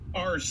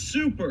our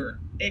super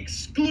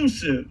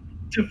exclusive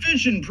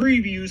division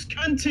previews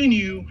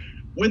continue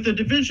with a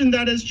division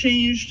that has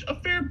changed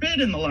a fair bit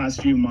in the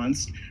last few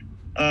months.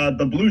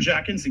 The Blue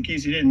Jackets, in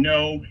case you didn't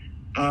know,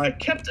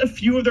 kept a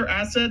few of their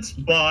assets,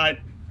 but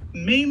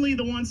mainly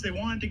the ones they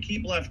wanted to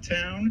keep left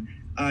town.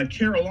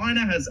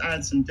 Carolina has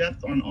added some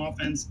depth on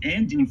offense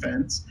and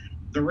defense.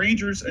 The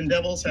Rangers and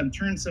Devils have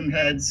turned some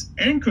heads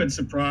and could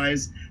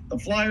surprise. The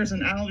Flyers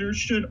and Islanders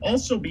should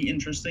also be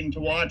interesting to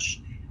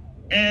watch.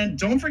 And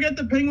don't forget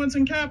the Penguins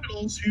and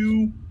Capitals,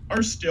 who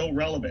are still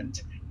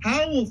relevant.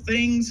 How will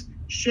things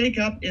shake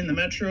up in the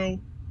Metro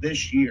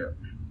this year?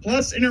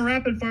 Plus, in a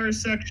rapid-fire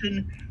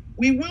section,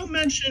 we will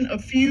mention a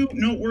few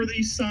noteworthy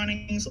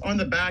signings on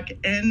the back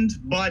end,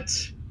 but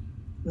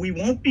we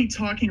won't be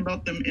talking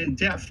about them in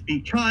depth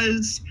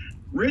because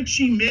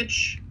Richie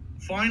Mitch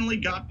finally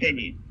got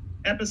paid.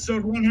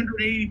 Episode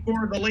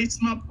 184 of the Lace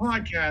 'Em Up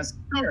podcast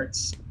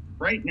starts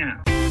right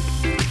now.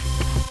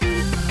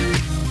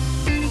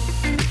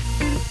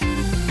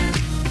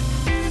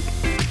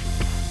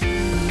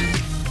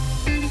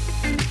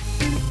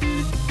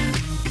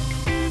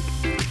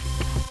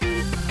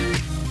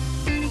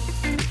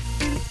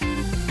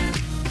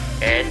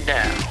 And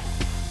now,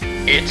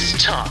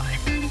 it's time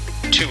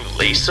to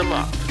lace 'em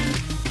up.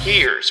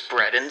 Here's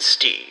Brett and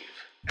Steve.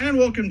 And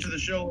welcome to the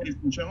show, ladies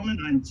and gentlemen.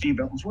 I'm Steve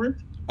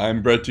Ellsworth.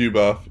 I'm Brett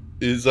Dubuff.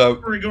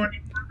 Before we go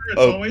any further, as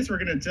always, we're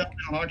going to delve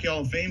into the Hockey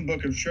Hall of Fame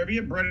Book of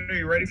Trivia. Brett, are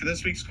you ready for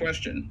this week's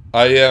question?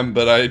 I am,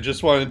 but I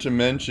just wanted to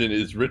mention,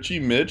 is Richie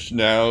Mitch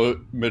now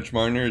Mitch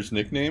Marner's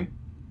nickname?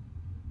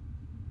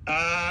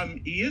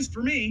 He is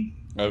for me.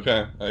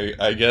 Okay,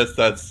 I guess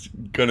that's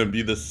going to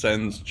be the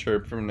Sens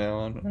chirp from now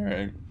on. All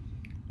right,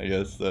 I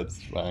guess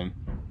that's fine.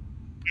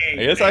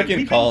 Hey, I guess I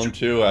can call him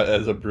too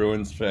as a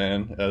Bruins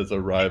fan, as a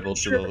rival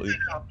to the league.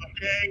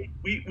 Okay,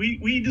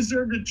 we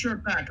deserve to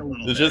chirp back a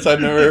little. It's just I've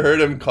never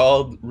heard him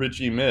called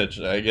Richie Mitch.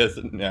 I guess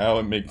now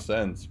it makes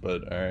sense,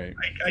 but all right.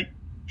 I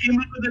came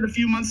up with it a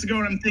few months ago,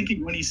 and I'm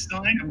thinking when he's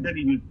signed, I'm going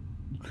to use it.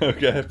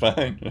 Okay,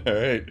 fine. All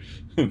right.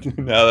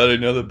 Now that I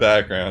know the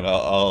background, I'll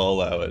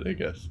allow it, I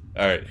guess.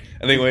 All right.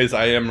 Anyways,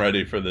 I am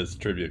ready for this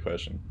trivia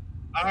question.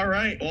 All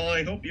right. Well,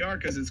 I hope you are,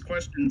 because it's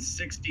question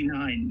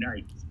 69.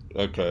 Nice.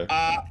 Okay.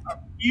 A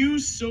few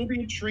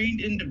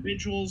Soviet-trained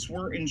individuals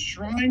were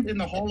enshrined in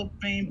the Hall of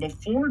Fame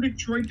before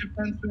Detroit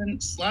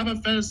defenseman Slava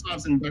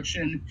Fedosov's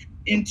induction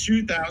in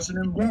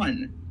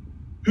 2001.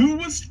 Who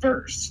was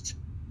first?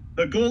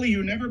 The goalie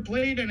who never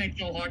played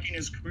NHL hockey in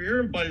his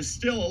career, but is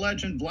still a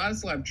legend,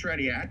 Vladislav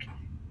Tretiak.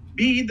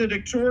 B, the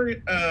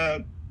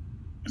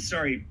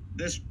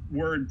this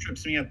word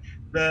trips me up.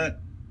 The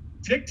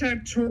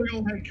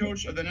dictatorial head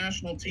coach of the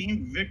national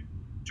team,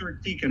 Viktor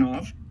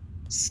Tikhonov.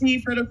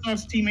 C,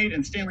 Fedosov's teammate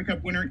and Stanley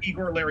Cup winner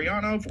Igor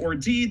Larionov, or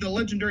D, the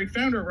legendary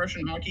founder of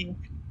Russian hockey,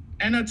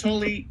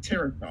 Anatoly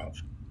Tereshov.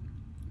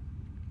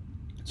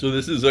 So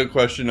this is a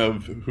question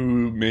of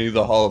who made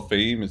the Hall of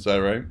Fame, is that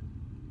right?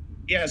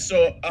 Yeah,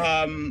 so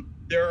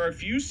there are a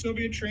few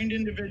Soviet-trained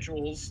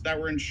individuals that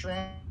were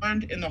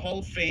enshrined in the Hall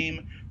of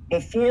Fame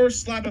before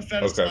Slava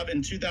Fedosov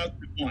in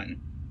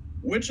 2001.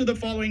 Which of the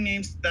following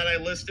names that I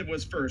listed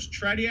was first?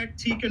 Tretiak,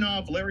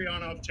 Tikhonov,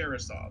 Larionov,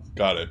 Tereshov.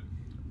 Got it.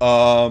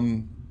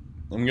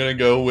 I'm going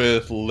to go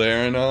with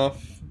Larionov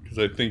because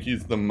I think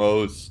he's the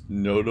most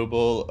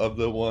notable of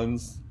the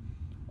ones,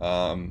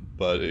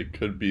 but it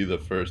could be the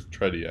first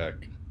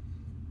Tretiak.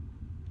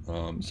 So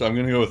I'm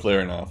going to go with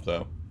Larionov,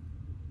 though.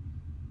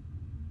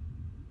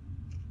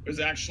 It was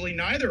actually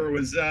neither. It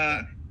was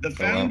the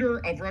founder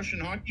of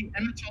Russian hockey,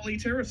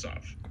 Anatoly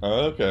Tereshov.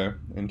 Oh, okay.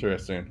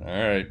 Interesting. All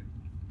right.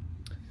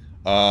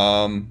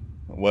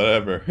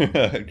 Whatever.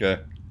 Okay.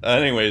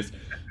 Anyways,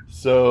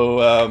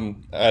 so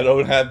I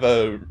don't have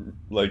a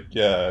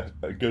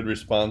good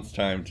response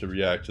time to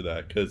react to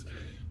that because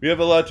we have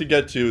a lot to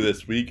get to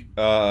this week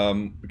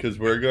because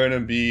we're going to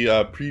be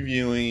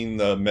previewing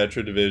the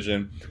Metro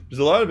Division. There's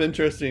a lot of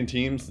interesting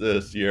teams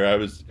this year.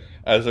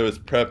 As I was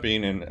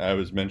prepping and I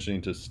was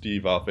mentioning to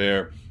Steve off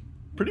air,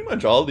 pretty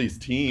much all these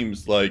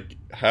teams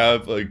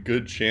have a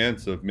good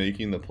chance of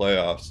making the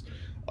playoffs.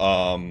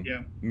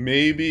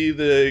 Maybe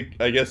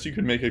I guess you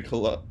could make a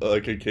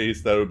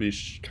case that would be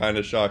kind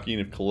of shocking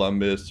if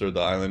Columbus or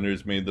the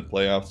Islanders made the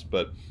playoffs,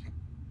 but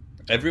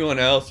everyone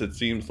else, it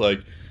seems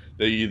like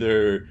they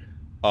either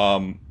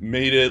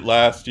made it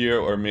last year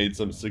or made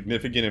some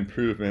significant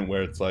improvement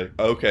where it's like,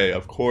 okay,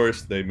 of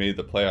course they made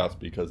the playoffs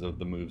because of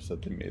the moves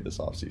that they made this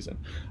offseason.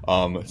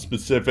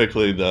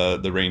 Specifically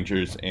the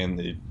Rangers and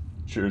the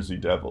Jersey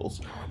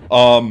Devils.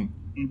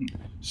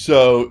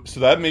 So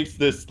that makes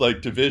this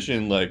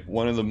division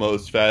one of the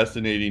most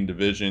fascinating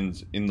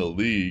divisions in the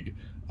league,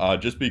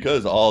 just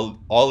because all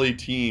 8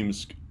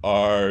 teams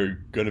are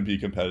going to be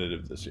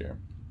competitive this year.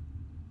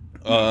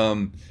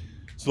 So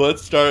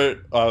let's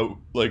start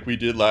like we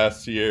did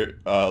last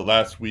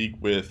week,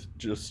 with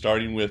just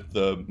starting with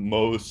the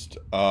most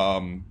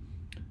the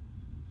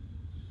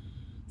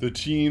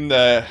team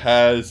that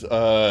has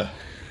I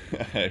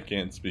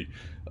can't speak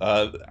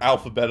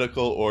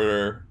alphabetical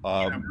order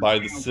by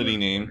the city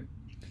name.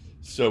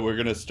 So we're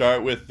gonna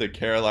start with the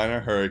Carolina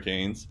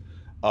Hurricanes.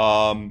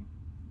 Um,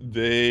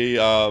 they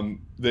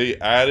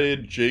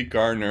added Jake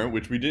Gardner,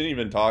 which we didn't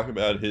even talk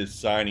about his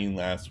signing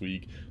last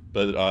week,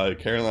 but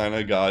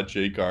Carolina got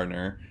Jake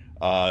Gardner.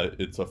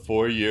 It's a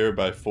 4 year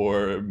by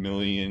 4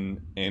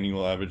 million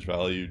annual average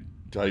value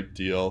type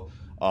deal.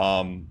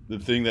 The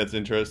thing that's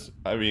interesting,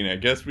 I mean, I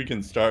guess we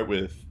can start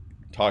with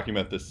talking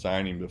about this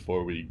signing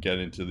before we get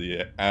into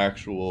the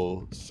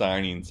actual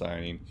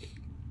signing.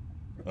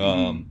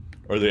 Um,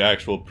 or the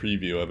actual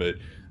preview of it.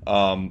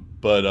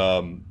 But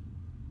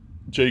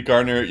Jake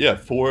Gardner, yeah,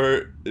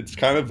 it's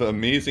kind of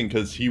amazing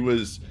because he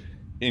was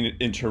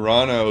in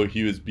Toronto.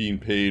 He was being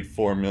paid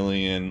 4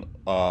 million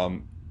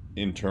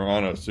in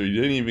Toronto, so he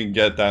didn't even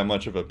get that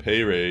much of a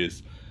pay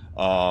raise.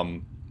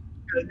 Um,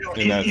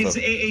 No, his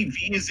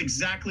AAV is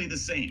exactly the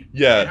same.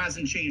 Yeah, it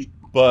hasn't changed.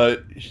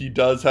 But he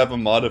does have a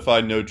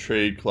modified no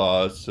trade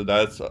clause, so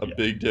that's a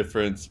big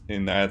difference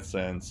in that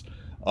sense.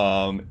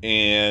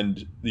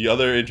 And the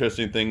other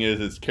interesting thing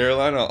is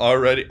Carolina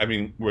already, I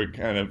mean, we're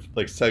kind of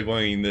like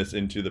segueing this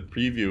into the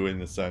preview in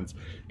the sense,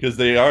 because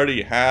they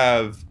already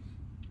have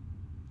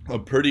a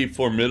pretty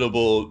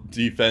formidable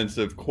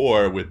defensive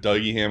core with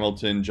Dougie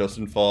Hamilton,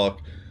 Justin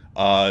Falk,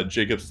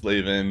 Jacob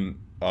Slavin,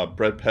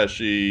 Brett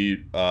Pesce,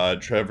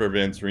 Trevor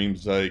Van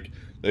Riemsdyk.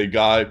 They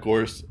got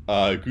Gustav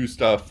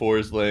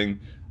Forsling,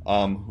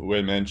 who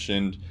I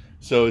mentioned.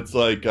 So it's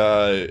like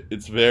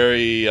it's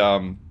very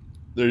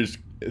there's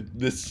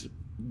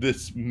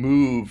this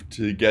move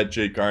to get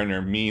Jake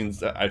Gardner means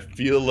that I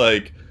feel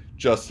like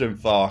Justin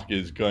Falk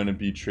is going to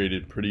be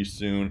traded pretty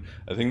soon.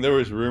 I think there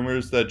was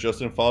rumors that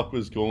Justin Falk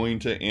was going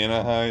to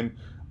Anaheim,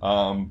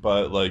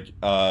 but like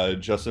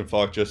Justin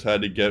Falk just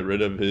had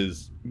to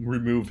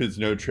remove his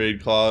no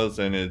trade clause,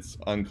 and it's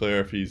unclear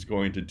if he's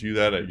going to do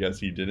that. I guess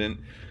he didn't,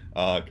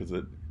 because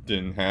it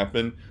didn't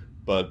happen.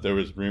 But there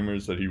was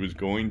rumors that he was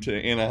going to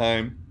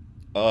Anaheim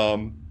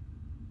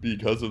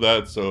because of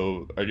that.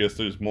 So I guess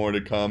there's more to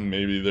come.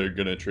 Maybe they're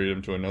going to trade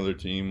him to another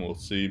team. We'll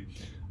see.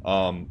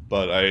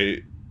 But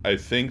I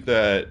think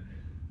that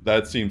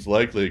seems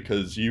likely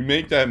because you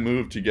make that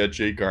move to get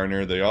Jake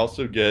Gardner. They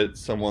also get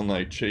someone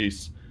like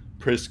Chase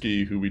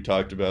Prisky, who we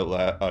talked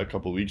about a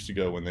couple weeks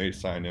ago when they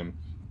signed him.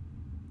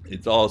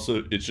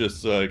 It's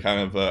just kind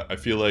of I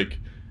feel like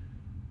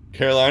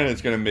Carolina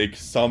is going to make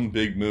some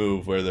big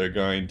move where they're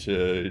going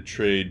to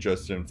trade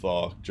Justin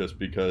Falk just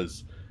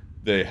because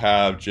they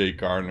have Jake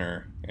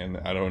Gardner, and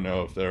I don't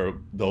know if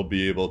they'll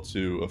be able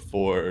to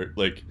afford,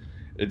 like,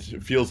 it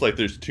feels like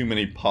there's too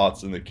many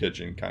pots in the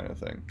kitchen kind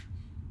of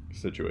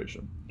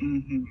situation.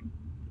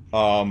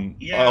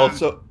 Yeah. I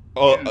also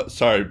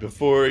sorry,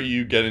 before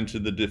you get into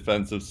the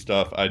defensive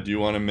stuff, I do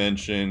want to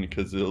mention,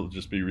 because it'll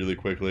just be really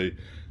quickly,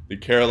 the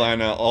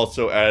Carolina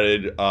also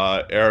added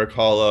Eric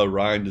Halla,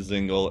 Ryan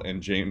Dzingel,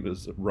 and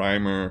James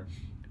Reimer,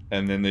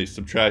 and then they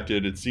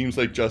subtracted, it seems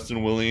like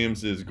Justin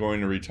Williams is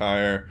going to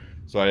retire,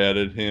 so I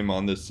added him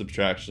on this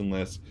subtraction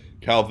list.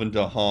 Calvin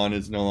DeHaan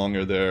is no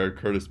longer there,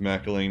 Curtis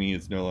McElhaney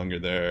is no longer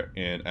there,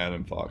 and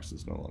Adam Fox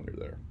is no longer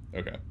there.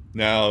 Okay,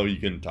 now you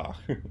can talk.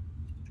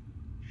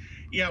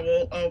 Yeah,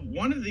 well,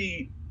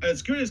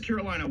 as good as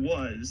Carolina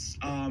was,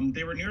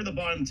 they were near the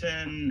bottom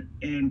 10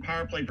 in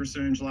power play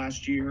percentage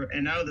last year,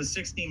 and out of the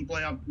 16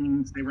 playoff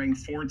teams, they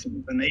ranked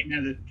 14th, and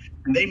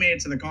they made it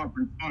to the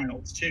conference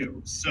finals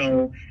too.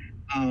 So,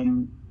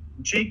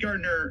 Jake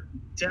Gardner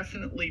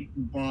definitely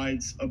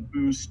provides a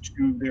boost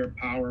to their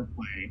power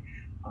play.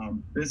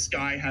 This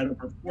guy had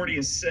over 40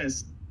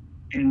 assists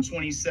in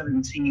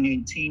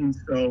 2017-18,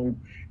 so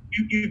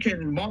you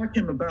can mock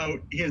him about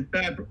his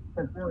bad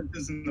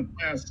performances in the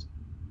past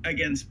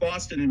against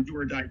Boston in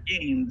do-or-die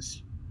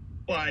games,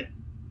 but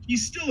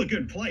he's still a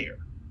good player.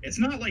 It's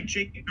not like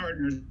Jake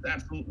Gardner is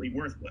absolutely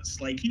worthless.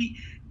 Like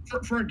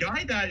for a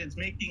guy that is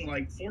making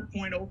like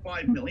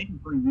 $4.05 million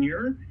per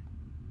year,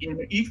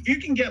 if you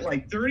can get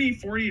like 30,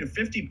 40 to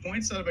 50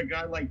 points out of a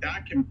guy like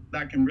that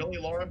can really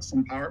log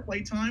some power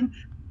play time,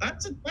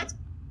 that's a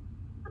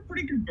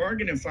pretty good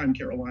bargain if I'm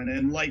Carolina.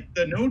 And like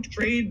the no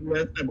trade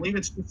list, I believe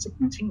it's just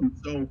 17,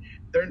 so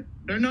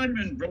they're not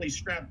even really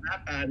strapped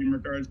that bad in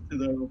regards to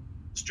the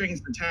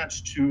strings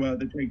attached to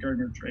the Jake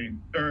Gardner trade,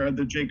 or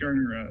the Jake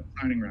Gardner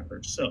signing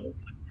rather. So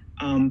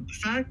the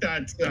fact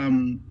that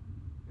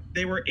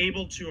they were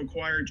able to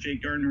acquire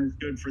Jake Gardner is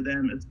good for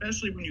them,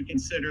 especially when you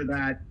consider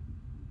that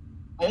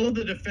all of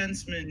the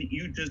defensemen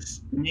you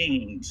just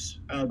named,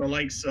 the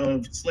likes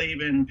of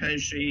Slavin,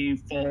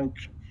 Pesce, Falk,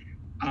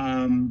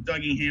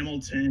 Dougie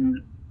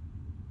Hamilton,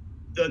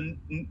 the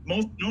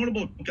most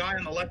notable guy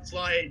on the left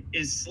side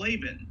is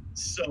Slavin.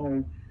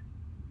 So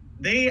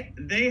they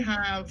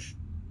have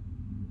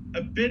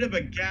a bit of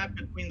a gap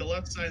between the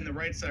left side and the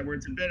right side where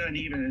it's a bit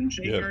uneven, and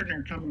Jake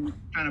Gardner kind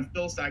of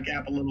fills that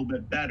gap a little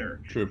bit better.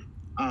 True.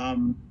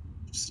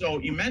 So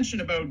you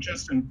mentioned about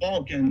Justin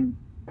Falk and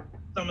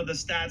some of the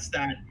stats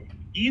that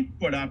he's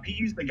put up.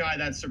 He's the guy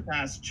that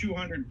surpassed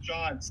 200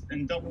 shots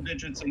and double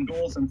digits in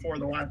goals in 4 of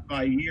the last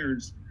 5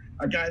 years.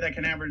 A guy that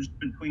can average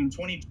between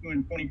 22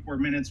 and 24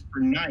 minutes per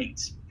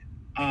night.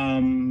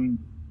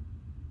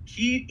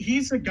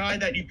 he's a guy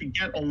that you could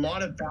get a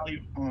lot of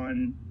value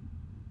on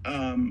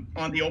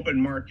the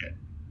open market.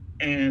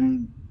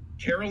 And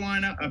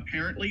Carolina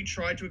apparently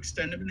tried to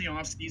extend him in the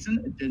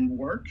offseason. It didn't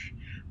work.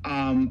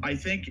 I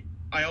think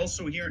I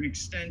also hear an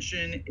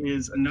extension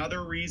is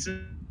another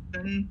reason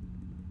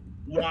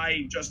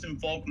why Justin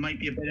Falk might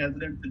be a bit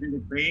hesitant to do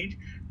the trade.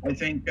 I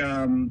think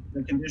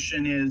the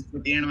condition is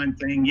with the Anaheim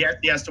thing, yes,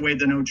 he has to waive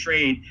the no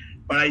trade,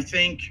 but I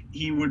think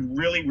he would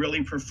really,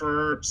 really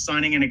prefer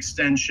signing an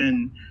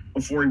extension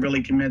before he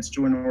really commits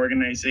to an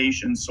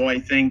organization. So I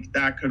think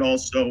that could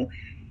also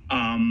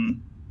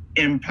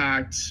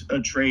impact a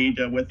trade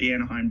with the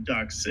Anaheim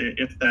Ducks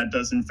if that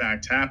does in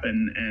fact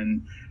happen.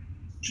 And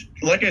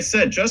like I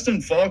said,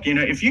 Justin Falk,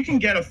 if you can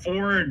get a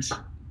forward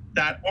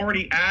that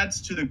already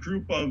adds to the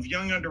group of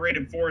young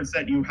underrated forwards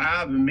that you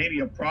have, and maybe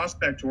a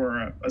prospect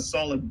or a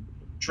solid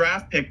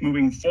draft pick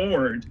moving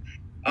forward,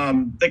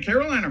 the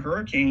Carolina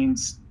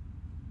Hurricanes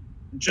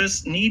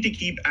just need to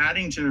keep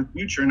adding to their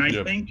future. And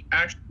I think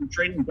actually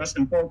trading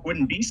Justin Falk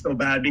wouldn't be so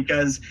bad,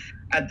 because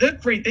at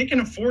this rate, they can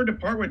afford to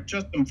part with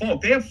Justin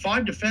Falk. They have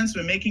 5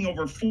 defensemen making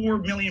over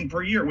 $4 million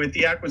per year with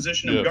the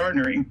acquisition of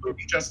Gardner,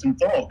 including Justin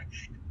Falk.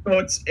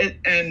 So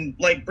and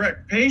like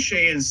Brett Pesce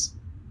is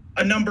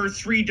a number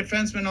 3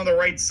 defenseman on the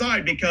right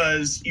side,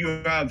 because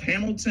you have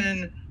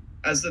Hamilton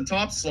as the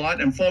top slot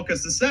and Falk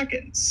as the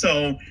second.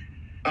 So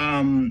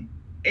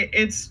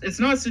it's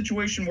not a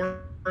situation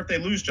where if they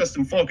lose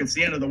Justin Falk, it's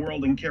the end of the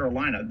world in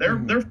Carolina.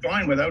 They're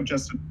fine without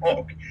Justin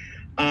Falk.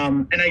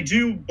 And I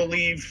do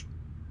believe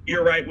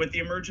you're right with the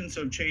emergence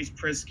of Chase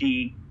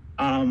Prisky.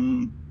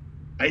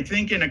 I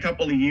think in a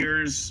couple of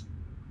years,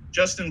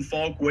 Justin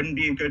Falk wouldn't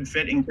be a good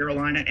fit in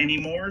Carolina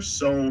anymore.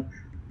 So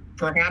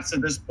perhaps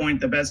at this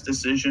point, the best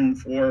decision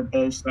for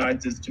both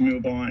sides is to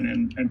move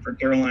on and for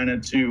Carolina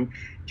to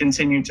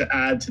continue to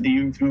add to the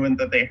youth movement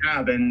that they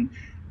have. And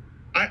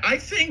I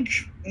think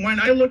when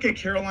I look at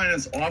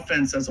Carolina's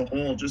offense as a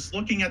whole, just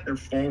looking at their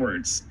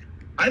forwards,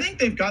 I think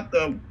they've got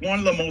one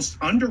of the most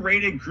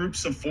underrated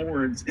groups of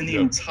forwards in the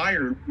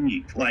entire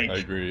league. Like, I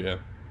agree, yeah.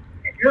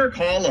 Erik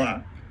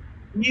Haula,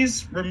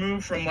 he's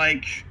removed from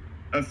like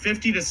a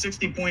 50 to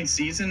 60 point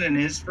season in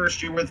his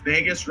first year with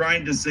Vegas.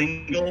 Ryan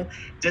Dzingel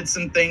did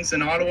some things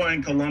in Ottawa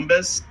and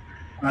Columbus.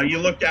 You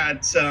look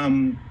at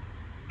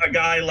a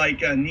guy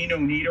like Nino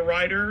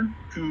Niederreiter,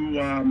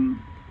 who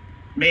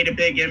made a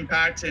big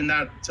impact in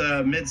that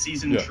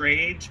midseason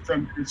trade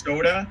from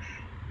Minnesota.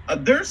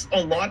 There's a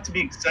lot to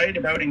be excited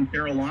about in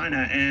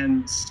Carolina,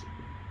 and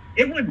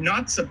it would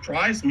not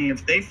surprise me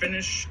if they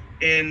finish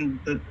in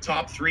the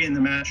top 3 in the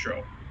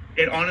Metro.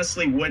 It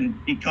honestly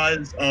wouldn't,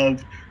 because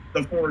of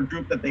the forward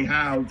group that they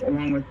have,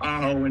 along with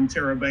Aho and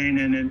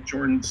Teravainen and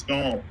Jordan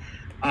Staal.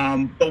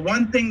 The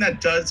one thing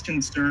that does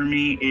concern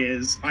me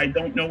is I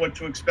don't know what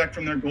to expect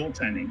from their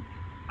goaltending.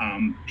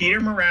 Peter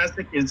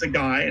Mrazek is a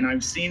guy, and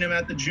I've seen him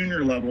at the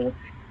junior level,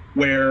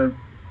 where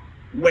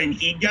when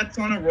he gets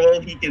on a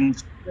roll, he can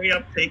straight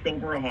up take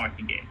over a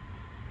hockey game.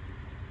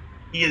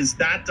 He is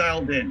that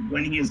dialed in.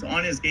 When he is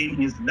on his game,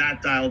 he is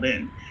that dialed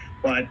in.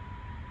 But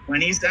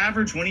when he's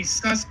average, when he's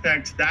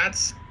suspect,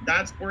 that's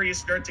where you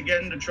start to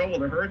get into trouble.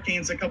 The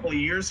Hurricanes a couple of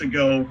years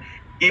ago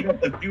gave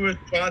up the fewest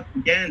shots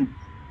again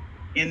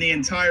in the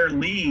entire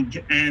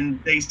league,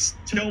 and they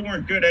still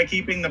weren't good at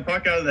keeping the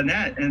puck out of the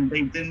net, and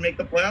they didn't make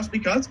the playoffs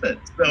because of it.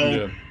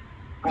 So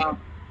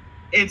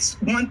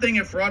it's one thing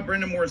if Rod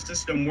Brendamore's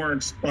system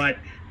works, but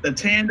the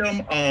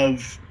tandem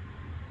of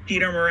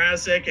Peter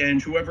Mrazek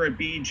and whoever it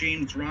be,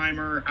 James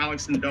Reimer,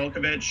 Alex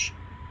Nedeljkovic,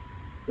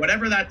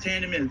 whatever that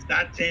tandem is,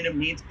 that tandem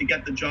needs to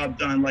get the job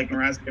done like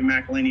Mrazek and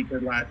McElhinney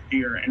did last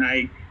year.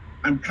 And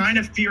I'm kind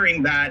of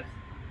fearing that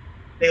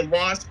they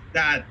lost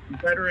that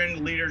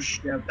veteran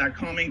leadership, that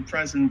calming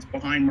presence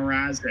behind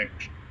Mrazek.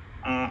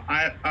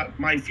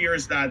 My fear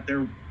is that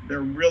they're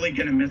really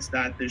going to miss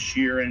that this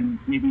year and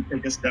maybe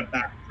take a step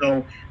back.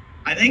 So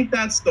I think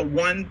that's the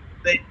one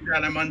thing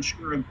that I'm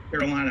unsure of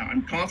Carolina.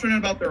 I'm confident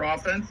about their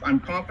offense. I'm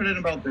confident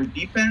about their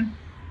defense.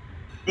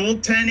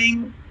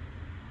 Goaltending,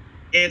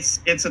 it's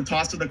a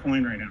toss of the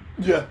coin right now.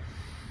 Yeah.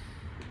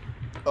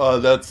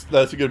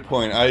 That's a good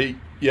point. I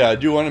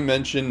do want to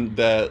mention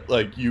that,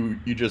 like you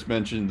just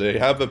mentioned, they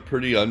have a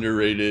pretty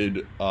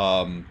underrated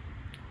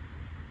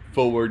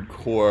forward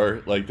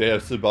core. Like, they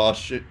have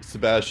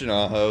Sebastian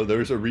Aho.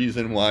 There's a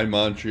reason why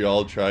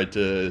Montreal tried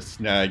to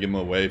snag him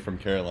away from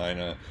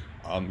Carolina,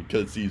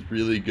 because he's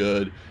really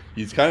good.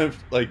 He's kind of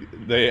like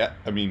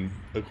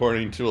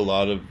according to a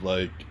lot of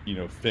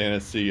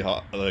fantasy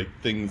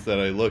things that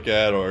I look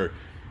at, or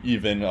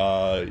even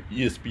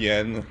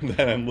ESPN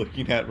that I'm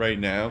looking at right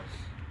now,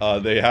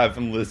 they have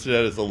him listed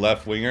as a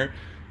left winger,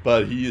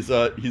 but he's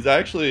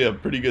actually a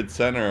pretty good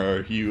center.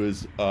 Or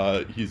he's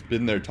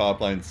been their top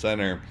line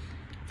center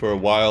for a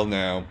while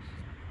now.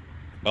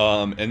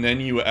 And then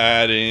you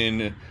add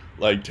in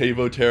like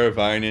Teuvo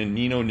Teravainen,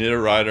 Nino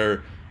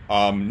Niederreiter.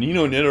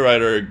 Nino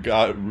Niederreiter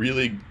got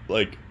really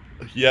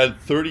he had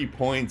 30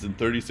 points in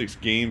 36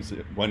 games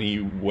when he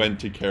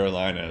went to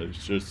Carolina.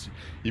 It's just,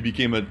 he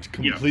became a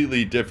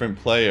completely different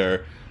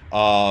player.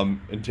 And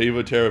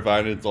Teuvo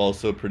Teravainen is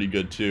also pretty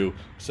good too.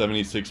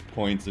 76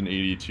 points in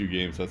 82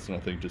 games. That's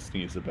nothing to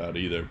sneeze about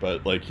either.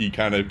 But like he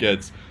kind of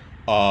gets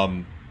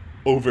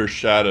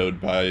overshadowed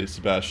by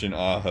Sebastian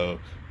Aho,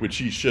 which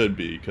he should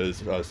be because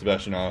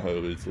Sebastian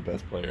Aho is the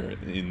best player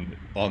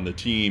on the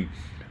team.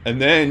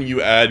 And then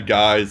you add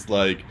guys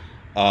like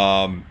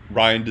Ryan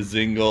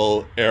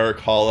Dzingel, Eric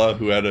Holla,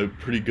 who had a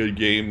pretty good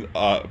game,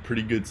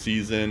 pretty good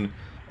season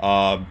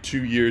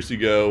 2 years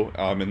ago,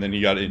 and then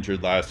he got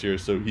injured last year,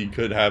 so he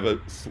could have a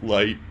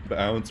slight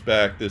bounce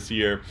back this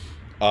year.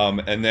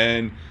 And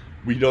then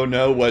we don't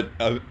know what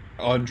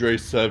Andrei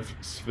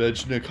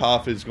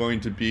Svechnikov is going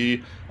to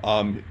be.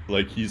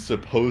 Like he's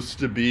supposed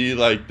to be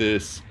like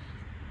this,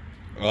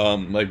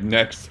 like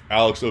next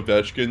Alex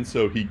Ovechkin,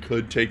 so he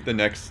could take the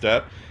next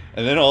step.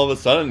 And then all of a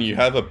sudden you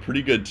have a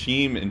pretty good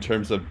team in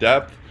terms of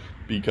depth,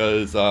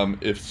 because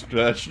if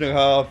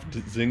Svechnikov,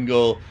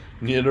 Dzingel,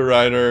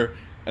 Niederreiter,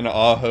 and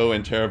Aho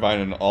and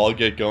Teravainen all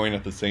get going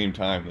at the same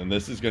time, then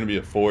this is going to be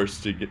a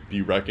force to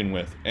be reckoned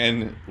with.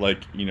 And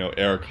like, you know,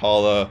 Eric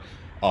Holla,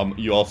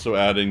 you also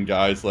add in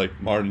guys like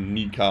Martin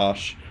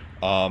Nikosh,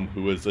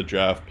 who was a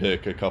draft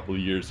pick a couple of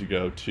years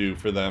ago too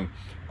for them.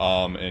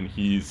 And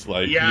he's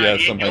like, he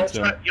also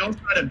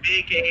had a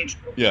big age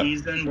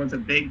season, was a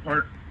big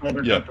part of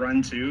the Cup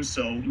run too,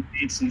 so he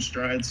made some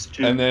strides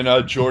too. And then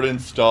Jordan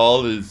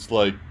Stahl is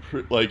like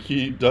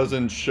he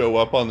doesn't show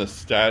up on the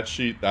stat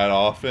sheet that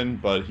often,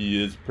 but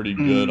he is pretty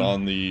good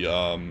on the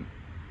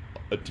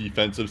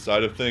defensive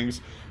side of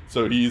things.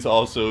 So he's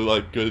also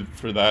like good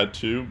for that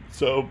too.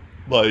 So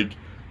like,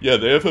 yeah,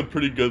 they have a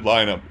pretty good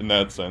lineup in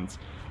that sense.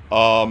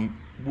 I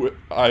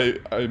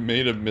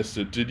may have missed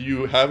it. Did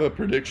you have a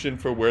prediction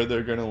for where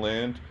they're going to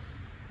land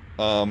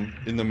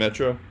in the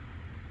Metro?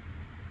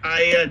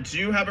 I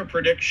do have a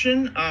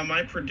prediction.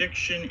 My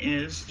prediction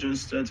is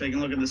just taking a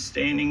look at the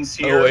standings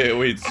here. Oh,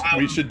 wait.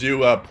 We should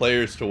do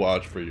players to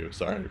watch for you.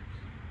 Sorry.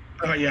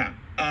 Oh, yeah.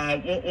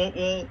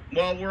 We'll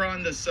while we're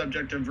on the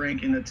subject of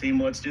ranking the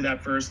team, let's do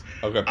that first.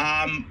 Okay.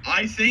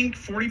 I think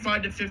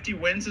 45 to 50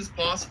 wins is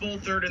possible.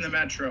 Third in the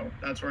Metro.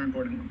 That's where I'm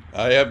putting them.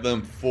 I have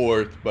them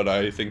fourth, but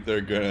I think they're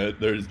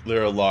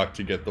a lock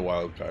to get the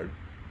wild card.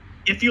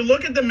 If you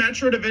look at the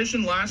Metro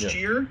division last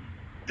year,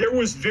 there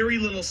was very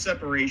little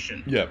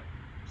separation. Yeah.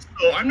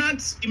 So I'm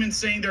not even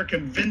saying they're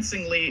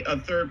convincingly a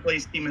third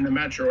place team in the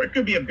Metro. It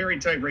could be a very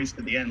tight race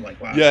to the end like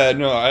last year. Yeah,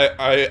 no, I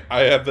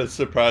have a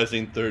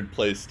surprising third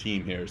place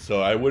team here. So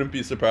I wouldn't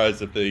be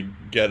surprised if they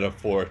get a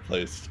fourth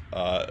place,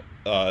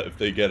 if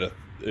they get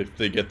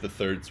the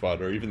third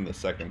spot or even the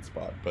second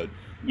spot. But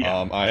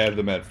I have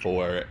them at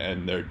 4,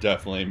 and they're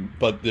definitely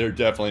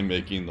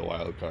making the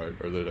wild card,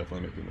 or they're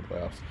definitely making the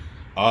playoffs.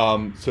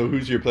 So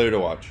who's your player to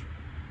watch?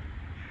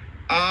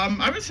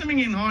 I was hemming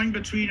and hawing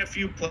between a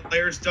few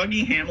players.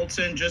 Dougie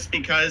Hamilton, just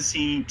because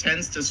he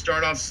tends to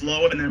start off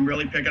slow and then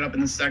really pick it up in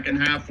the second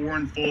half.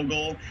 Warren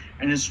Foegele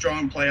and his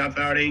strong playoff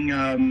outing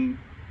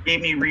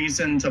gave me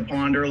reason to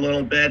ponder a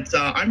little bit.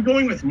 I'm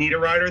going with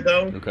Niederreiter,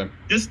 though,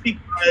 just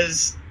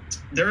because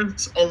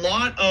there's a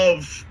lot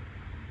of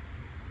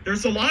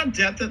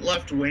depth at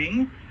left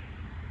wing,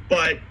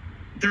 but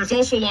there's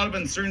also a lot of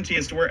uncertainty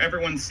as to where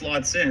everyone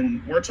slots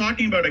in. We're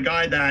talking about a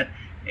guy that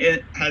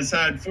has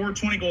had 4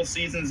 20-goal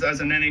seasons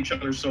as an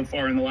NHLer so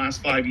far in the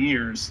last 5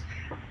 years.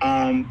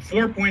 4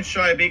 points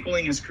shy of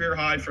equaling his career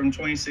high from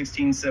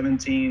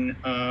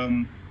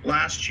 2016-17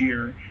 last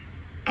year.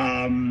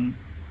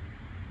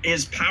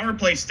 His power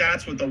play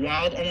stats with the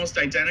Wild almost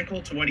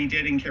identical to what he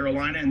did in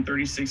Carolina in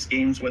 36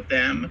 games with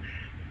them.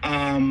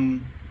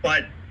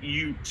 But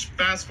you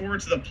fast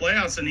forward to the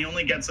playoffs and he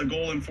only gets a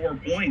goal and 4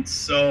 points.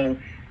 So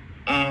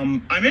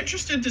I'm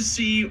interested to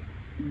see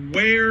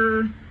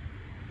where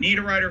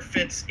Niederreiter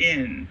fits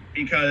in,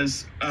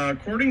 because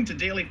according to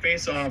Daily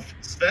Faceoff,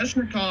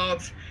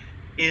 Svechnikov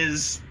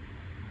is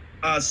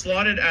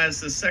slotted as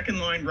the second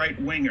line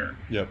right winger.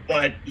 Yep.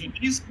 But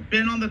he's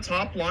been on the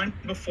top line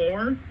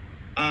before,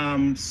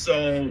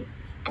 so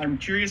I'm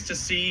curious to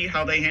see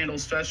how they handle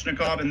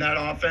Svechnikov in that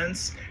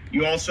offense.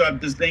 You also have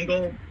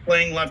Dzingel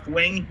playing left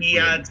wing. He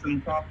had some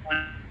top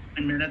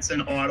line minutes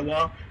in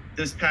Ottawa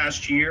this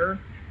past year.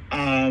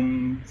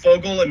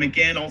 Foegele and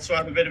McGinn also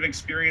have a bit of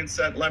experience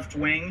at left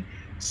wing.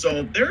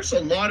 So there's a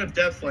lot of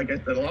depth, like I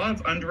said, a lot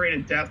of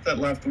underrated depth at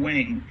left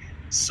wing.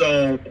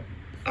 So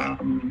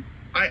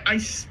I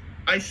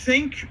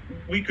think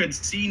we could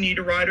see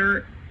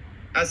Niederreiter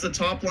as the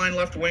top line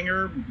left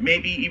winger,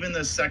 maybe even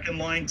the second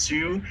line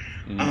too.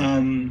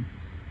 And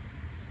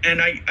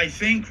I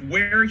think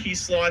where he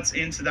slots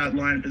into that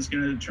lineup is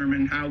going to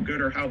determine how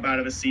good or how bad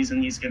of a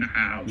season he's going to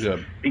have. Yeah.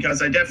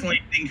 Because I definitely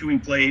think who he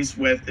plays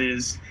with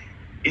is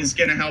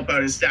going to help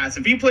out his stats.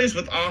 If he plays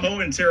with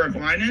Aho and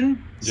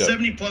Teravainen,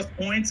 70-plus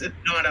points, it's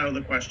not out of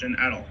the question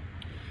at all.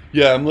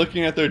 Yeah, I'm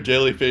looking at their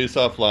daily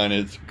face-off line.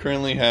 It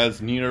currently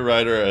has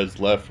Niederreiter as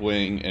left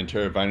wing and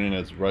Teravainen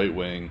as right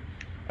wing.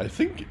 I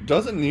think,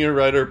 doesn't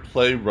Niederreiter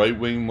play right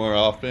wing more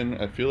often?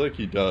 I feel like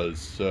he does.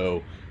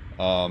 So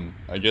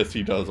I guess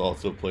he does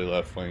also play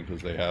left wing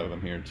because they have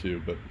him here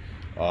too. But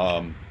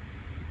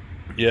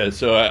Yeah,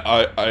 so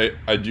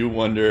I do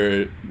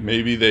wonder,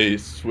 maybe they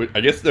switch.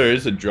 I guess there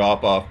is a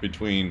drop off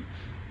between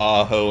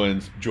Aho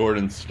and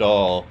Jordan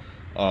Stahl.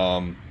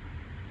 Um,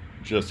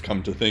 just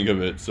come to think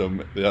of it, so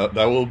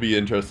that will be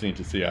interesting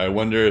to see. I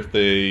wonder if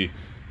they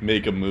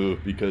make a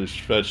move because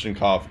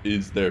Svechnikov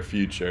is their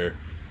future,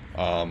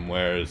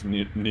 whereas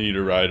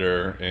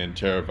Niederreiter and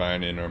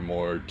Teravainen are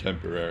more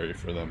temporary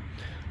for them.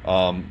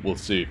 We'll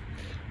see.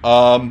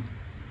 Um,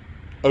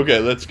 Okay,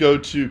 let's go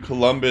to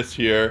Columbus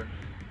here.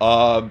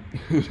 Uh,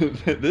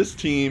 this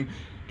team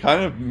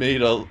kind of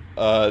made a.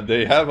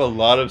 They have a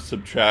lot of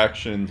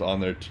subtractions on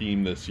their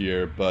team this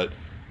year, but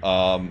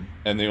and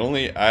they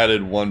only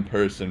added one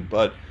person,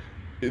 but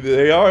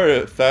they are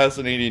a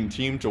fascinating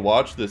team to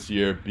watch this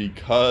year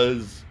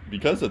because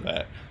of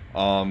that.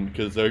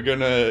 Because they're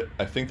gonna,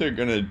 I think they're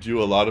gonna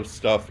do a lot of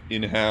stuff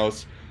in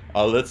house.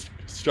 Let's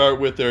start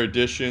with their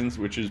additions,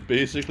 which is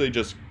basically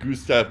just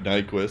Gustav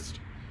Nyquist.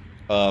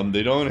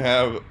 They don't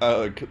have,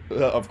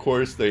 of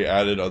course, they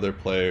added other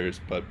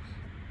players, but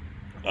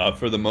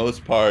for the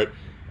most part,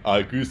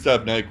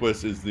 Gustav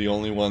Nyquist is the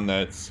only one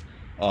that's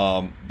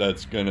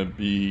going to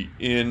be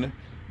in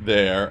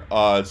there.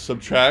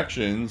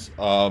 Subtractions,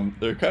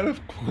 they're kind of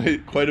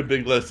quite a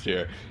big list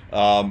here.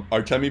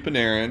 Artemi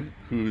Panarin,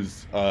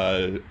 who's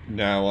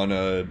now on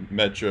a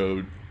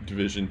Metro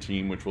Division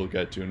team, which we'll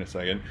get to in a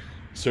second.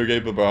 Sergei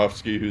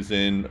Bobrovsky, who's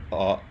in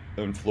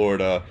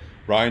Florida.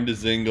 Ryan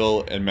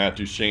Dzingel and Matt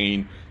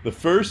Duchene. The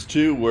first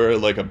two were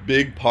like a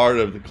big part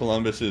of the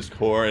Columbus's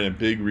core and a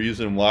big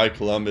reason why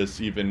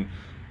Columbus even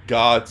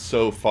got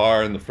so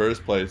far in the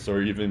first place,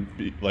 or even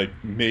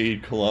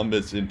made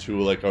Columbus into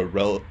like a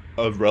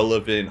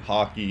relevant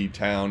hockey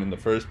town in the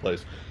first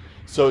place.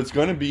 So it's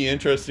going to be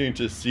interesting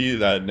to see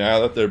that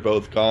now that they're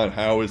both gone,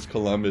 how is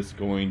Columbus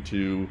going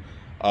to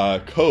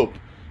cope?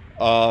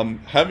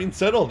 Having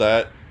said all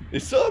that, they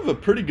still have a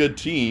pretty good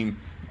team.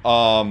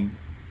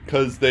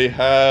 Because they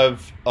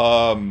have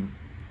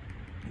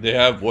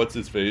what's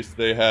his face?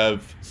 They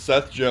have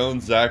Seth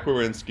Jones, Zach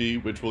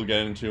Werenski, which we'll get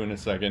into in a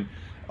second.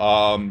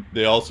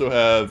 They also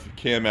have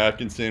Cam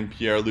Atkinson,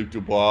 Pierre-Luc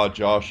Dubois,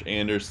 Josh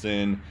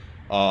Anderson,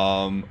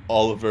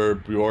 Oliver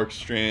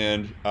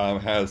Bjorkstrand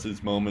has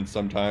his moments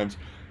sometimes.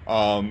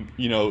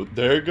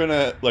 They're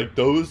gonna, like,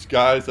 those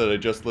guys that I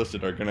just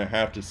listed are gonna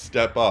have to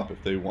step up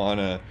if they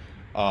wanna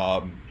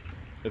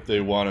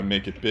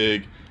make it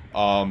big.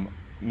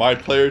 My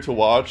player to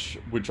watch,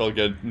 which I'll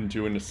get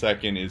into in a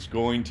second, is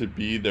going to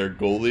be their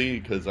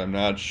goalie, because I'm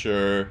not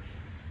sure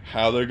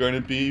how they're going to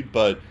be,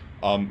 but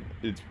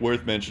it's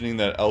worth mentioning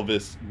that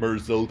Elvis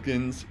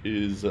Merzlikins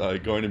is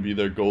going to be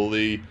their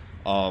goalie,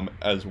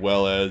 as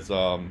well as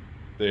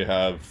they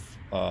have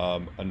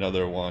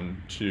another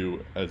one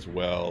too as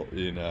well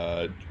in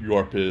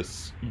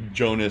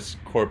Jonas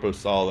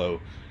Corposalo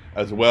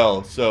as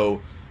well.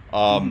 So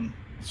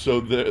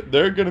so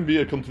they're going to be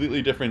a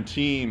completely different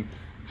team.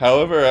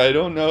 However, I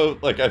don't know.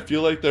 Like, I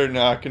feel like they're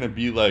not going to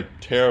be like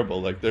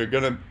terrible. Like, they're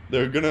gonna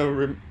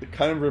it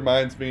kind of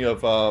reminds me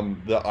of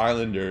the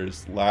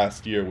Islanders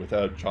last year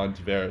without John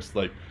Tavares.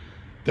 Like,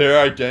 their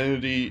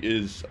identity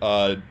is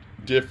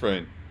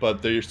different,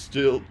 but they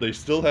still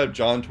have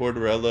John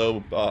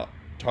Tortorella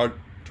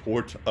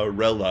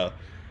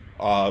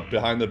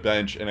behind the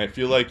bench, and I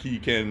feel like he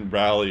can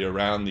rally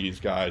around these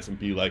guys and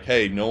be like,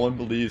 hey, no one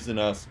believes in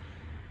us,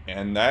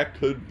 and that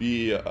could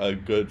be a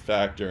good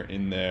factor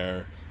in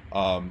their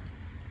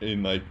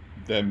in like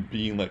them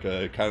being like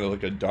a kind of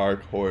like a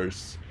dark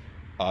horse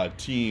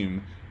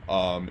team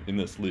in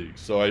this league.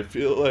 So I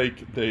feel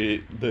like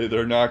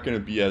they're not going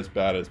to be as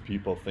bad as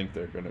people think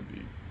they're going to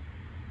be.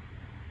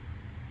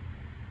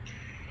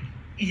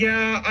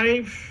 Yeah,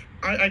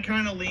 I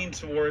kind of lean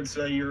towards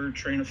your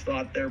train of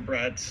thought there,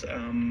 Brett.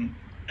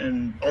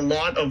 And a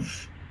lot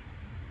of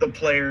the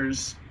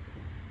players,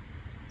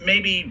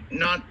 maybe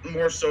not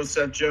more so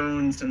Seth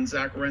Jones and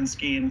Zach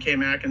Werenski and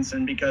Cam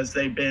Atkinson, because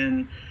they've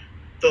been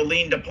the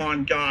leaned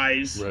upon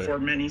guys for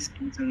many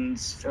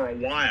seasons for a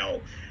while.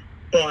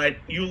 But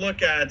you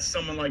look at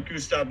someone like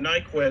Gustav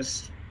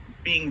Nyquist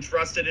being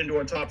thrusted into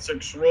a top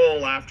six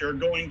role after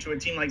going to a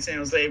team like San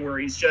Jose, where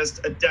he's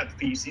just a depth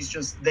piece. He's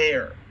just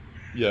there.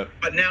 Yeah.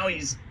 But now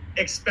he's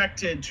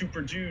expected to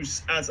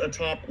produce as a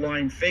top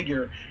line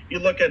figure. You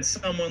look at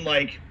someone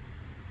like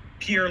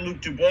Pierre-Luc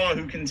Dubois,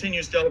 who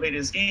continues to elevate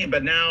his game,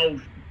 but now,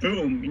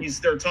 boom, he's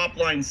their top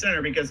line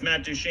center because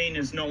Matt Duchene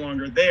is no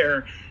longer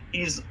there.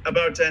 He's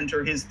about to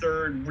enter his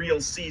third real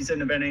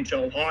season of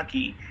NHL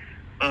hockey.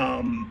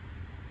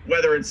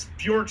 Whether it's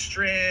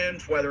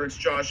Bjorkstrand, whether it's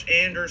Josh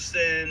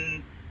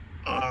Anderson,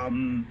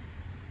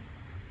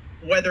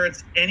 whether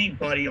it's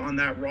anybody on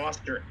that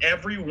roster,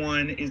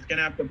 everyone is going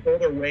to have to pull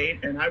their weight,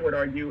 and I would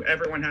argue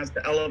everyone has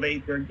to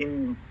elevate their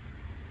game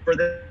for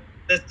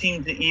this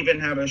team to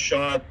even have a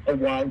shot, a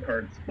wild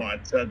card spot.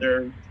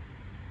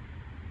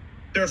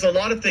 There's a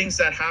lot of things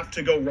that have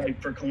to go right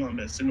for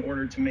Columbus in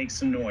order to make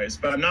some noise,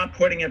 but I'm not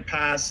putting it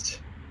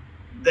past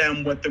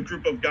them with the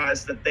group of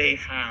guys that they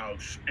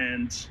have.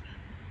 And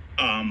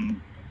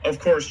of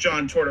course,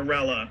 John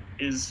Tortorella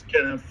is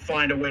going to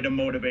find a way to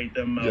motivate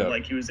them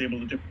like he was able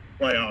to do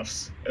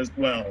playoffs as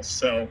well.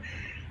 So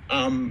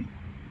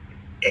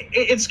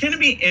it's going to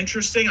be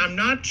interesting. I'm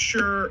not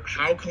sure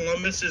how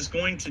Columbus is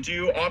going to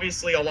do.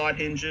 Obviously, a lot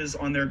hinges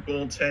on their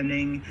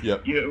goaltending.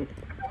 Yep. You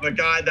have a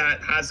guy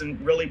that hasn't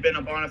really been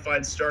a bona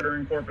fide starter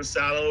in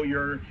Korpisalo.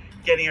 You're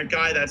getting a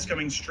guy that's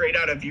coming straight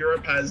out of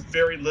Europe, has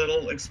very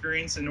little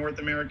experience in North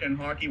American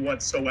hockey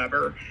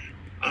whatsoever.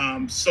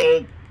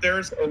 So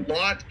there's a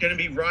lot going to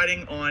be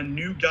riding on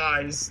new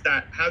guys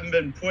that haven't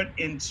been put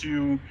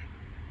into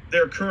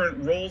their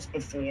current roles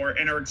before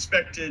and are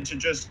expected to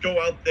just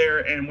go out there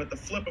and with the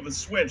flip of a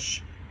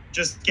switch,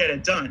 just get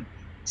it done.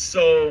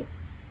 So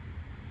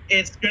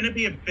it's going to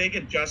be a big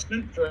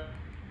adjustment for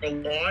a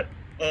lot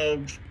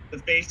of the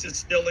faces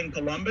still in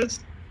Columbus.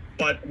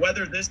 But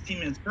whether this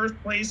team is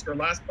first place or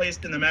last place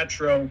in the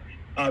Metro,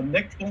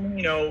 Nick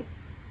Foligno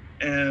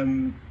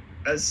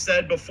has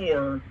said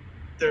before,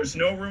 there's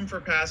no room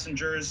for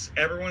passengers.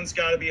 Everyone's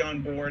got to be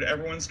on board.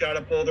 Everyone's got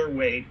to pull their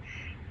weight.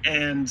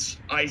 And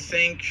I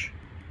think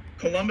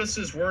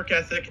Columbus's work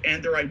ethic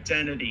and their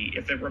identity,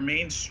 if it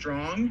remains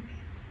strong,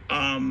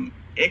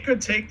 it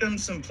could take them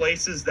some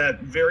places that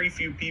very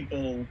few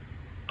people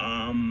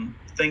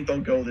think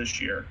they'll go this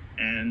year.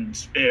 And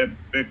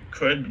it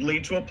could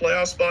lead to a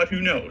playoff spot,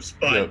 who knows?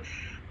 But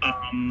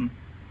I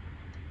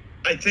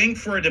think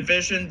for a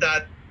division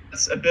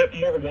that's a bit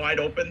more wide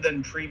open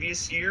than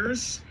previous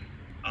years,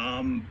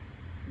 them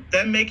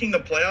making the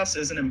playoffs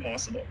isn't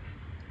impossible.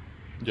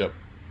 Yep.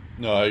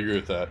 No, I agree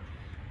with that.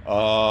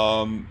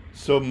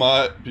 So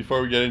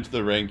before we get into the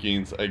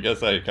rankings, I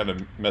guess I kind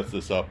of messed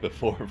this up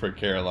before for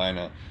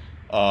Carolina.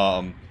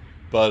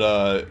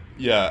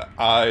 Yeah,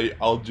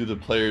 I'll do the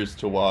players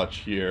to watch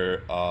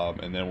here,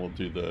 and then we'll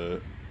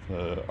do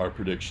our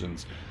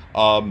predictions.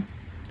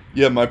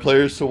 Yeah, my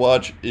players to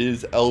watch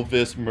is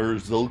Elvis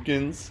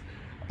Merzlikins.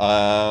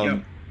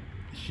 Yep.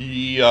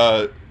 He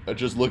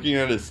just looking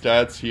at his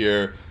stats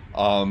here,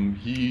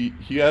 he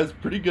has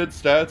pretty good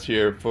stats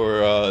here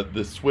for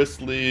the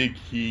Swiss League.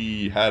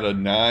 He had a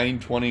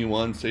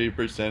 .921 save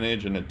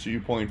percentage and a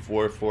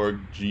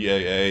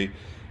 2.44 GAA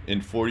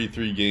in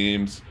 43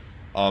 games.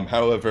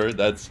 However,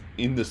 that's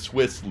in the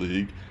Swiss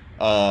League,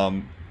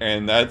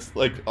 and that's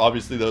like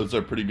obviously those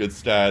are pretty good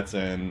stats,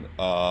 and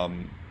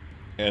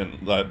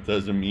that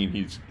doesn't mean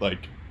he's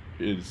like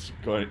a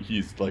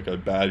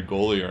bad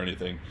goalie or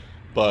anything.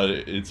 But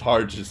it's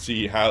hard to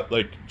see how,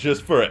 like,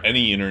 just for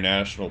any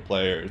international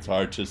player, it's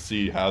hard to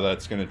see how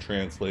that's going to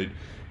translate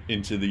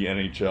into the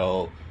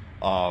NHL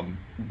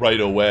right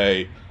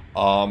away.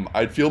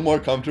 I'd feel more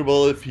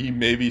comfortable if he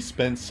maybe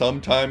spent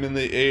some time in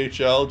the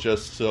AHL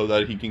just so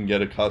that he can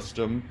get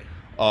accustomed,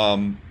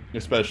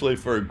 especially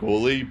for a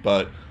goalie.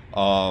 But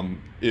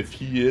if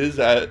he is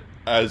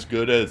as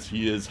good as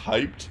he is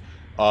hyped,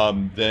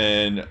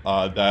 then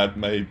that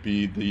might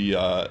be the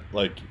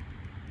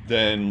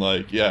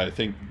I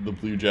think the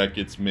Blue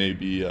Jackets may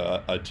be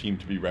a team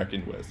to be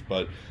reckoned with.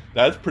 But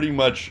that's pretty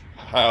much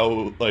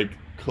how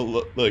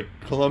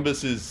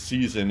Columbus's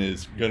season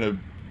is going to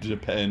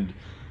depend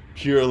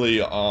purely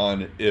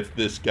on if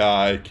this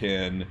guy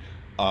can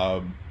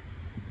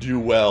do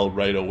well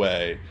right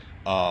away.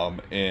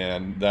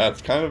 And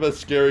that's kind of a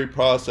scary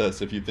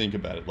process if you think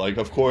about it. Like,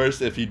 of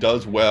course, if he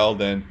does well,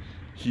 then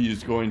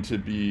he's going to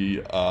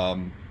be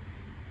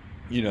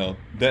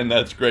then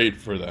that's great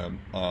for them,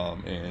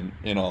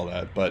 and all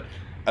that. But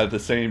at the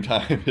same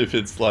time, if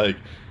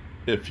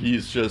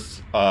he's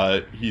just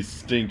he's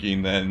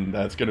stinking, then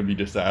that's going to be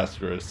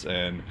disastrous,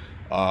 and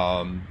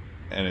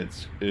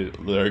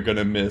they're going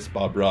to miss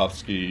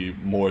Bobrovsky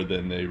more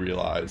than they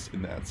realize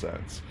in that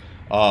sense.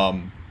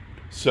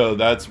 So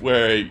that's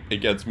where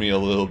it gets me a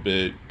little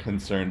bit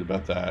concerned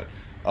about that.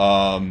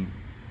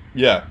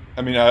 Yeah,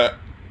 I mean,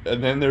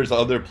 and then there's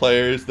other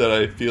players that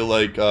I feel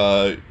like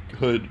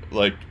could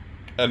like.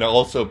 And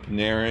also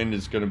Panarin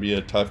is going to be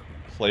a tough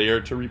player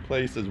to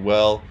replace as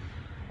well.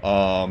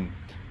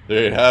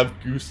 They have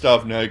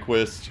Gustav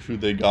Nyquist, who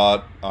they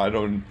got. I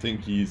don't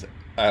think he's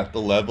at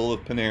the level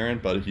of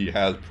Panarin, but he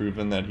has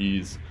proven that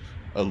he's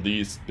at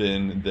least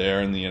been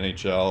there in the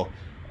NHL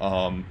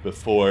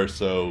before.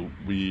 So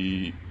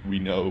we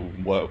know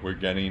what we're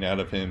getting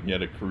out of him. He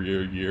had a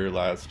career year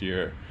last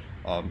year.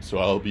 So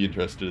I'll be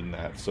interested in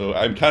that. So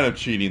I'm kind of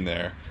cheating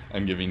there.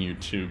 I'm giving you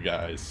two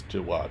guys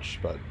to watch,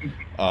 but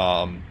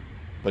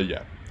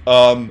yeah.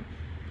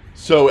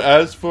 So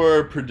as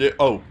for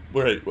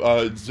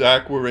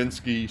Zach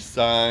Werenski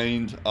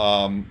signed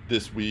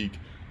this week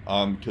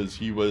because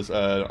he was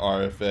an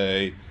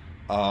RFA.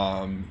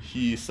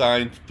 He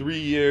signed 3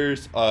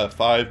 years,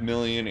 $5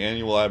 million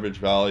annual average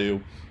value.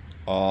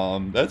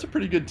 That's a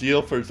pretty good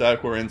deal for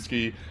Zach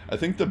Werenski. I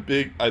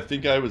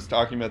think I was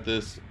talking about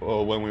this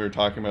when we were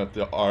talking about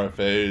the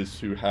RFAs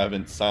who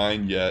haven't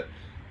signed yet.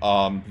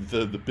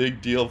 The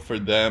big deal for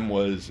them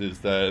is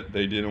that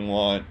they didn't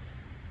want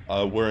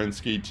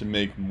Werenski to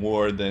make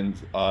more than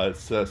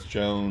Seth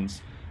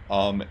Jones,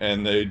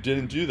 and they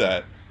didn't do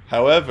that.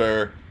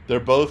 However,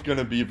 they're both going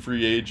to be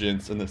free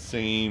agents in the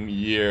same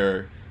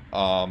year,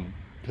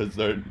 because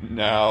they're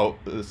now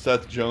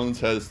Seth Jones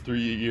has 3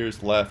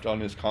 years left on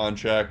his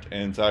contract,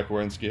 and Zach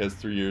Werenski has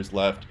 3 years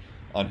left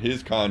on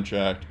his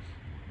contract.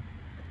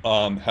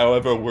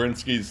 However,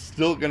 Werenski's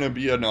still going to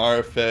be an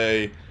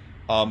RFA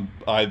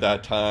by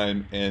that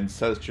time, and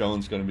Seth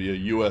Jones going to be a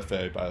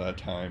UFA by that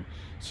time.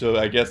 So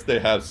I guess they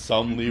have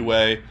some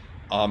leeway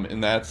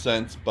in that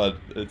sense, but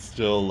it's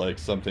still like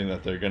something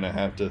that they're going to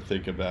have to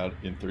think about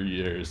in 3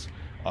 years.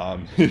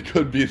 It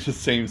could be the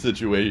same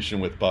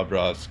situation with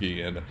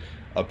Bobrovsky and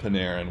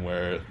Panarin,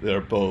 where they're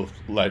both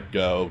let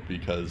go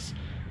because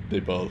they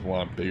both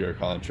want bigger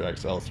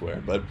contracts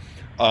elsewhere. But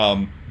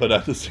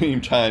at the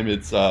same time,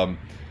 it's so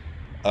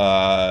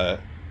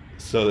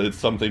it's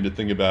something to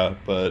think about.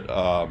 But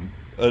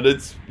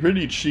it's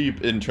pretty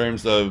cheap in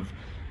terms of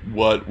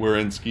what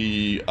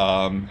Werenski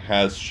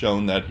has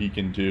shown that he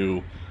can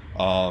do,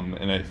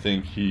 and I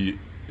think it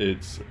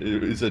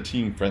is a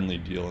team-friendly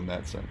deal in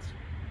that sense.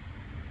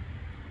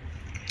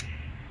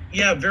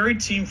 Yeah, very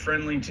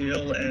team-friendly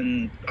deal,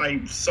 and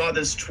I saw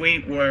this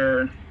tweet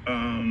where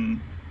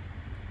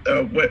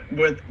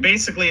with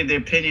basically the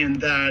opinion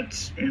that,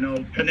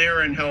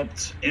 Panarin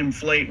helped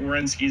inflate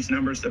Werenski's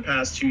numbers the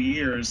past 2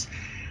 years.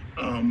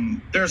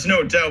 There's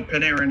no doubt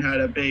Panarin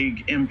had a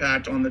big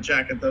impact on the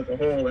Jackets as a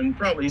whole, and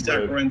probably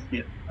Zach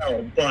Werenski as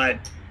well.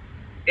 But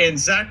in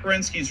Zach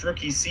Werenski's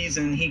rookie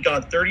season, he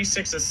got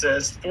 36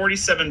 assists,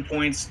 47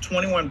 points,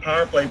 21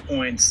 power play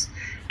points,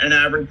 and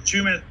averaged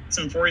 2 minutes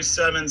and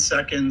 47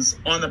 seconds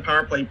on the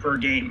power play per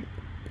game.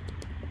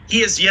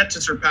 He has yet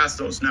to surpass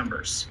those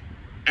numbers.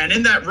 And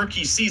in that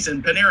rookie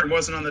season, Panarin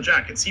wasn't on the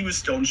Jackets. He was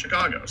still in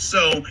Chicago.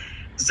 So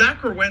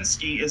Zach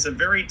Werenski is a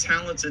very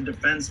talented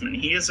defenseman.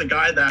 He is a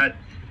guy that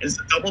is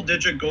a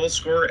double-digit goal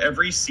scorer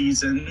every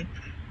season.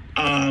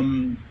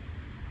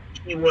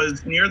 He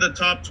was near the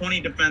top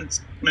 20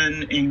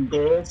 defensemen in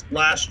goals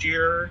last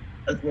year,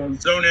 as well as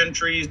zone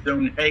entries,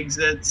 zone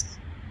exits.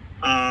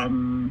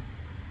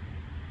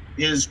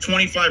 His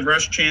 25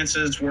 rush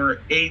chances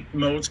were 8th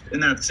most in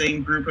that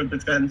same group of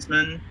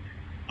defensemen.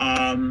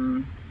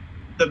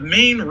 The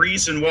main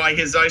reason why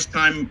his ice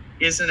time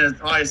isn't as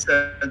high as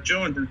Seth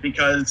Jones is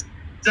because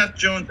Seth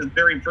Jones is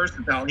very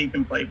versatile. He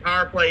can play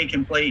power play, he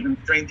can play even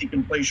strength, he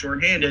can play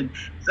shorthanded.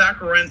 Zach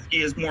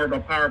Werenski is more of a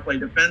power play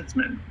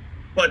defenseman.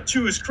 But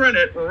to his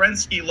credit,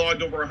 Werenski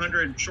logged over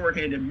 100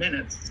 shorthanded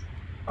minutes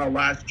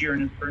last year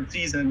in his first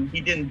season.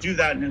 He didn't do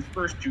that in his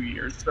first 2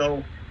 years.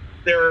 So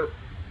they're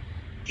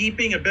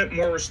keeping a bit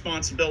more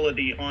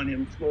responsibility on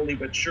him slowly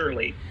but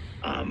surely.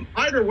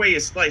 Either way you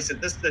slice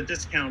it, this is a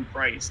discount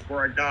price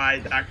for a guy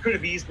that could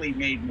have easily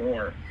made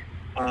more.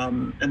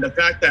 And the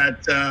fact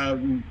that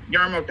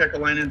Jarmo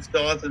Kekalainen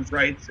still has his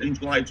rights in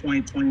July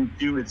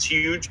 2022 is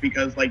huge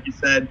because, like you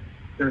said,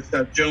 there's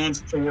Seth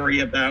Jones to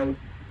worry about.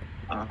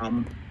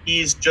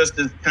 He's just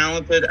as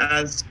talented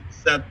as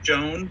Seth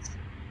Jones,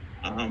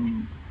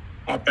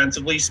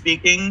 offensively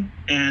speaking,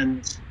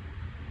 and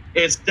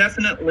it's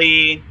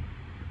definitely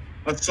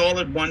a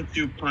solid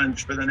 1-2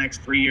 punch for the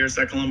next 3 years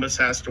that Columbus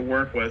has to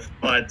work with.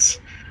 But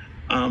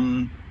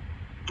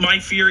my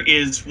fear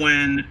is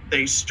when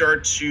they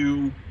start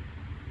to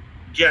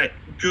get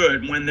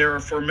good, when they're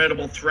a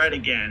formidable threat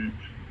again,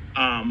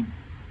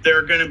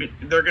 they're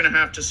gonna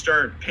have to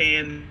start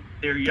paying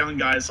their young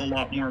guys a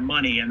lot more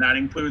money, and that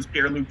includes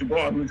Pierre-Luc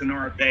Dubois, who's an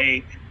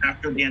RFA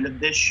after the end of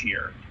this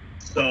year.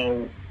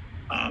 So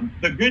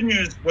the good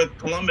news with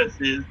Columbus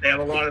is they have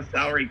a lot of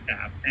salary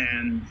cap,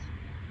 and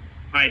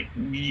I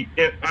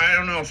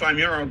don't know if I'm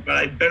Euro, but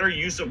I better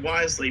use it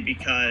wisely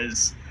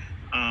because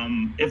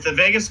if the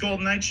Vegas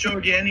Golden Knights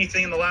showed you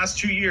anything in the last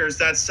 2 years,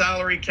 that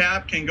salary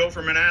cap can go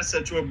from an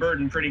asset to a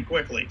burden pretty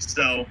quickly.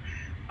 So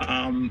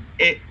having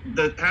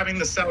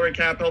the salary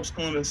cap helps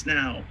Columbus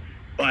now,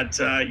 but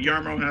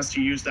Jarmo has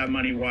to use that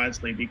money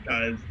wisely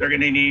because they're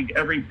going to need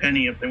every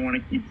penny if they want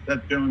to keep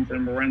Seth Jones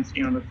and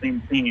Werenski on the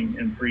same team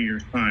in 3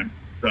 years' time.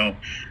 So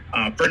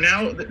for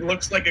now, it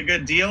looks like a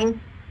good deal,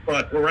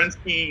 but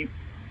Werenski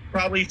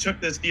probably took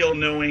this deal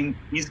knowing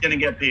he's going to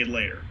get paid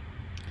later.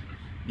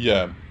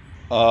 Yeah.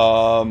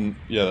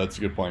 That's a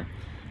good point.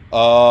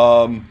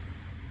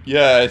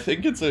 I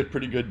think it's a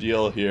pretty good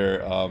deal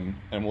here.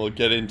 And we'll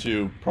get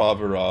into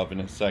Provorov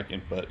in a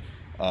second, but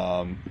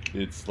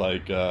it's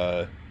like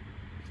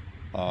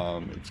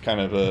it's kind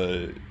of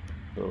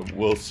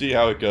we'll see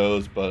how it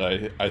goes,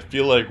 but I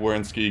feel like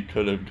Werenski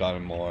could have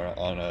gotten more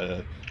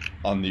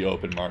on the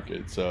open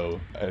market, so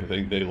I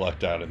think they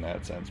lucked out in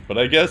that sense. But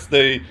I guess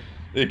they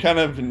kind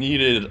of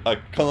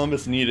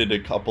Columbus needed a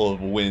couple of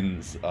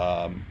wins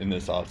in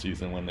this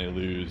offseason when they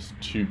lose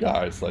two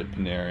guys like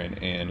Panarin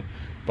and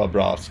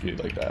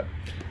Bobrovsky like that.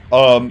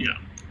 All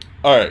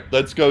right,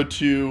 let's go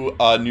to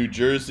New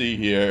Jersey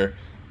here.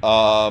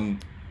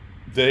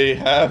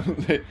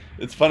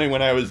 It's funny,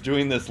 when I was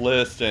doing this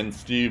list and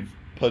Steve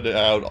put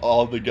out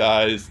all the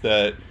guys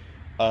that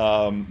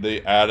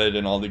they added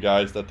and all the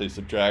guys that they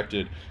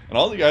subtracted. And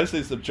all the guys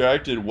they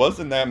subtracted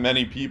wasn't that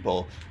many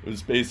people. It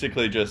was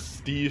basically just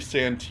Steve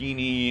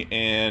Santini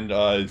and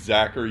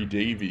Zachary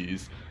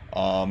Davies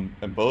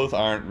And both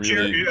aren't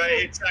really.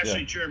 It's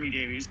actually Jeremy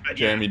Davies. But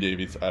Jeremy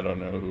Davies. I don't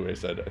know who I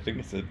said. I think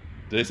I said.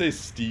 Did I say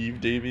Steve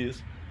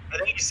Davies? I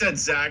think you said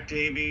Zach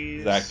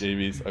Davies. Zach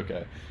Davies.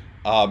 Okay.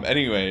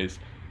 Anyways,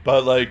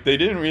 but like they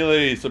didn't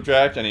really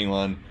subtract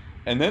anyone,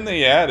 and then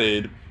they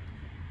added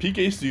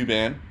PK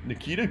Subban,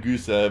 Nikita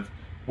Gusev,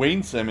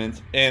 Wayne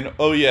Simmons, and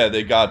oh yeah,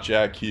 they got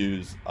Jack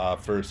Hughes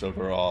first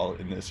overall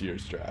in this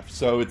year's draft.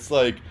 So it's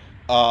like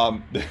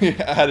they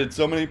added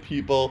so many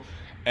people,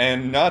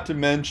 and not to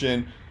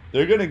mention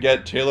they're gonna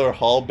get Taylor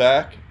Hall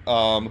back,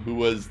 who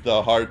was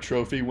the Hart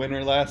Trophy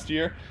winner last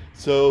year.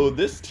 So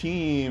this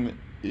team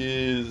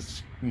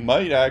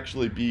might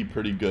actually be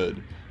pretty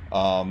good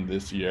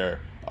this year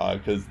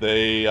because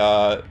they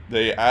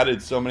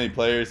added so many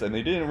players and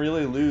they didn't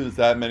really lose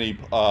that many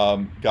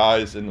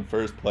guys in the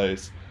first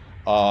place.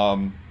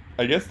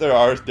 I guess there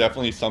are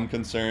definitely some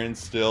concerns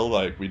still.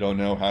 Like we don't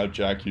know how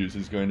Jack Hughes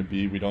is going to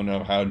be. We don't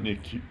know how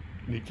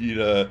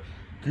Nikita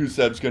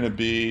Gusev's going to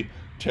be.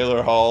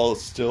 Taylor Hall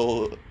is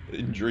still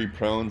injury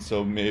prone,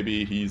 so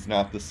maybe he's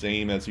not the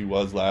same as he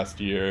was last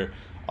year.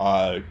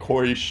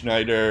 Corey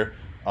Schneider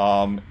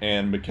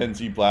and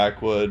Mackenzie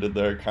Blackwood,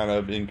 they're kind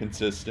of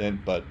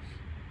inconsistent, but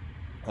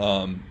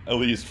at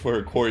least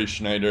for Corey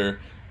Schneider,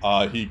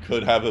 he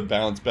could have a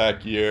bounce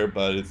back year,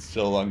 but it's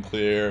still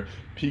unclear.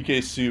 PK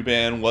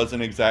Subban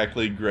wasn't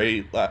exactly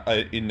great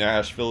in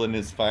Nashville in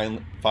his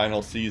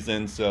final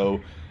season, so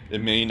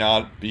it may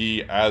not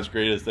be as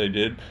great as they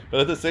did.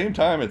 But at the same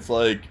time, it's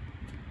like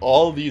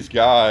all these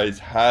guys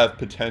have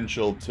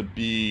potential to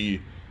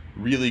be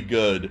really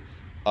good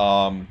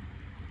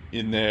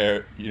in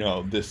their,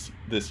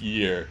 this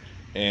year,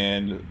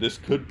 and this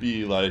could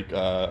be like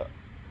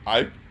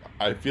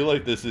I feel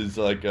like this is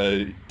like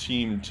a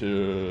team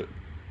to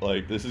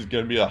this is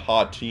going to be a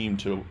hot team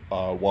to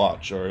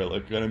watch, or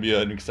like going to be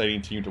an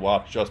exciting team to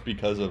watch just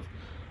because of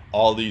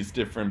all these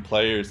different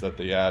players that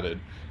they added,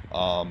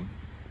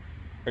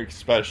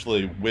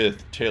 especially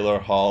with Taylor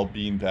Hall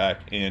being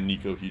back and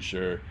Nico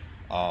Hischier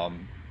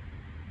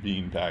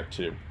being back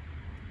too,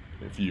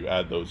 if you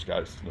add those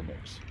guys to the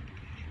mix.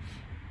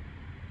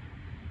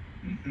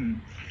 Mm-hmm.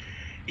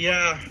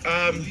 Yeah,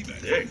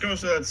 it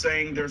goes without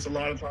saying there's a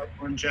lot of hype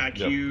on Jack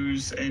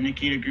Hughes and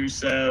Nikita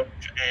Gusev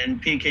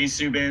and PK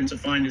Subban to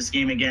find his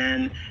game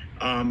again.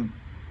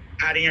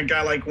 Adding a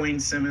guy like Wayne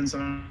Simmons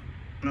on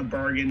a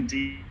bargain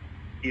deal,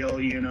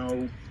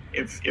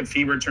 if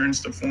he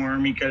returns to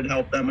form, he could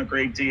help them a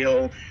great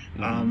deal.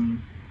 Mm-hmm.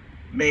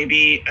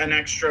 Maybe an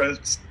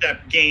extra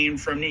step gain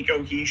from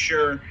Nico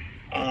Hischier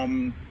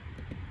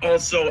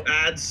also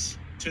adds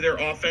to their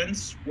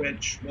offense,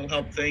 which will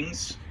help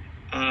things.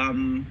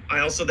 I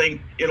also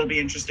think it'll be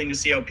interesting to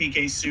see how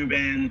PK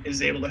Subban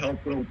is able to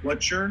help Will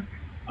Butcher,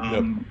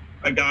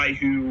 a guy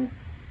who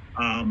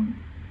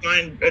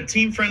signed a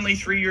team-friendly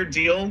 3-year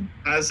deal,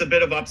 has a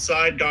bit of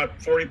upside, got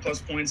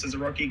 40-plus points as a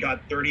rookie,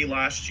 got 30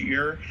 last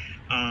year,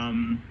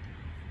 and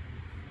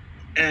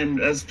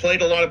has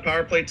played a lot of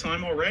power play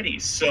time already.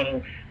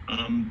 So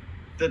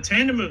the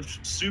tandem of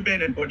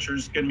Subban and Butcher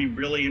is going to be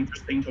really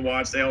interesting to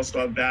watch. They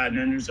also have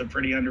Badman, who's a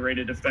pretty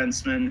underrated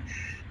defenseman.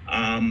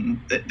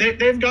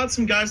 They've got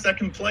some guys that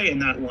can play in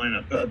that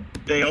lineup.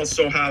 They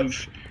also have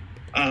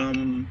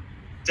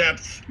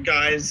depth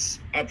guys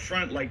up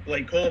front like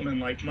Blake Coleman,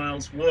 like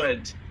Miles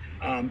Wood,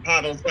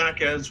 Pavel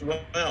Zacha as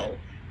well,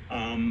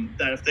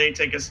 that if they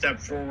take a step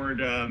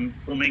forward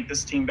will make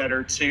this team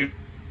better too.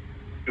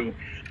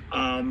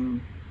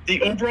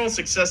 The overall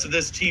success of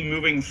this team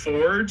moving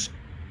forward,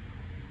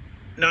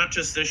 not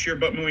just this year,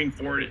 but moving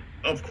forward,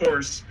 of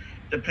course,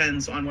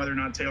 depends on whether or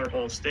not Taylor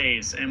Hall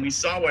stays. And we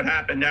saw what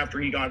happened after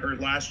he got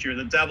hurt last year.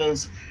 The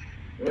Devils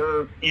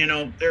were,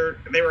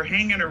 they were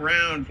hanging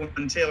around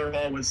when Taylor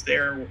Hall was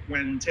there,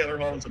 when Taylor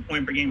Hall was a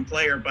point-per-game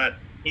player, but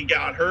he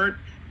got hurt,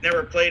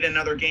 never played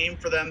another game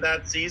for them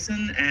that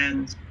season,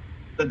 and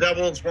the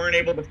Devils weren't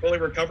able to fully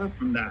recover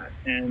from that.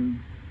 And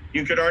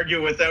you could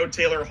argue without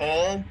Taylor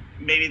Hall,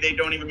 maybe they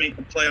don't even make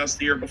the playoffs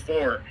the year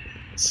before.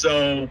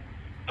 So,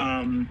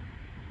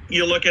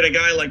 you look at a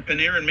guy like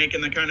Panarin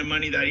making the kind of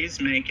money that he's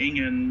making,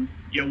 and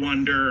you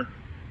wonder,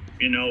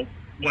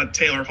 what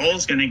Taylor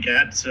Hall's going to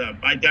get.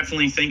 I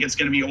definitely think it's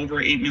going to be over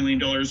 $8 million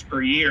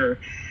per year.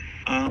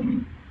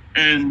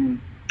 And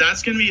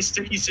that's going to be a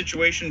sticky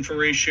situation for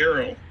Ray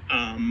Shero,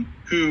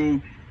 who,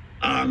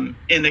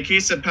 in the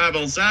case of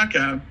Pavel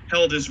Zacha,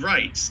 held his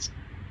rights.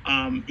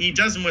 He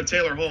doesn't with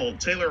Taylor Hall.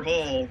 Taylor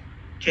Hall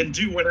can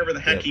do whatever the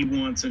heck he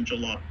wants in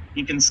July.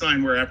 He can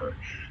sign wherever.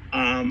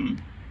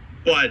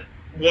 But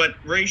what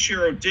Ray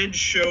Shero did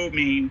show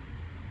me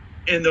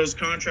in those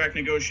contract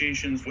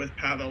negotiations with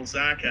Pavel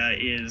Zacha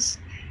is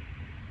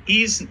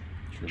he's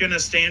going to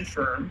stand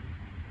firm.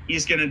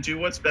 He's going to do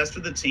what's best for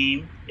the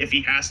team. If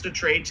he has to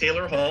trade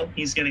Taylor Hall,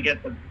 he's going to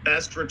get the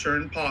best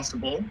return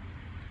possible.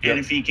 And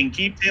if he can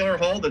keep Taylor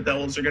Hall, the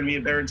Devils are going to be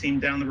a better team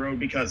down the road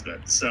because of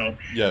it. So,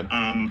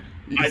 I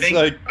think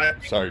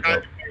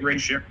Ray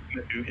Shero is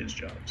going to do his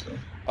job. So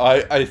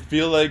I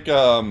feel like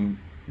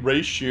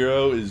Ray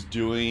Shero is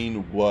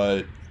doing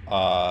what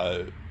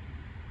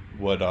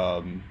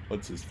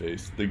what's his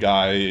face, the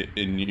guy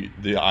in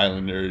the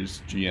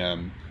Islanders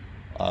GM,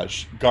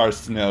 Garth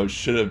Snow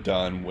should have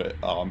done with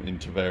in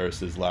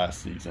Tavares'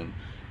 last season.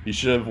 He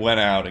should have went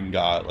out and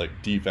got like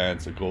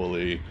defense, a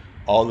goalie,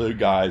 all the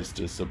guys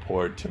to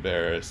support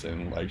Tavares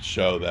and like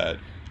show that,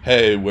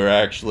 hey, we're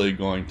actually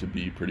going to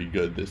be pretty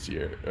good this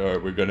year, or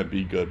we're going to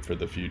be good for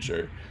the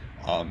future.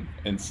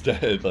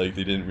 Instead, like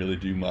they didn't really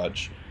do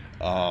much.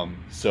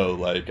 So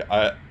like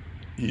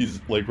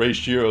he's like Ray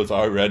Shiro's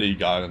already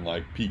gotten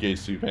like PK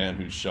Subban,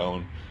 who's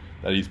shown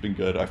that he's been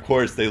good. Of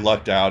course, they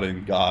lucked out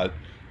and got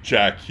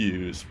Jack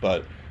Hughes,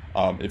 but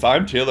if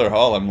I'm Taylor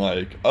Hall, I'm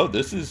like, oh,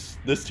 this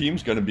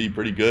team's going to be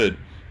pretty good.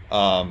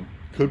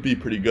 Could be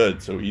pretty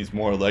good. So he's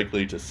more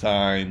likely to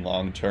sign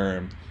long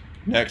term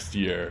next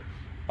year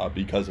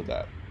because of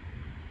that.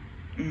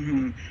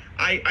 Mm-hmm.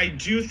 I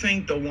do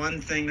think the one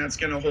thing that's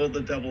going to hold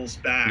the Devils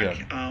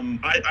back,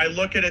 I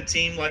look at a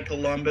team like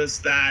Columbus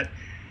that,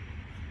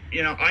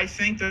 I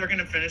think they're going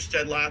to finish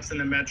dead last in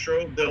the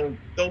Metro.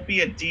 They'll be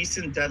a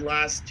decent dead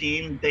last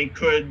team. They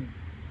could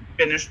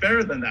finish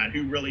better than that.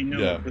 Who really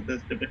knows with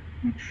this division?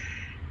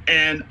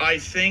 And I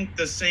think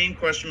the same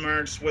question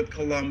marks with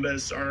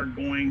Columbus are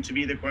going to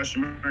be the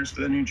question marks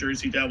for the New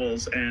Jersey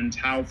Devils and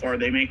how far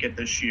they make it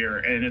this year.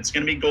 And it's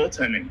going to be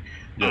goaltending.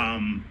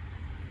 Yep.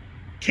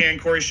 Can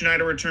Corey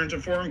Schneider return to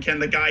form? Can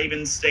the guy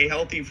even stay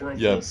healthy for a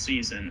full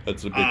season?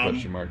 That's a big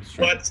question mark.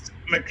 What's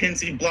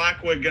Mackenzie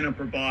Blackwood going to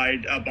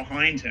provide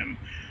behind him?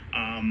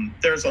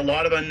 There's a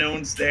lot of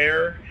unknowns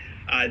there.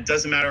 It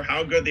doesn't matter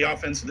how good the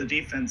offense or the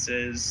defense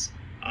is.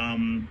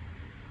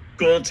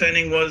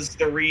 Goaltending was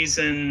the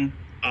reason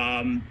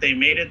they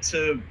made it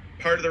to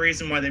part of the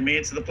reason why they made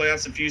it to the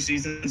playoffs a few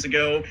seasons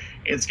ago.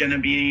 It's going to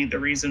be the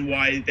reason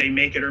why they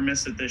make it or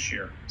miss it this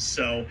year.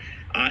 So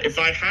if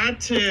I had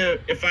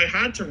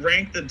to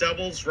rank the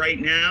Devils right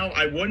now,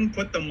 I wouldn't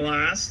put them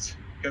last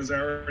because I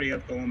already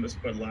have Columbus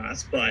put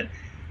last. But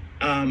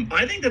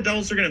I think the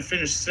Devils are going to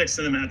finish sixth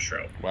in the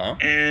Metro. Wow.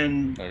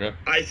 And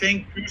I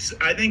think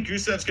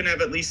Gusev's going to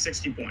have at least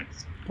 60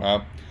 points.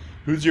 Wow.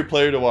 Who's your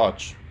player to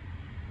watch?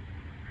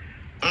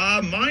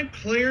 My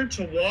player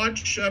to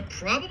watch,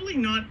 probably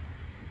not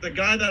the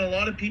guy that a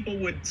lot of people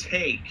would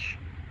take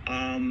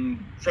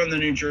from the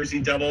New Jersey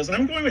Devils.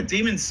 I'm going with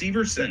Damon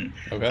Severson.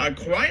 Okay.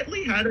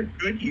 Quietly had a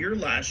good year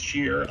last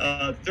year.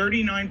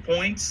 39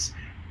 points,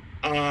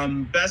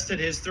 bested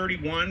his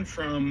 31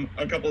 from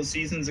a couple of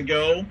seasons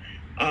ago.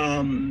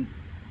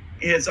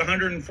 His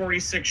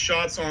 146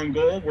 shots on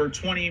goal were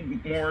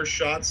 20 more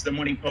shots than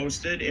what he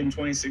posted in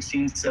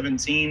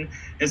 2016-17.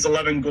 His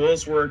 11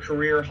 goals were a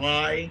career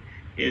high.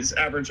 His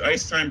average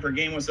ice time per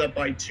game was up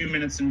by 2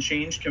 minutes and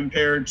change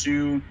compared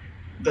to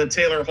the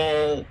Taylor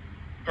Hall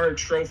Hart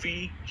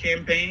Trophy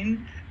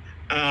campaign.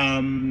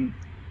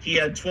 He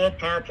had 12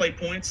 power play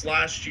points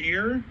last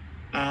year,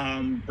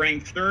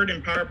 ranked third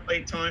in power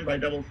play time by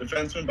Devils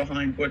defensemen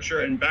behind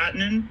Butcher and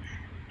Vatanen.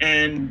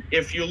 And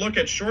if you look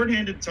at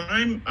shorthanded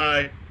time,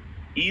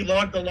 he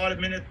logged a lot of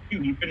minutes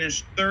too. He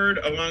finished third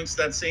amongst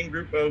that same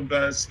group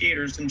of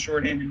skaters in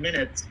shorthanded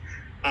minutes.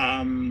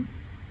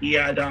 He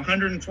had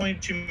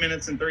 122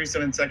 minutes and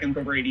 37 seconds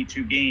over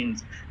 82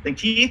 games. The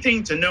key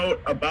thing to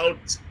note about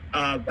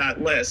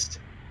that list,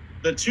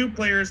 the two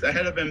players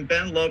ahead of him,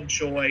 Ben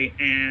Lovejoy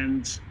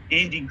and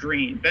Andy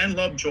Green. Ben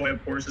Lovejoy,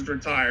 of course, is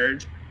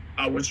retired,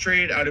 was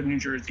traded out of New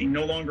Jersey,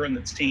 no longer on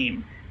the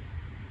team.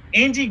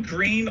 Andy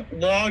Green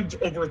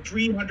logged over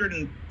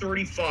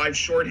 335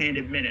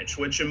 shorthanded minutes,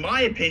 which in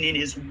my opinion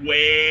is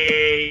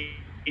way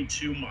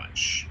too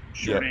much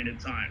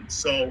shorthanded time.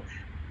 So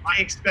I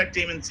expect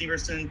Damon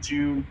Severson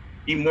to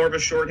be more of a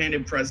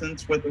shorthanded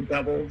presence with the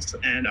Devils,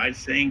 and I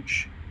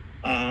think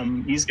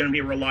he's going to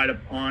be relied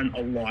upon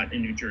a lot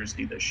in New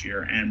Jersey this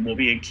year and will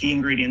be a key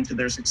ingredient to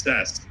their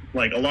success.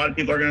 Like a lot of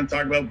people are going to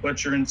talk about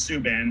Butcher and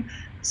Subban.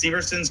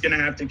 Severson's going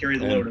to have to carry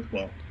the load as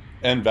well.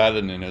 And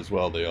Vatanen as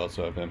well. They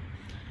also have him.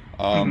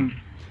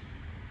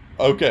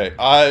 Okay,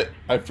 I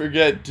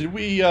forget.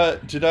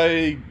 Did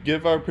I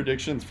give our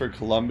predictions for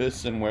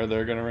Columbus and where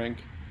they're going to rank?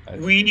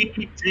 We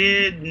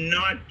did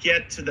not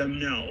get to them.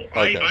 No,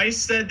 okay. I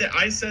said they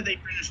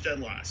finished dead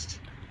last.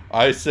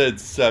 I said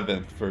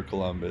 7th for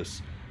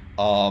Columbus.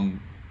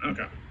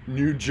 Okay.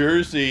 New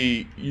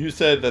Jersey, you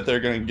said that they're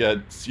going to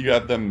get. You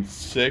have them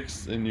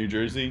 6th in New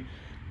Jersey.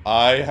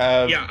 I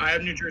have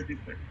New Jersey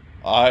 6th.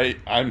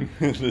 I'm.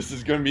 This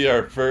is going to be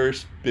our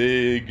first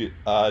big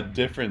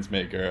difference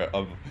maker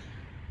of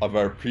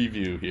our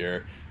preview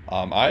here.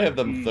 I have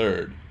them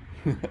 3rd.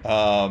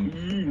 All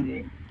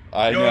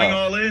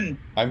in.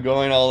 I'm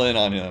going all in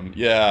on him.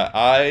 Yeah,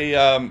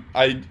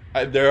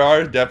 I there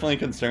are definitely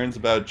concerns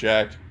about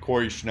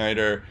Corey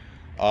Schneider,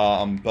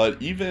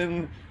 but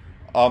even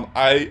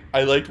I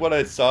liked what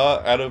I saw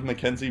out of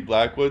Mackenzie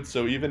Blackwood.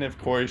 So even if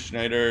Corey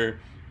Schneider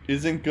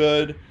isn't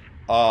good,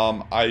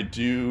 I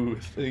do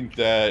think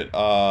that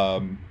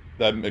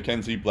that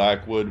Mackenzie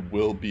Blackwood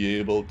will be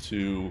able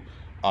to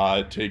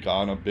take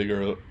on a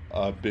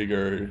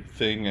bigger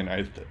thing, and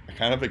I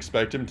kind of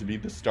expect him to be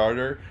the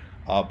starter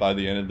by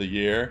the end of the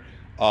year.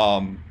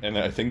 And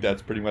I think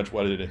that's pretty much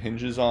what it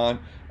hinges on.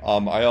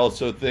 I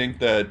also think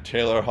that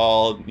Taylor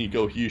Hall,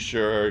 Nico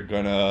Heischer are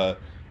gonna,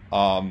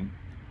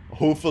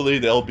 hopefully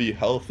they'll be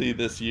healthy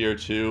this year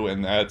too,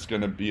 and that's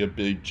gonna be a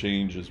big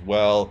change as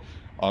well.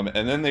 And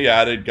then they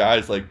added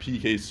guys like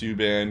PK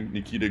Subban,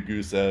 Nikita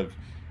Gusev,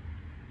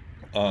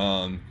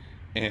 um,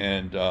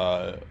 and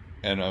a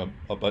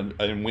bunch,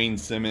 and Wayne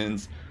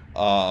Simmons.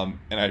 And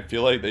I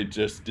feel like they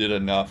just did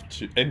enough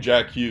to, and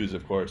Jack Hughes,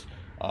 of course.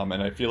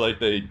 And I feel like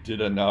they did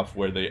enough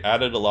where they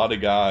added a lot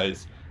of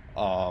guys,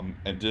 and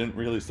didn't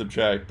really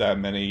subtract that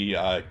many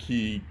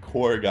key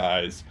core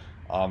guys.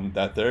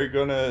 That they're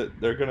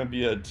gonna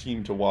be a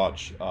team to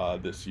watch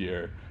this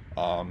year,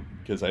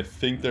 because I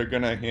think they're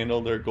gonna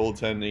handle their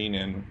goaltending,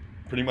 and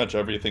pretty much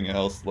everything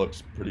else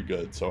looks pretty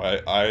good. So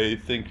I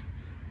think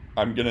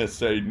I'm gonna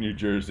say New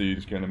Jersey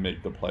is gonna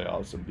make the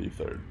playoffs and be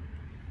third.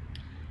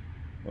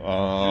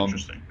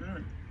 Interesting. All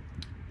right.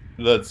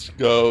 Let's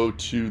go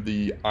to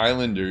the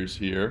Islanders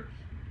here.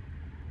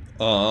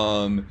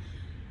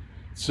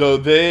 So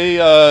they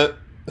had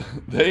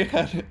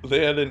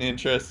an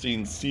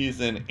interesting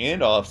season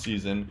and off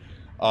season.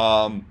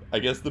 I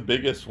guess the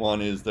biggest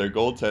one is their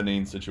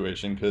goaltending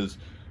situation, because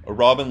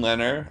Robin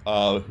Lehner,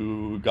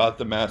 who got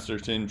the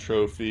Masterton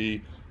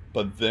Trophy,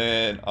 but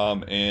then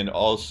and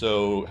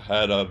also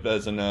had a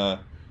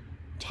Vezina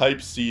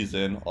type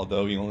season,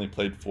 although he only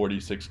played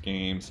 46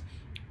 games.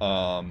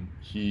 But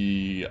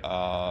he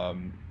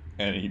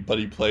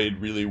played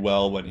really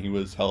well when he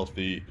was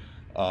healthy.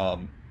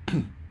 Um,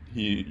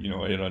 he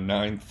had a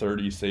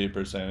 930 save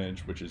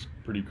percentage, which is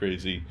pretty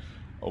crazy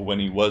when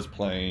he was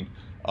playing.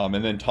 And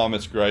then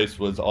Thomas Greiss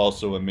was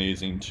also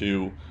amazing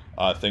too,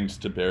 thanks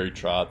to Barry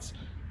Trotz.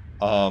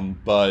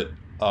 But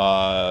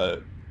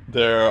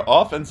their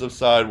offensive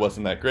side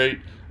wasn't that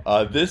great.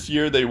 This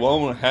year they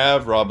won't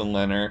have Robin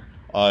Lehner.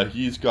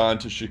 He's gone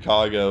to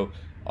Chicago.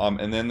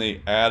 And then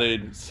they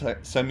added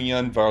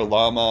Semyon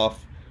Varlamov,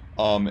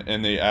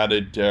 and they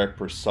added Derek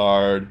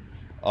Brassard,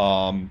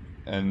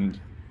 and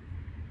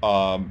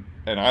I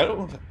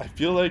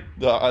feel like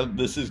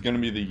this is going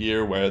to be the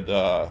year where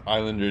the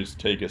Islanders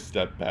take a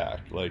step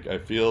back. Like, I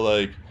feel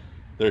like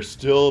they're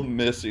still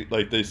missing,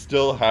 like they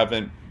still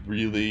haven't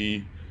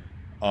really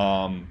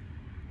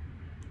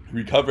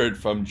recovered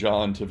from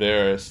John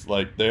Tavares.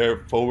 Like, their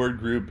forward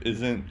group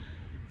isn't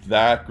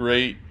that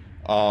great.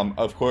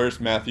 Of course,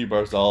 Matthew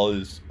Barzal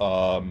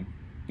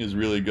is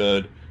really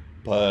good,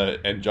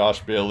 and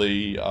Josh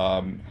Bailey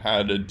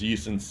had a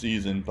decent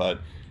season, but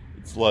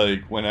it's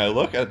like when I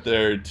look at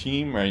their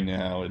team right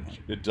now,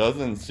 it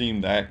doesn't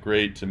seem that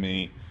great to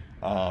me.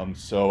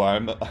 So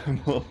I'm a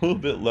little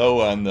bit low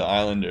on the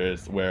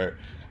Islanders, where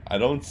I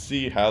don't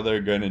see how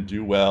they're going to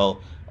do well.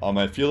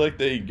 I feel like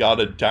they got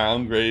a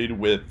downgrade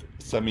with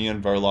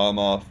Semyon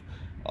Varlamov.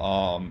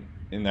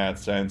 In that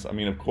sense. I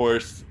mean, of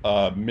course,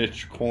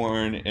 Mitch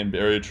Korn and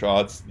Barry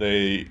Trotz,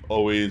 they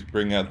always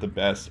bring out the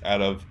best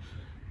out of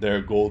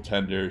their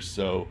goaltenders.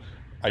 So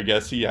I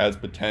guess he has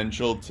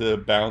potential to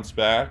bounce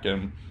back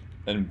and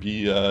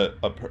be a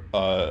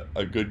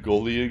good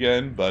goalie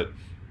again. But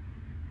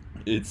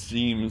it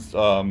seems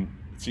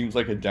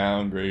like a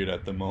downgrade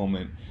at the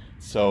moment.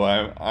 So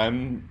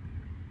I'm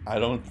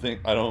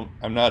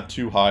not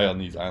too high on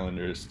these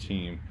Islanders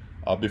team.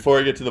 Before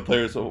I get to the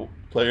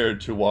player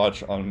to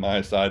watch on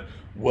my side,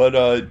 what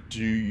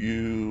do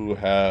you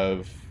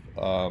have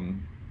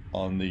on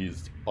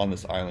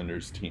this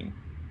Islanders team?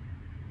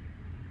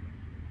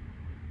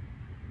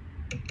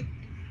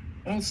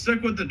 I'll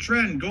stick with the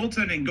trend: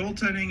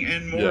 goaltending,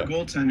 and more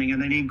goaltending, and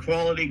they need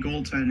quality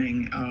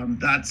goaltending.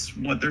 That's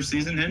what their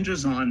season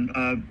hinges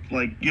on.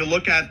 Like, you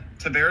look at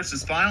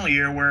Tavares' final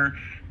year, where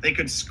they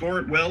could score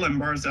at will,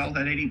 and Barzal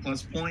had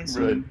 80-plus points,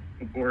 right, and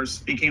of course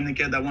became the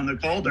kid that won the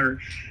Calder.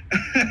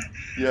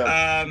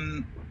 Yeah.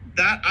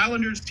 That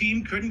Islanders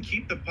team couldn't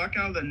keep the puck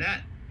out of the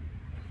net.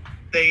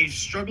 They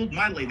struggled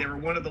mightily. They were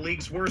one of the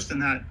league's worst in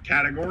that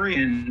category,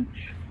 and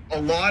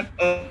a lot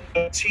of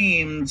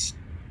teams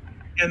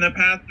in the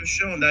past have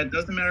shown that it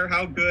doesn't matter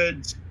how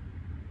good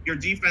your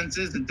defense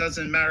is, it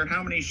doesn't matter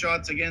how many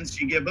shots against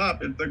you give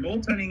up. If the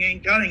goaltending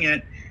ain't cutting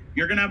it,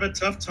 you're going to have a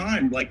tough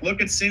time. Like,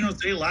 look at San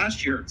Jose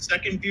last year.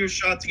 Second fewest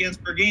shots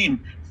against per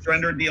game,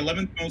 surrendered the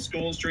 11th most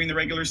goals during the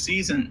regular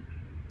season.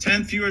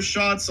 10th fewest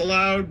shots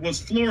allowed was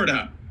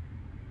Florida.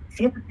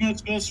 4th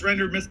most goals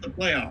surrendered, missed the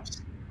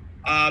playoffs.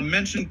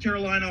 Mentioned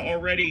Carolina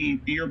already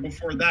the year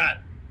before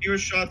that.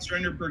 Fewest shots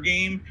surrendered per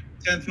game,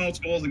 10th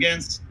most goals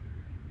against.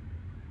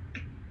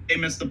 They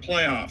missed the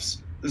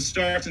playoffs. The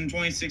Stars in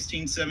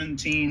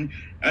 2016-17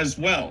 as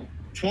well.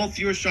 12th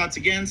fewest shots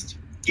against,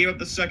 gave up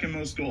the second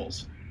most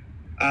goals.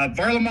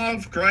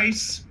 Varlamov,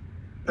 Greiss,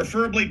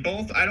 preferably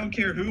both. I don't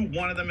care who,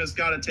 one of them has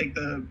got to take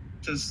the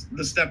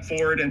step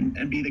forward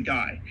and be the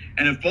guy.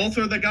 And if both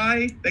are the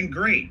guy, then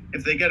great.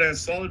 If they get a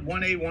solid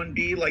 1A,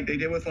 1B like they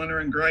did with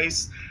Lehner and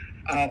Greiss,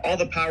 all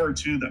the power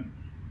to them.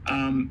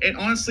 It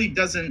honestly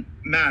doesn't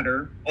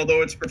matter,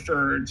 although it's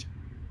preferred,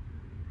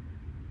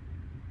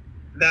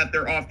 that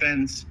their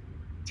offense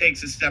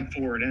takes a step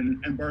forward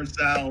and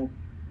Barzal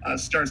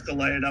starts to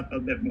light it up a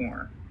bit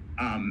more.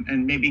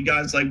 and maybe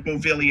guys like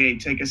Beauvillier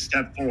take a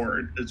step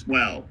forward as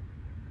well.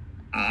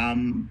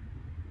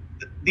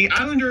 The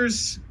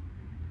Islanders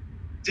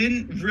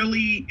didn't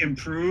really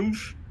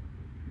improve.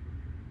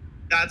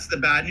 That's the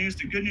bad news.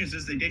 The good news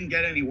is they didn't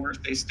get any worse.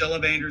 They still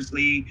have Anders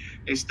Lee.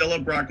 They still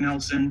have Brock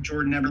Nelson,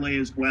 Jordan Eberle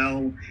as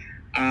well.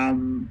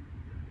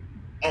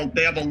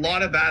 They have a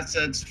lot of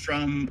assets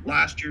from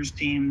last year's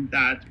team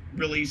that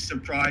really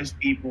surprised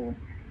people.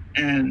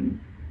 And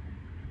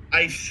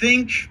I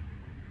think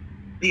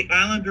the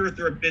Islanders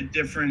are a bit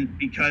different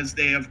because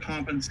they have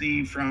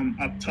competency from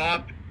up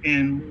top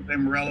in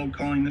Morello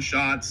calling the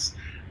shots.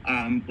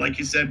 Like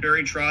you said,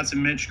 Barry Trotz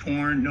and Mitch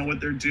Korn know what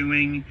they're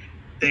doing.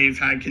 They've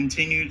had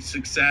continued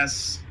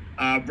success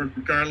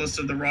regardless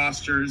of the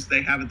rosters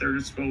they have at their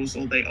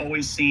disposal. They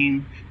always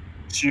seem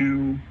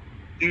to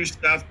do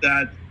stuff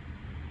that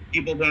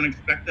people don't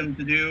expect them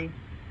to do.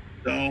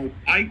 So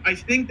I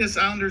think this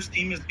Islanders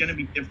team is going to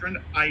be different.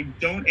 I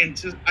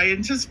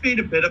anticipate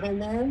a bit of a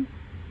lull,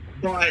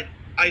 but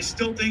I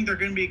still think they're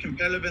going to be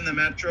competitive in the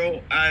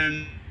Metro,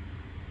 and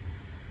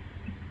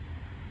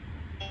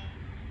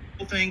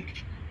I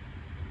think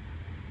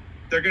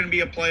they're going to be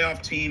a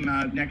playoff team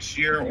next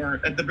year, or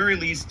at the very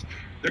least,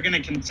 they're going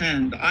to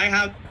contend. I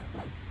have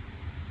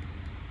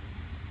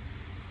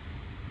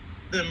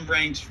them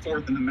ranked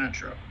 4th in the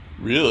Metro.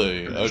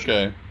 Really?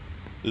 Okay.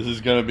 This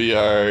is going to be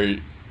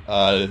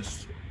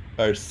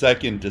our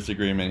second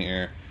disagreement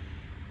here.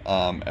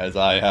 As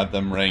I have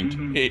them ranked,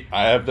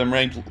 I have them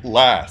ranked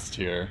last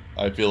here.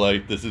 I feel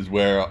like this is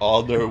where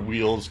all their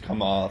wheels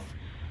come off,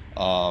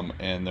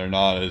 and they're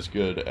not as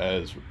good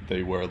as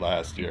they were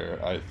last year.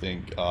 I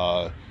think,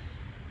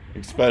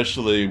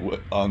 especially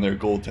on their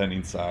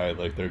goaltending side,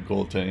 like their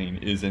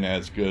goaltending isn't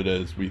as good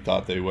as we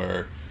thought they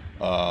were,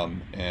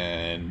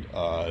 and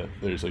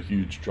there's a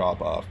huge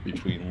drop off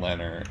between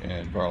Leonard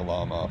and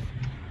Varlamov.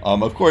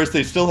 Of course,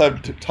 they still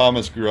have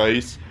Thomas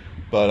Greiss,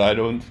 but I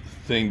don't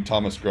think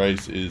Thomas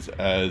Greiss is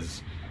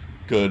as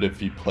good if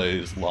he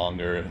plays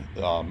longer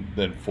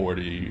than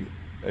 40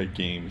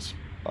 games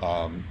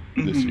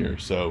this year.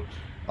 So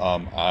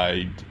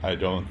I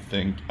don't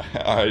think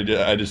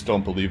I just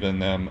don't believe in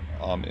them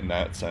in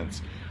that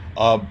sense.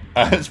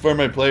 As for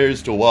my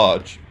players to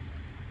watch,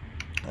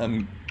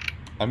 I'm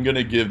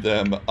gonna give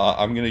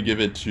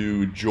it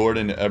to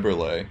Jordan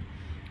Eberle.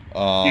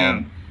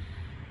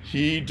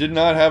 He did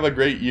not have a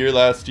great year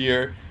last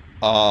year.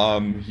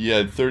 He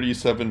had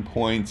 37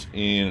 points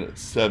in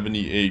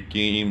 78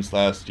 games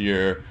last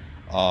year,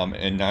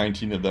 and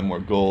 19 of them were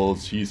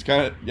goals. He was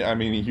kind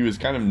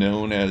of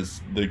known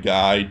as the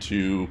guy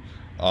to,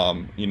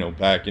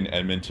 back in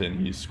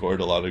Edmonton, he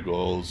scored a lot of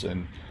goals,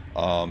 and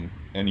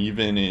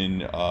even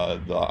in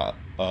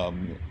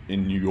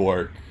in New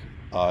York,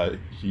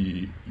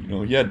 he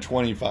had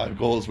 25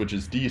 goals, which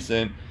is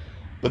decent.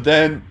 But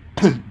then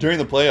during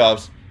the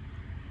playoffs,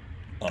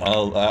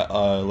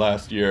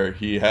 last year,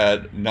 he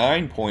had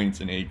 9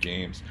 points in 8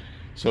 games.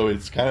 So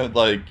it's kind of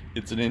like,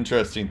 it's an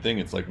interesting thing.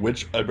 It's like,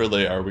 which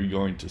Eberle are we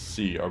going to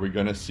see? Are we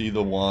going to see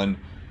the one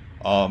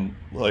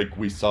like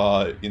we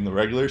saw in the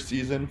regular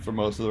season, for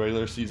most of the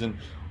regular season,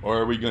 or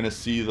are we going to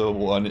see the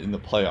one in the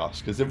playoffs?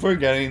 Because if we're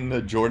getting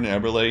the Jordan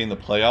Eberle in the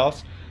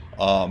playoffs,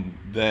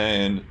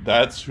 then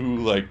that's who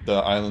like the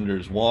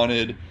Islanders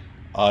wanted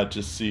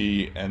to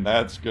see, and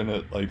that's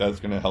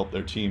gonna help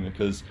their team,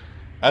 because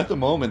at the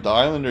moment, the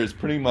Islanders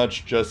pretty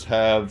much just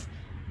have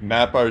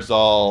Matt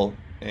Barzal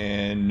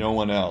and no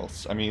one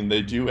else. I mean,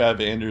 they do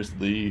have Anders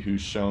Lee,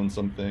 who's shown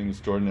some things,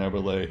 Jordan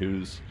Eberle,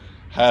 who's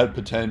had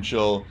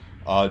potential,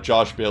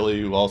 Josh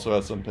Bailey, who also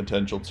has some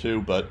potential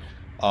too, but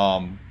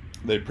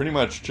they pretty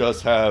much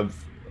just have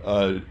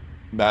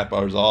Matt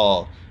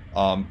Barzal,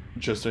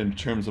 just in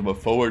terms of a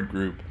forward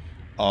group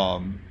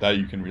that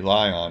you can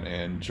rely on,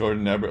 and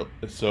Jordan Eberle.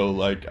 So,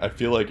 like, I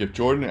feel like if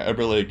Jordan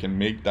Eberle can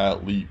make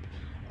that leap,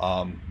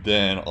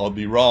 then I'll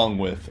be wrong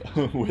with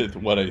with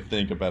what I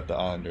think about the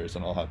Islanders,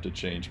 and I'll have to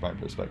change my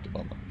perspective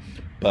on them.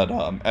 But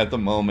at the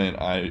moment,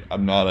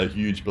 I'm not a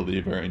huge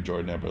believer in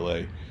Jordan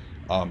Eberle,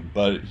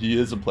 but he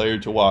is a player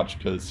to watch,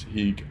 because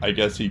I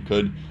guess he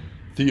could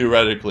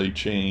theoretically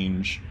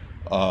change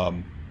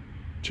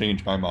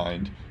my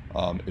mind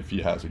if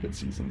he has a good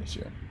season this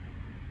year.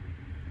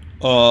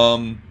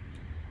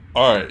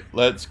 All right,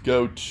 let's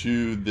go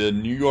to the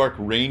New York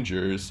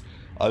Rangers.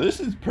 This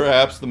is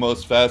perhaps the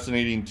most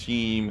fascinating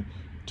team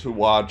to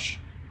watch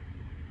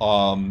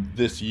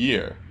this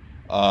year.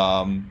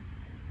 Not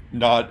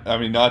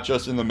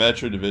just in the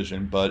Metro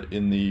Division, but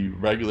in the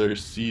regular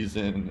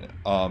season,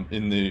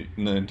 in the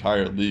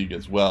entire league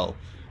as well,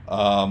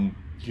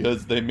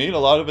 because they made a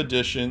lot of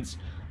additions,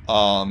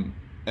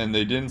 and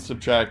they didn't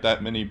subtract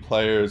that many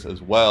players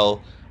as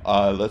well.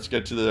 Let's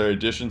get to their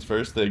additions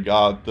first. They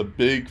got the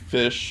big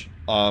fish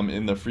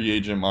in the free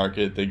agent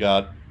market. They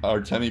got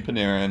Artemi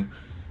Panarin.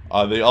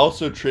 They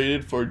also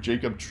traded for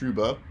Jacob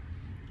Trouba.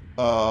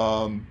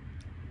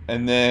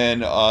 And then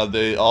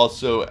they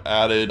also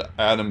added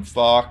Adam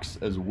Fox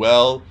as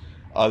well.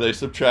 They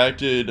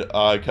subtracted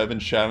Kevin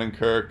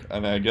Shattenkirk,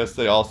 and I guess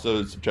they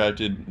also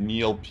subtracted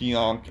Neil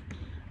Pionk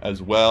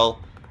as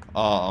well.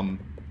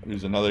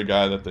 who's another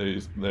guy that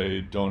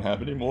they don't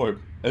have anymore.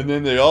 And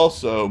then they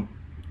also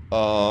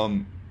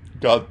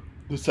got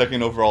the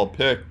second overall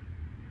pick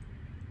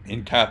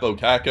in Capo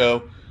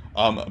Caco.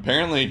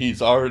 Apparently,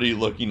 he's already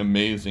looking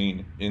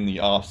amazing in the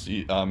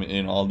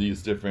in all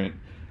these different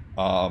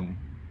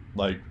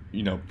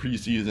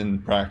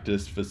preseason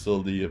practice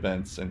facility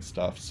events and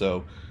stuff.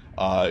 So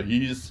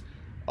he's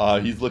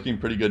looking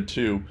pretty good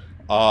too.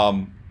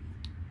 Yeah,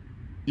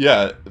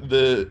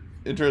 the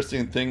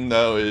interesting thing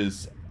though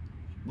is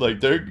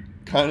they're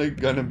kind of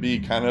gonna be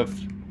kind of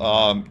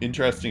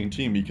interesting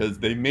team because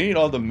they made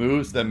all the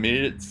moves that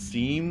made it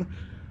seem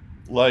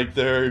like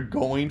they're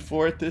going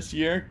for it this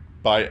year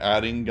by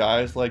adding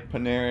guys like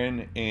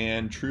Panarin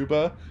and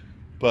Trouba,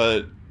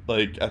 but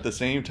at the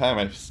same time,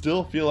 I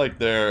still feel like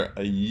they're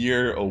a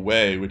year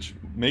away, which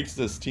makes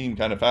this team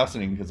kind of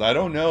fascinating because I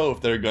don't know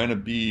if they're going to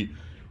be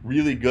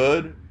really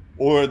good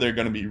or they're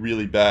going to be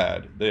really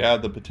bad. They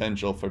have the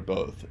potential for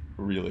both,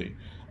 really.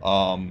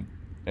 And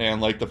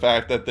the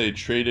fact that they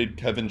traded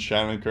Kevin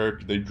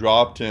Shattenkirk, they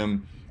dropped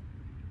him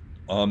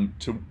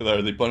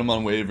they put him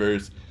on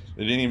waivers.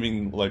 They didn't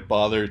even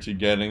bother to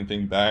get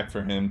anything back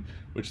for him,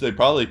 which they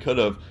probably could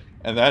have.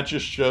 And that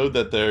just showed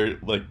that they're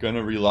going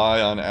to rely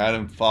on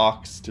Adam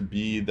Fox to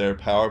be their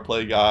power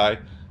play guy.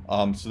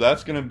 So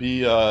that's going to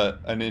be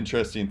an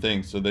interesting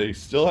thing. So they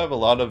still have a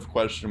lot of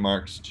question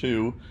marks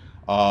too.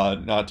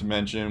 Not to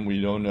mention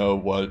we don't know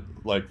what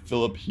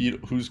Philip Heath,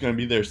 who's going to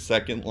be their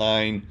second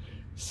line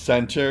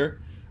center.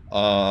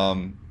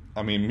 Mika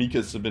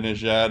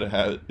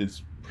Zibanejad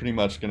is pretty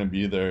much going to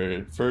be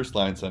their first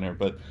line center,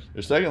 but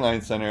their second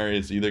line center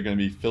is either going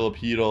to be Philip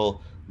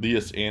Hedl,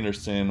 Lias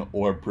Anderson,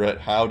 or Brett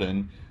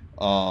Howden,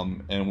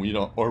 and we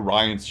don't, or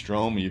Ryan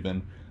Strome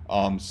even.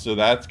 So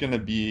that's going to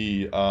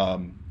be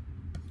an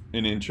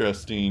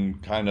interesting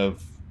kind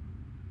of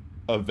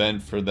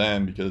event for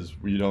them because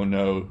we don't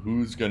know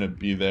who's going to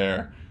be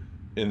there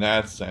in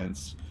that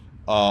sense.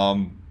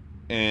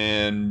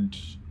 And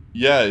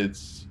yeah,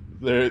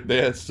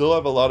 they still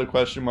have a lot of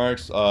question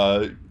marks.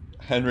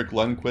 Henrik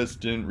Lundqvist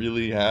didn't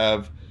really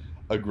have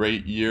a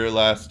great year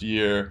last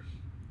year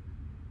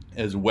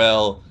as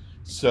well.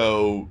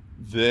 So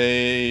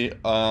they're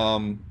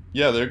going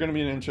to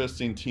be an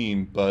interesting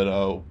team.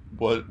 But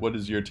what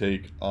is your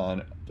take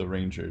on the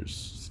Rangers,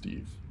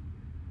 Steve?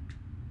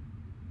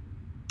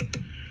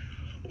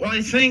 Well,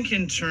 I think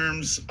in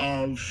terms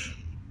of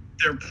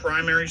their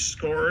primary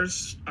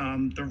scores,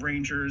 the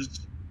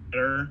Rangers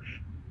better.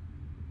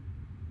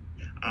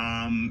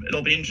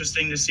 It'll be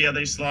interesting to see how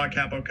they slot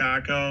Capo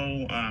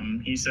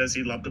Caco. He says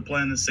he'd love to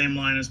play in the same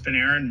line as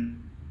Panarin.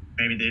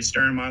 Maybe they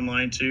start him on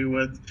line two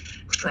with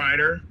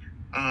Kreider.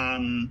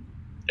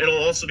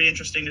 It'll also be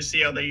interesting to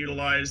see how they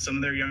utilize some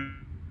of their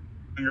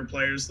younger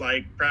players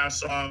like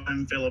Krasov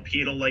and Philip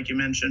Hedl, like you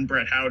mentioned,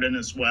 Brett Howden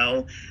as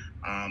well.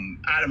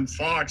 Adam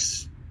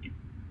Fox,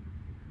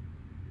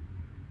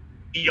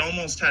 he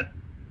almost had,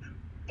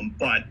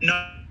 but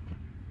not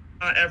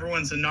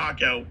everyone's a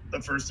knockout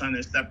the first time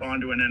they step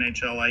onto an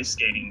NHL ice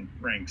skating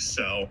rink.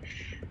 So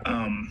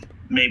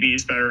maybe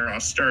he's better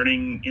off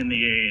starting in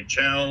the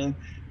AHL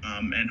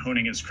and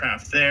honing his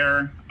craft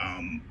there.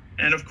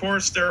 And of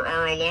course, there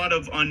are a lot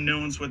of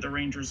unknowns with the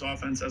Rangers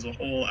offense as a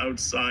whole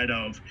outside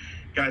of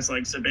guys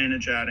like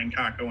Zibanejad and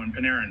Kakko and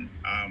Panarin.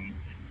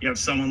 You have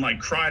someone like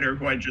Kreider,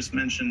 who I just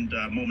mentioned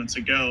moments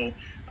ago,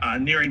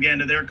 nearing the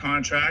end of their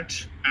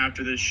contract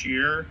after this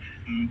year.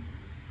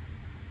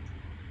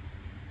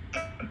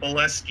 Matt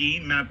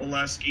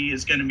Bolesky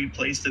is going to be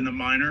placed in the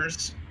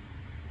minors.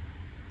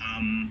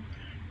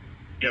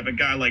 You have a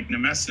guy like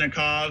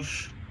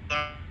Nemesnikov,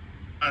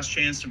 last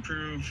chance to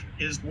prove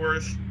his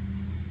worth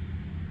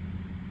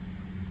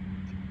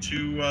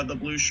to the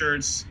Blue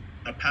Shirts.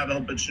 Pavel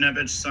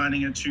Buchnevich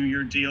signing a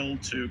 2-year deal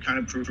to kind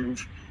of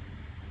prove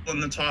in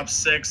the top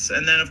 6.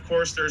 And then, of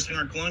course, there's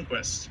Henrik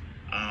Lundqvist.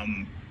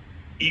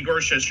 Igor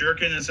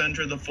Shesterkin has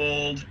entered the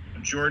fold.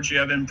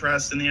 Georgiev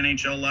impressed in the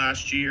NHL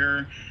last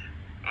year.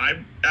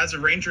 As a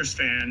Rangers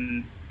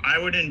fan, I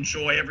would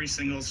enjoy every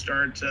single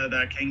start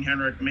that King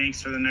Henrik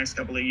makes for the next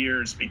couple of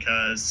years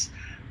because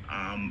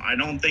I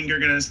don't think you're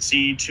going to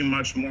see too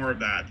much more of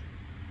that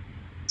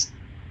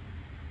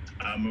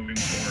moving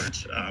forward.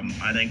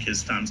 I think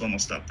his time's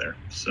almost up there.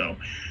 So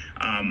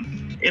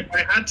if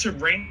I had to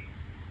rank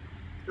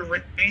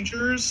the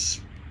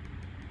Rangers,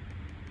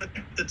 the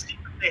team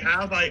they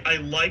have, I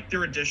like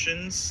their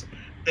additions.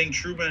 I think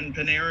Trouba and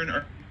Panarin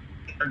are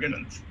going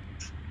to,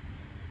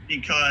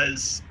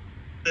 because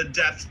the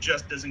depth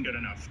just isn't good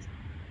enough.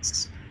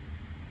 It's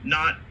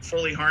not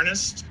fully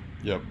harnessed.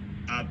 Yep.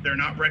 They're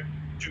not ready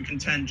to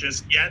contend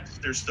just yet.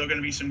 There's still going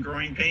to be some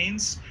growing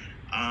pains.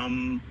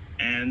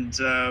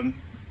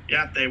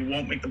 They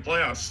won't make the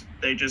playoffs.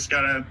 They just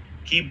got to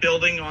keep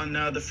building on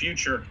the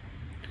future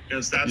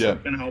because that's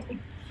what's going to help them.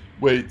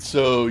 Wait,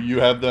 so you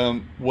have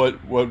them, what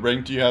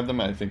rank do you have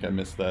them? I think I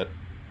missed that.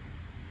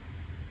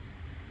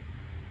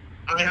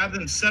 I have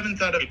them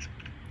 7th out of 8.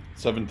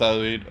 7th out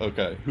of 8?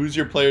 Okay. Who's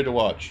your player to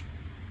watch?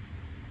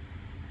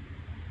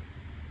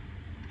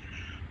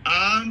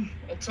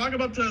 I'll talk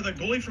about the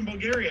goalie from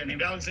Bulgaria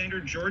named Alexander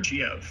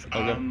Georgiev.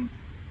 Okay.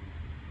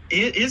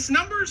 His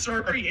numbers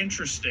are very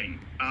interesting.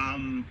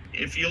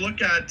 If you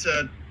look at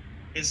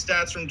his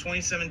stats from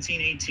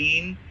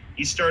 2017-18,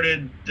 he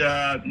started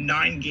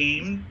 9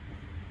 games,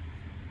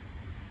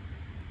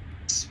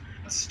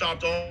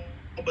 stopped all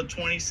but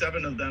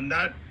 27 of them.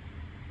 That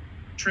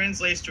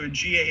translates to a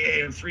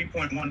GAA of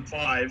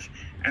 3.15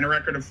 and a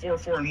record of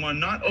 4-4-1.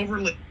 Not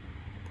overly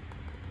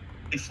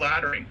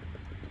flattering.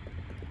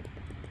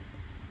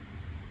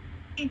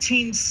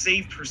 18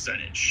 save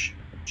percentage,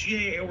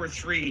 GAA over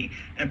 3,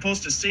 and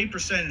post a save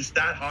percentage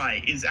that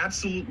high is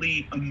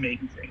absolutely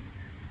amazing.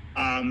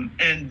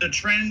 And the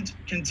trend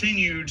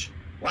continued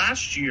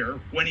last year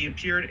when he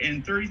appeared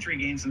in 33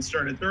 games and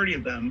started 30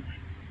 of them.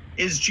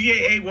 His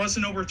GAA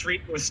wasn't over 3,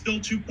 it was still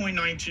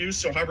 2.92,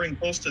 so hovering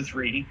close to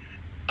 3.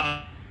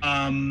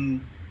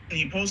 And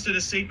he posted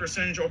a save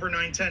percentage over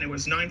 910. It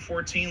was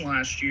 914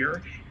 last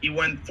year. He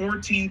went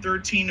 14,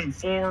 13, and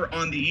 4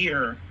 on the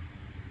year.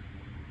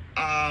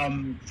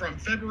 From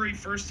February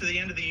 1st to the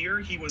end of the year,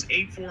 he was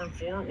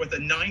 8-4-4 with a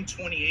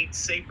 928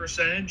 save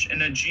percentage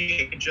and a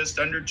GA just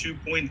under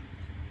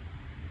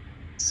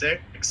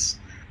 2.6.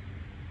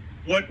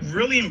 What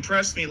really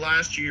impressed me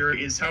last year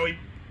is how he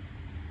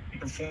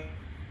performed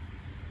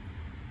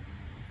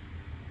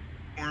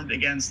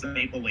against the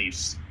Maple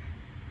Leafs.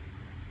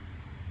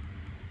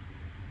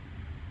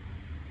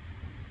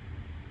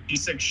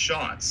 6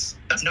 shots.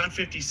 That's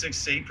 956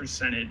 save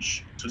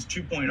percentage. So it's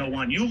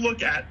 2.01. You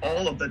look at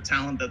all of the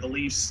talent that the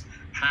Leafs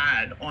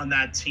had on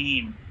that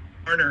team.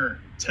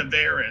 Marner,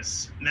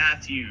 Tavares,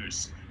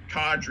 Matthews,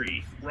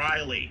 Kadri,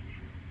 Riley.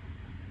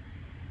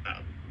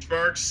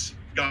 Sparks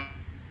got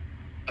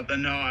the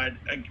nod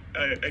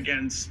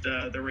against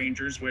the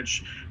Rangers,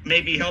 which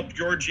maybe helped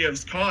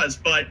Georgiev's cause.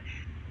 But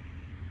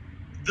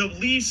the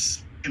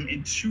Leafs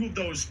in 2 of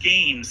those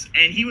games,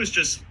 and he was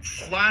just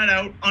flat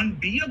out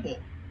unbeatable.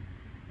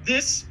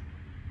 This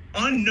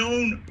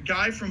unknown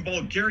guy from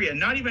Bulgaria,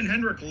 not even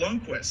Henrik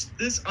Lundqvist,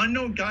 this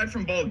unknown guy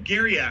from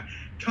Bulgaria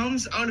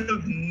comes out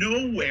of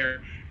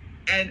nowhere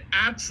and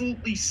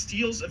absolutely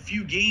steals a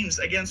few games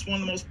against one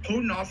of the most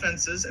potent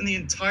offenses in the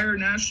entire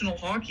National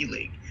Hockey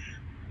League.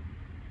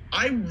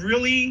 I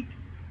really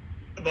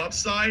have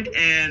upside,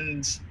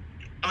 and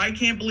I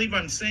can't believe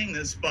I'm saying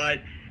this,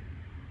 but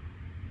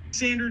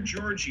Alexander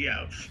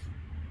Georgiev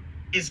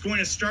is going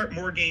to start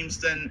more games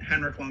than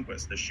Henrik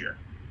Lundqvist this year.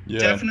 Yeah.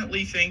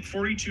 Definitely think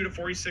 42 to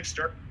 46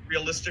 start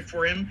realistic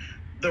for him.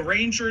 The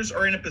Rangers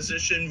are in a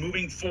position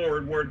moving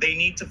forward where they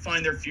need to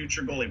find their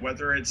future goalie,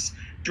 whether it's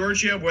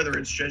Georgiev, whether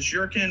it's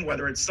Jurkin,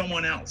 whether it's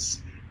someone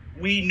else.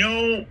 We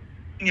know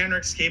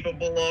Henrik's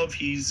capable of.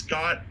 He's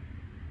got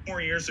more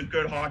years of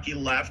good hockey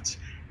left.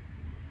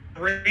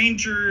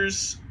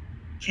 Rangers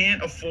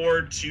can't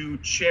afford to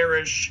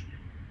cherish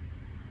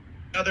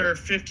another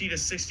 50 to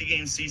 60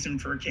 game season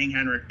for King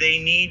Henrik. They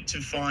need to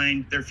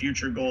find their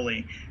future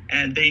goalie,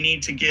 and they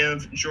need to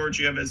give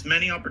Georgiev as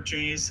many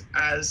opportunities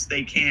as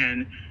they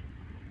can.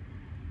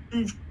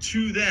 Prove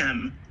to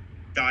them,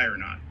 guy or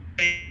not.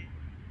 I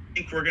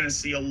think we're going to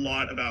see a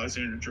lot of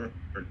Alexander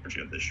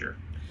Georgiev this year.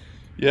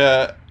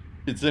 Yeah,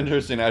 it's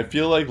interesting. I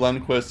feel like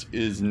Lundqvist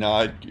is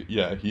not,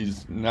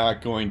 he's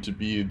not going to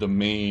be the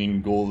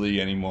main goalie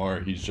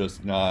anymore. He's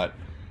just not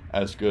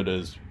as good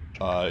as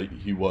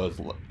he was,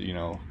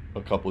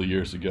 a couple of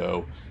years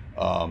ago.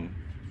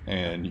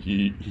 And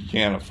he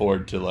can't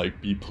afford to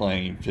be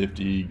playing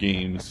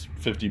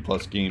 50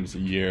 plus games a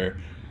year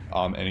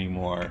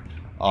anymore.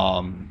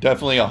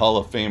 Definitely a Hall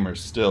of Famer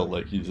still.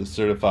 He's a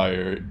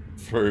certified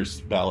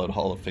first ballot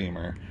Hall of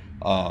Famer.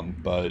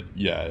 But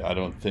yeah, I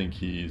don't think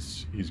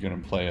he's going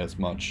to play as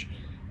much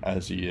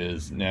as he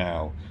is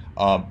now.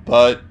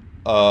 But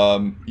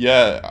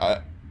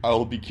I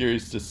will be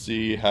curious to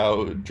see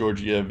how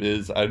Georgiev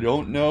is. I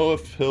don't know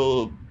if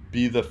he'll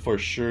be the for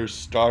sure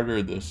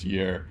starter this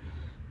year,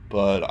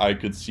 but I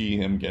could see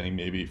him getting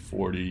maybe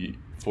 40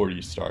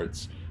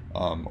 starts,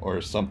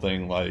 or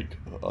something like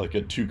a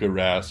Tuukka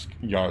Rask,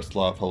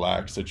 Yaroslav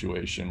Halak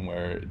situation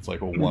where it's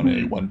like a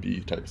 1A,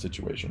 1B type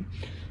situation.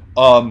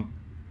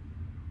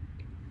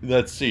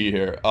 Let's see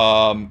here.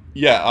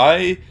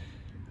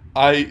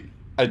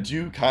 I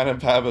do kind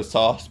of have a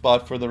soft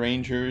spot for the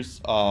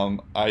Rangers.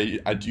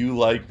 I do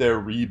like their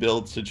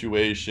rebuild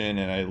situation,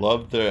 and I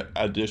love the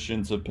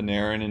additions of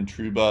Panarin and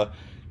Trouba,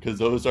 because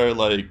those are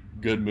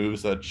good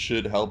moves that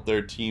should help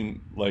their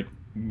team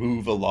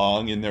move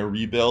along in their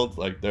rebuild.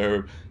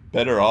 They're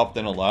better off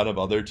than a lot of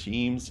other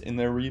teams in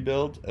their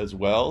rebuild as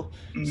well.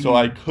 Mm-hmm. So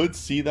I could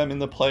see them in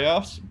the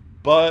playoffs,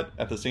 but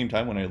at the same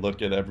time, when I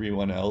look at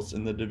everyone else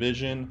in the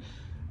division,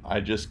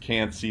 I just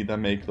can't see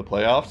them make the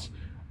playoffs.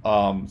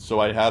 So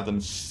I have them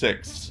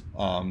 6th.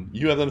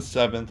 You have them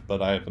 7th,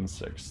 but I have them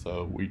 6th.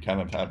 So we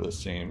kind of have the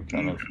same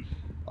kind of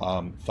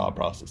thought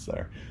process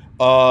there.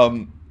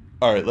 All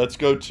right, let's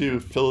go to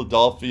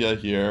Philadelphia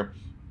here.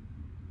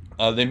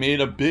 They made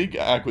a big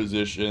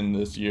acquisition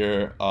this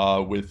year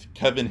with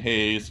Kevin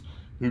Hayes,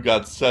 who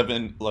got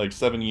 7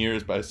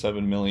 years by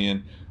 $7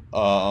 million.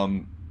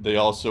 they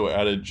also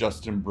added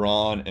Justin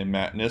Braun and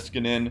Matt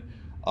Niskanen.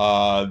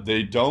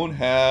 They don't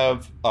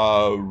have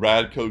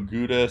Radko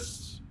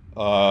Gudas,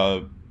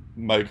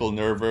 Michael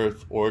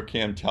Nervirth, or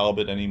Cam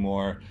Talbot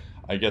anymore.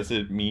 I guess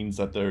it means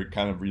that they're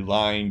kind of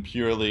relying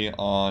purely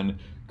on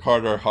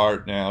Carter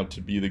Hart now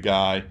to be the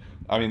guy.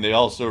 I mean, they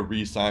also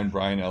re-signed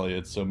Brian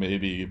Elliott, so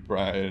maybe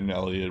Brian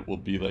Elliott will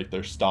be like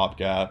their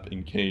stopgap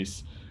in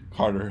case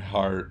Carter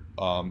Hart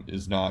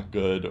is not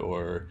good,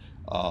 or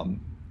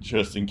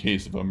just in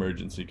case of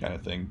emergency kind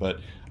of thing. But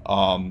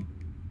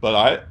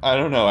I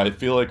don't know. I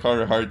feel like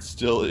Carter Hart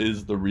still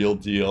is the real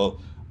deal.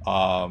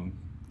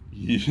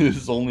 He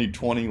is only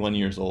 21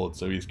 years old,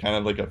 so he's kind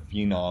of like a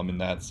phenom in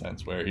that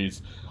sense, where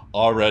he's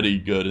already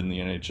good in the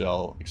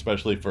NHL,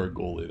 especially for a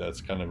goalie.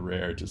 That's kind of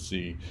rare to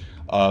see.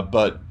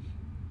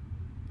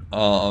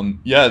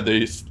 Yeah,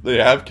 they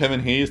have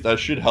Kevin Hayes. That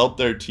should help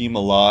their team a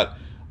lot,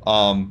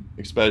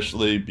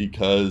 especially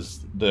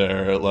because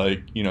they're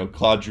like,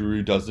 Claude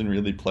Giroux doesn't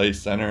really play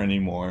center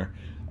anymore.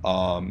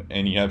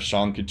 And you have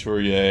Sean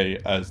Couturier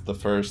as the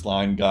first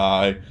line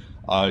guy.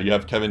 You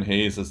have Kevin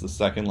Hayes as the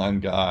second line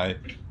guy.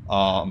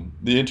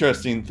 The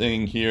interesting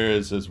thing here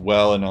is as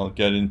well, and I'll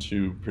get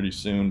into pretty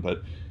soon,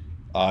 but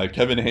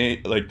Kevin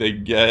Hayes, like they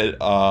get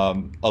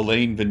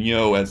Alain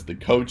Vigneault as the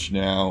coach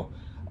now.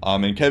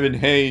 And Kevin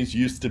Hayes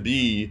used to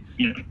be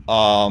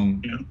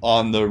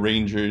on the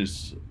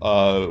Rangers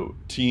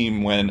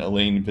team when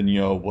Alain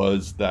Vigneault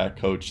was that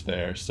coach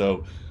there.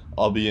 So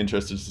I'll be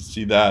interested to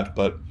see that.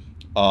 But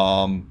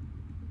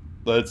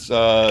let's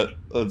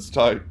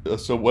talk.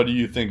 So what do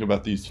you think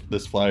about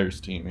this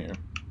Flyers team here?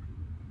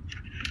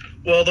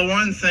 Well, the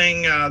one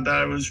thing that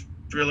I was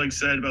really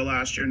excited about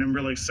last year, and I'm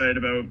really excited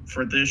about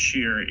for this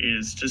year,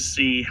 is to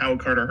see how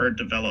Carter Hart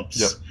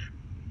develops. Yep.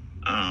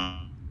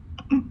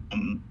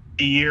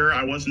 The year,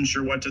 I wasn't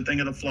sure what to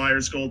think of the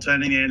Flyers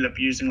goaltending. They ended up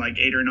using like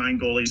 8 or 9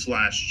 goalies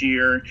last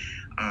year.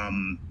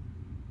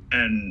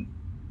 And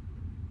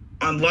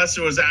unless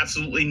it was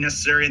absolutely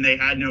necessary and they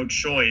had no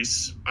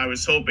choice, I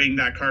was hoping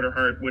that Carter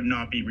Hart would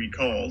not be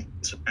recalled.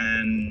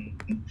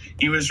 And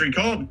he was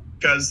recalled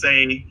because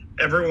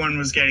everyone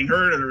was getting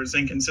hurt, or there was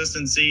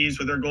inconsistencies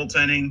with their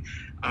goaltending.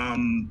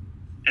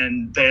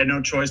 And they had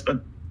no choice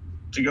but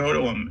to go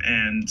to him.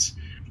 And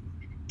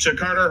to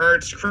Carter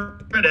Hart's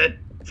credit,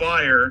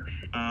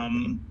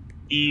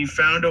 he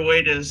found a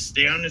way to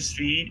stay on his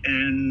feet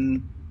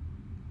and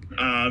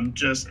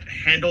just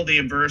handle the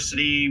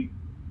adversity.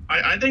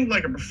 I think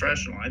like a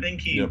professional. I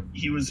think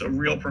he was a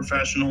real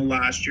professional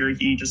last year.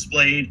 He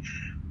displayed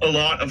a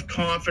lot of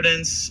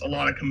confidence, a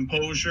lot of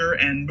composure,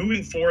 and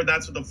moving forward,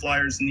 that's what the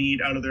Flyers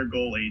need out of their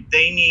goalie.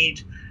 They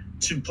need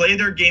to play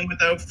their game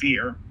without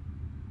fear,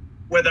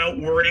 without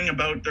worrying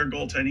about their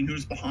goaltending,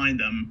 who's behind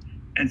them,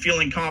 and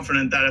feeling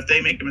confident that if they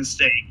make a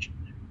mistake,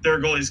 their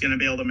goalie's going to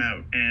bail them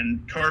out.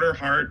 And Carter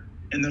Hart,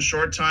 in the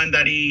short time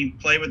that he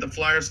played with the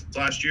Flyers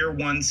last year,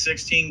 won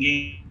 16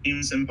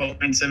 games and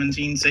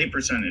 .917 save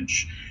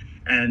percentage.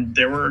 And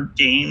there were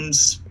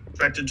games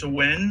expected to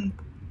win,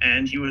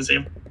 and he was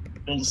able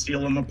to steal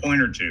them a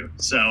point or two.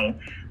 So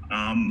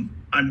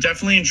I'm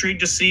definitely intrigued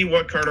to see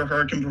what Carter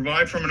Hart can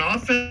provide from an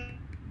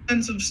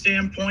offensive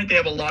standpoint. They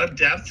have a lot of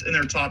depth in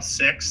their top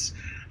 6.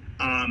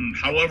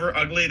 However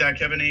ugly that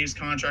Kevin Hayes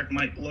contract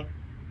might look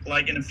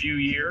like in a few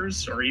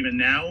years, or even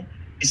now,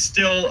 he's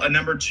still a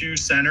number 2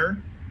 center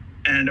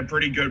and a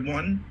pretty good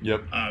one.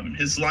 Yep.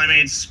 His line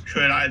mates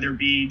could either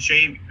be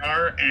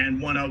JVR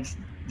and one of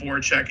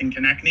Voracek and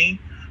Konechny,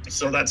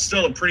 so that's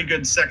still a pretty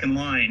good second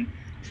line.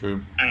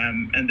 True.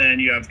 And then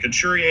you have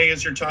Couturier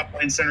as your top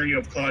line center. You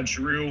have Claude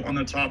Giroux on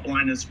the top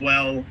line as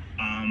well.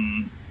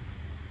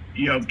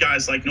 You have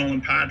guys like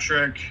Nolan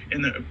Patrick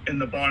in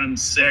the bottom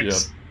 6. Yep.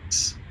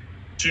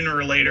 Sooner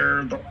or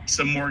later,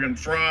 some Morgan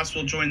Frost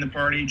will join the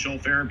party, Joel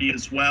Farabee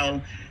as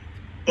well.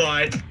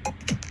 But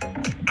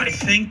I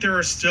think there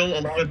are still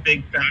a lot of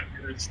big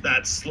factors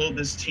that slowed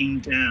this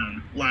team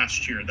down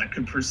last year that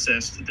could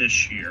persist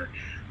this year.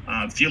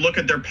 If you look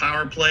at their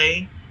power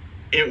play,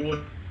 it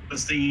was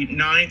the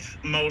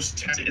 9th most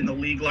tested in the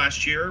league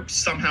last year,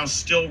 somehow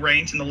still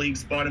ranked in the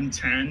league's bottom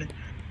 10.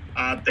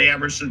 They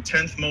averaged the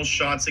 10th most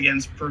shots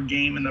against per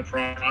game in the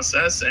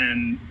process,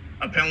 and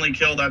a penalty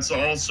kill that's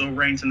also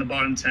ranked in the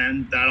bottom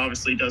 10. That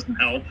obviously doesn't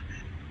help.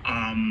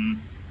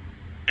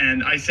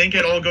 And I think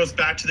it all goes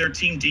back to their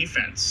team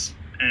defense.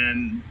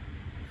 And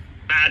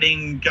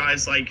adding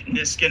guys like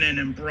Niskanen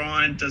and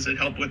Braun, does it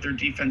help with their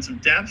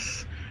defensive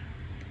depth?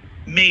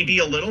 Maybe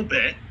a little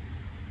bit.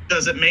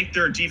 Does it make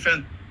their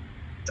defense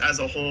as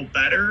a whole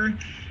better?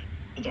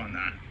 Hold on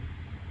that.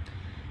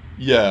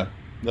 Yeah,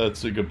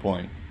 that's a good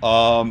point.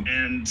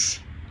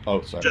 Just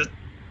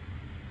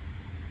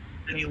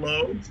any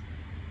loads.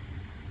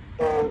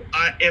 So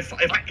if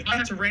I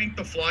had to rank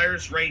the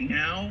Flyers right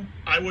now,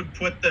 I would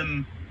put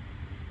them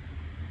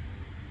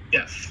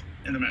fifth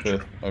in the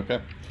Metro.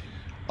 Okay.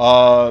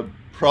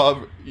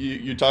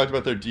 You talked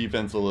about their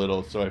defense a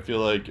little, so I feel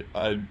like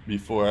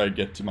before I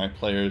get to my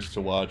players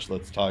to watch,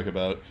 let's talk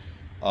about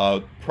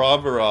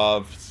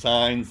Provorov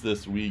signs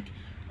this week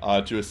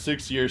to a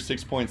 6-year,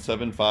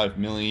 $6.75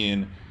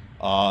 million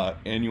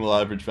annual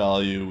average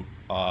value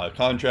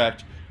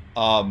contract.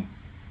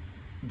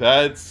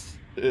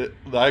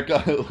 That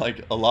got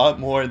like a lot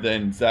more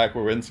than Zach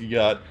Werenski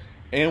got,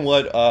 and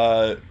what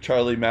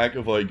Charlie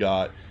McAvoy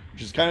got,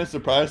 which is kind of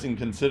surprising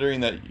considering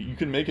that you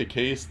can make a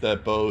case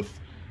that both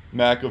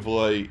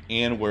McAvoy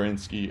and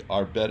Werenski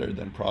are better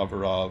than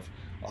Provorov.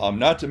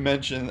 Not to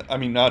mention, I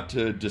mean, not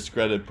to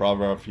discredit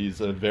Provorov,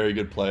 he's a very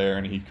good player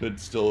and he could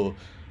still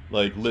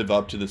like live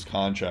up to this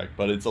contract,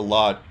 but it's a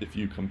lot if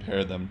you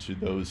compare them to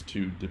those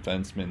two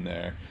defensemen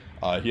there.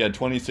 He had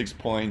 26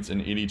 points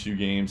in 82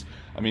 games.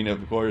 I mean,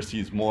 of course,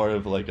 he's more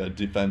of like a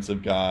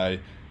defensive guy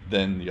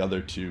than the other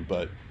two,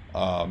 but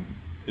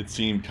it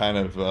seemed kind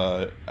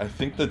of, I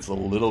think that's a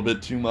little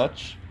bit too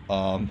much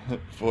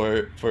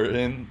for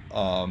him,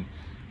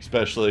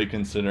 especially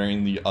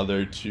considering the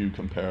other two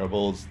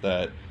comparables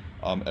that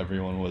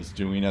everyone was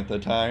doing at the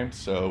time.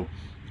 So,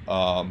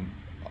 I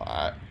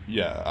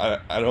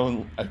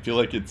feel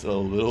like it's a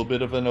little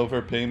bit of an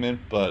overpayment,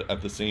 but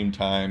at the same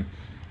time,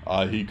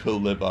 he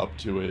could live up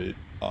to it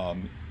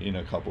in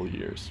a couple of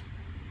years.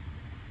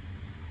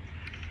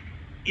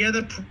 Yeah,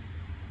 the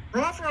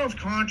Provorov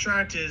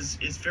contract is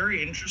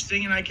very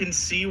interesting, and I can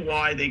see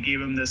why they gave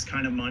him this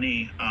kind of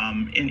money.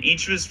 In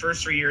each of his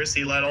first 3 years,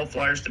 he led all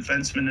Flyers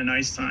defensemen in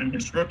ice time.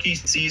 His rookie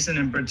season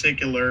in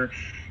particular,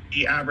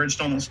 he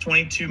averaged almost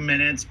 22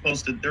 minutes,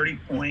 posted 30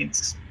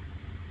 points,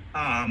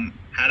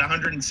 had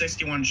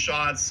 161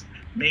 shots,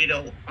 made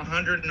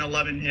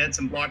 111 hits,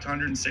 and blocked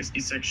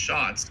 166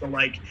 shots. So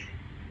like,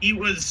 he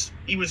was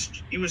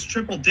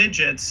triple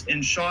digits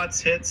in shots,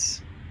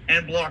 hits,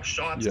 and blocked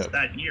shots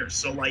that year.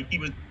 So like, he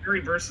was very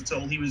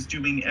versatile. He was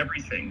doing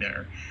everything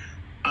there.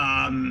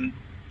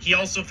 He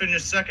also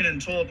finished second in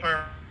total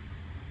power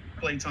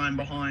play time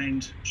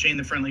behind Shane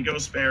the Friendly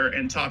Ghost Bear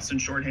and tops in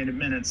shorthanded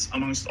minutes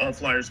amongst all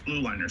Flyers blue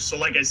liners. So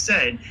like I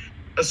said,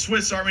 a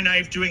Swiss Army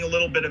knife doing a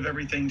little bit of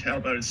everything to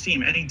help out his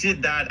team. And he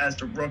did that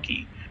as a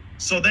rookie.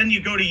 So then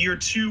you go to year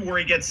 2 where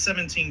he gets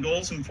 17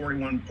 goals and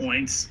 41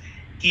 points.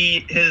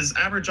 His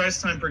average ice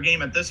time per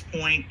game at this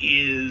point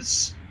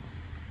is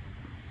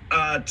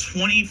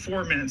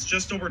 24 minutes,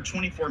 just over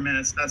 24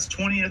 minutes. That's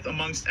 20th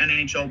amongst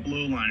NHL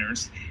blue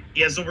liners.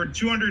 He has over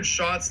 200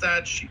 shots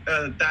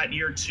that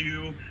year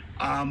too.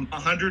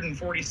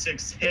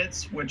 146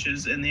 hits, which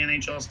is in the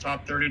NHL's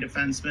top 30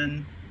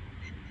 defensemen.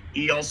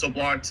 He also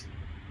blocked,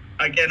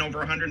 again, over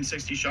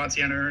 160 shots.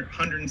 He had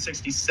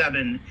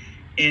 167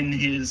 in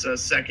his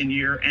second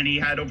year, and he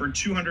had over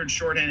 200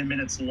 shorthanded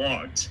minutes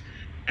logged.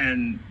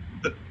 And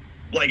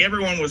like,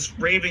 everyone was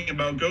raving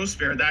about Ghost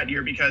Bear that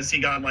year because he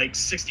got like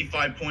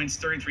 65 points,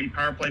 33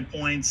 power play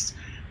points,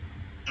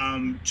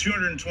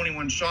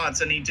 221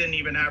 shots, and he didn't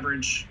even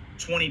average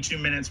 22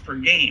 minutes per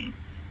game.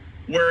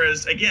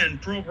 Whereas, again,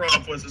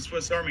 Provorov was a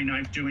Swiss Army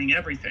knife doing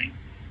everything.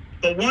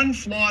 The one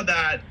flaw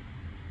that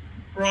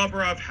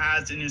Provorov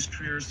has in his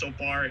career so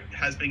far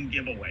has been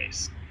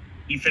giveaways.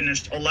 He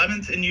finished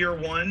 11th in year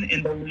 1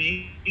 in the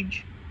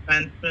league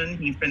defenseman.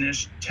 He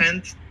finished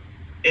 10th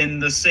in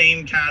the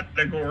same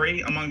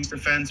category amongst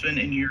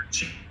defensemen in year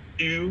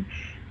 2,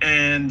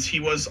 and he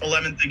was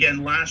 11th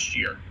again last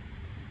year.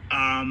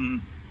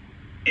 In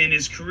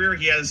his career,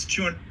 he has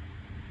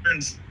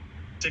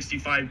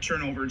 265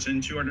 turnovers in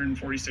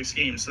 246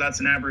 games, so that's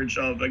an average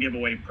of a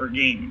giveaway per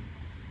game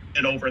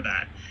and over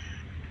that.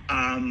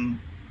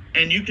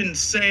 And you can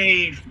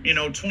say,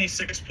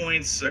 26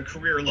 points, a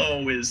career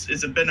low,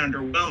 is a bit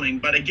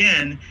underwhelming. But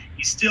again,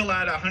 he's still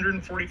at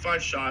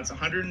 145 shots,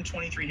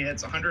 123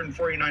 hits,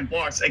 149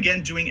 blocks,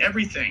 again, doing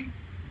everything.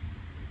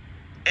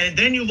 And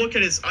then you look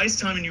at his ice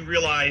time and you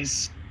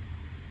realize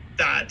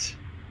that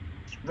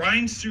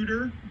Ryan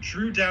Suter,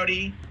 Drew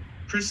Doughty,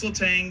 Chris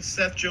Letang,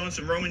 Seth Jones,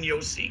 and Roman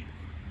Josi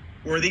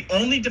were the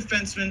only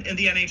defensemen in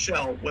the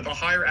NHL with a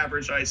higher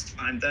average ice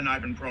time than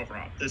Ivan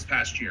Provorov this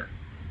past year.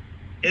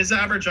 His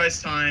average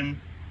ice time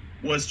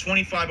was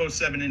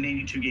 25:07 in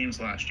 82 games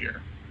last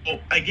year. Well,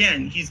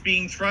 again, he's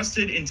being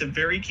thrusted into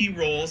very key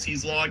roles.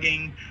 He's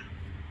logging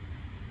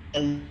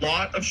a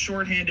lot of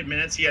shorthanded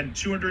minutes. He had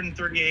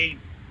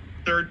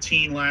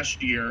 238-13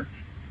 last year.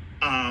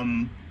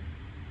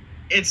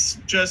 It's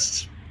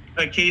just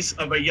a case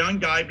of a young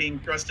guy being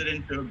thrusted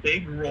into a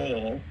big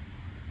role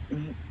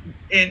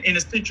in a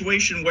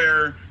situation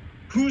where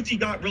who's he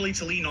got really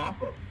to lean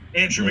off of?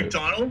 Andrew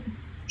McDonald?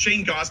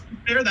 Shane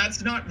Gosper,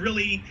 that's not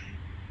really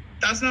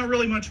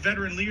much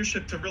veteran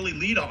leadership to really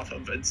lead off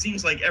of. It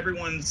seems like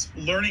everyone's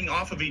learning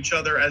off of each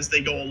other as they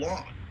go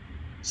along.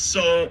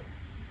 So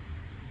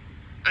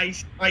I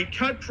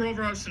cut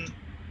Provorov some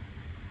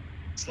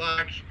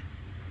slack.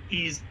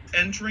 He's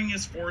entering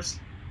his 4th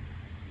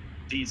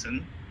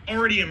season,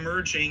 already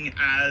emerging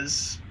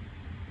as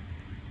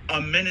a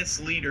minutes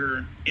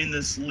leader in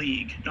this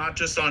league, not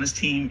just on his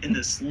team, in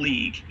this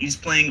league. He's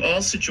playing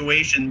all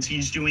situations.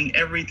 He's doing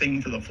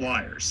everything for the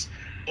Flyers.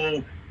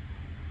 So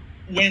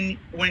when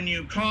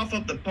you cough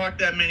up the puck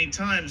that many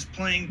times,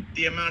 playing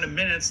the amount of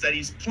minutes that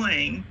he's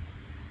playing,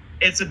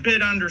 it's a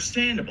bit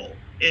understandable.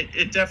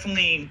 It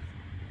definitely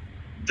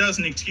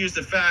doesn't excuse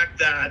the fact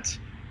that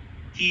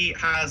he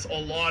has a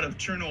lot of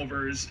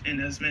turnovers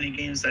in as many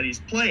games that he's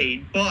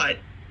played, but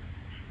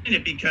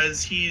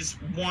because he's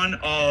one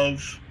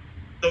of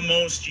the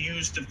most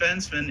used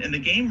defensemen in the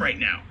game right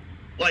now.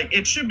 Like,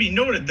 it should be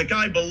noted, the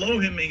guy below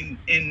him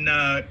in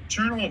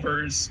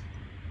turnovers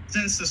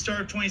since the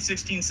start of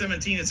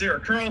 2016-17 is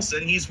Erik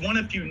Karlsson. He's won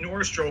a few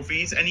Norris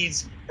trophies, and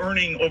he's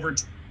earning over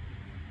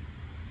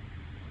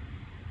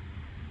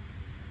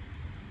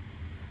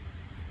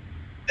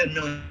 $10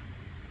 million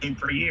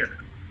per year.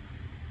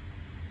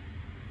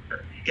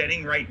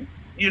 Getting right,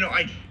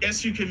 I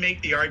guess you can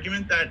make the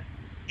argument that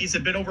he's a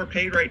bit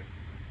overpaid right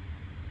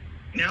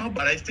now,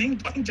 but I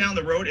think down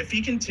the road, if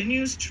he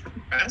continues to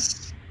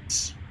progress,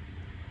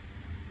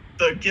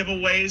 the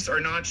giveaways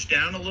are notched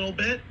down a little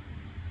bit,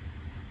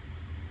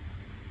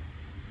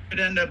 it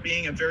could end up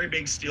being a very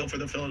big steal for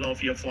the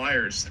Philadelphia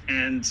Flyers.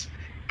 And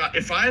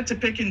if I had to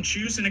pick and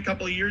choose in a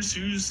couple of years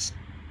who's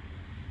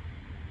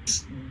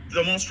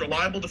the most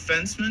reliable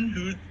defenseman,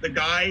 who's the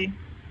guy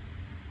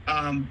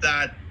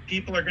that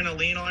people are going to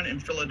lean on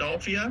in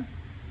Philadelphia,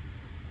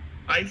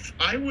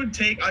 I would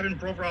take Ivan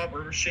Provorov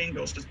over Shane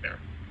Gostisbehere.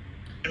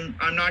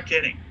 I'm not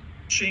kidding.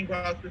 Shane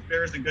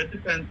Gostisbehere is a good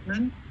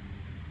defenseman.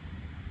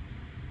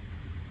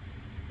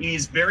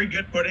 He's very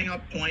good putting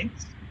up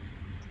points,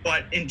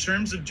 but in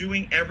terms of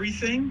doing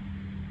everything,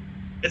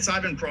 it's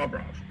Ivan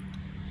Provorov.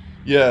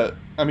 Yeah,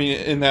 I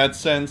mean, in that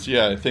sense,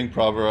 yeah, I think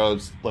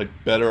Provorov's like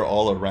better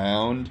all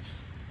around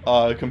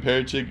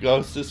compared to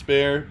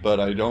Gostisbehere, but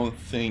I don't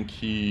think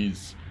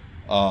he's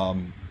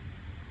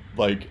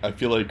I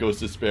feel like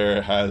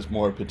Gostisbehere has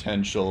more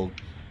potential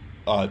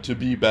to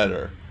be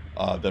better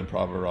than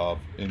Provorov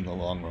in the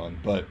long run.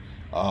 But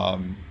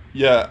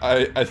yeah,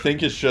 I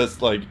think it's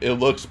just like it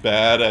looks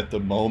bad at the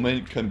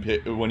moment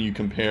when you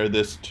compare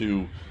this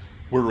to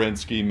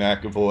Werenski,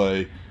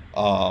 McAvoy,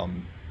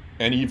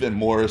 and even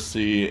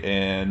Morrissey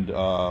and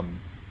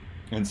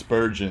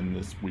Spurgeon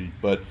this week.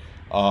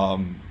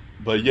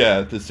 But yeah,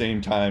 at the same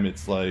time,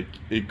 it's like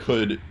it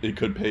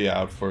could pay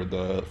out for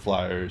the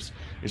Flyers,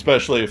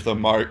 especially if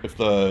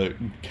the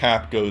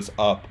cap goes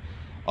up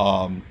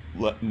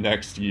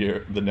next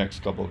year, the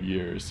next couple of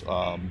years,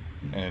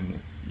 and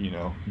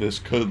this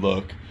could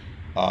look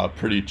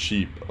pretty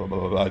cheap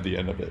by the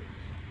end of it.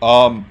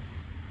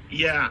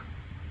 Yeah.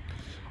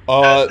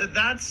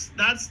 That's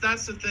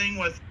the thing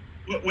with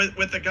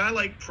a guy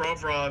like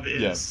Provorov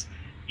is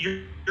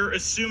you're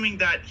assuming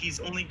that he's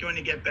only going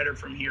to get better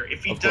from here.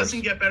 If he doesn't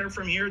get better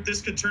from here,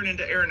 this could turn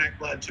into Aaron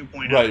Ekblad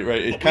 2.0.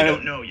 Right. It kind of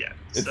don't know yet.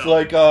 It's so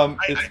like I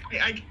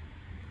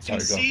can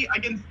see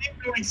it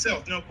going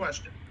south, no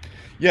question.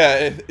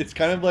 Yeah, it's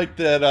kind of like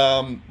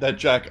that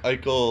Jack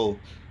Eichel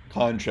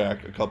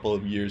contract a couple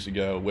of years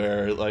ago,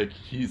 where like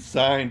he's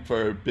signed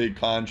for a big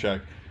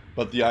contract,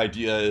 but the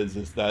idea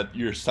is that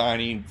you're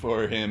signing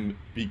for him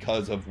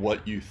because of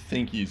what you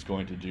think he's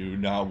going to do,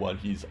 not what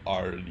he's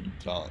already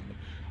done.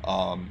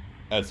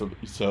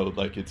 So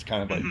it's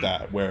kind of like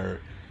that,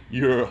 where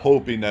you're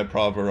hoping that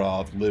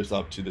Provorov lives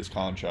up to this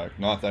contract,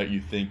 not that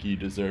you think he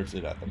deserves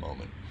it at the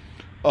moment.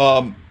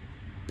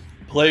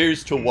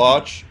 Players to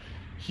watch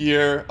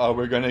here,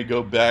 we're going to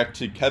go back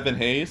to Kevin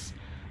Hayes.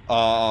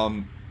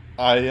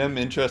 I am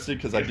interested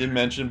because I did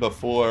mention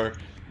before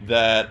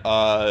that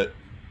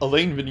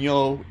Alain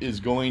Vigneault is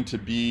going to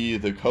be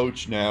the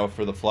coach now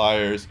for the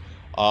Flyers,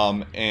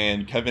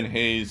 and Kevin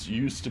Hayes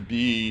used to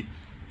be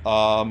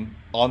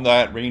on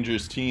that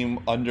Rangers team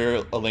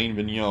under Alain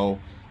Vigneault.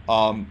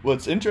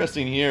 What's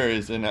interesting here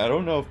is, and I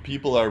don't know if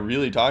people are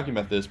really talking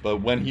about this, but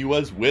when he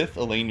was with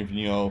Alain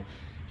Vigneault,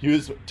 he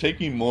was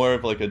taking more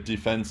of like a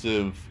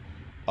defensive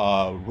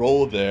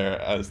role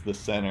there as the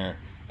center.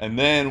 And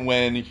then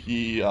when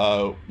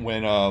Alain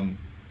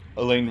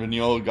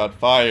Vigneault got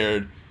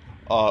fired,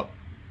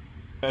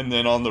 and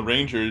then on the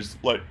Rangers,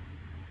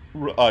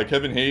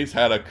 Kevin Hayes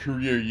had a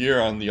career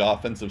year on the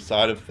offensive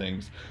side of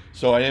things.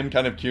 So I am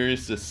kind of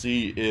curious to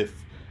see if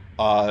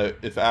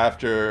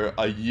after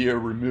a year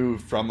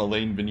removed from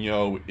Alain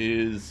Vigneault,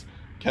 is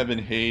Kevin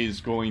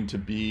Hayes going to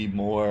be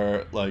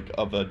more like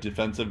of a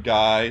defensive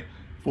guy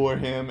for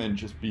him and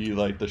just be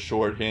like the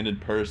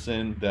short-handed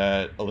person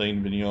that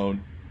Alain Vigneault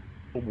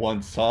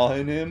once saw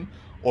in him,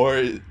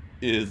 or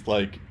is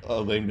like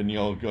Alain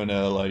Vigneault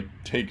gonna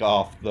take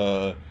off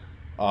the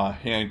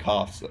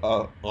handcuffs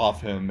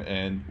off him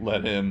and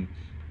let him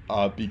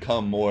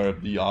become more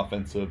of the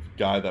offensive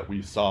guy that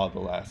we saw the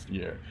last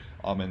year?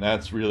 And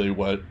that's really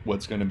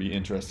what's going to be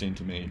interesting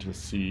to me to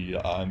see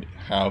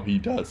how he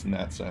does in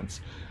that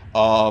sense.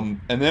 And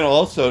then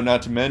also,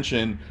 not to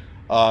mention,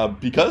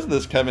 because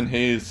this Kevin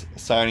Hayes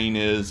signing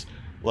is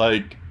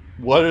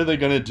what are they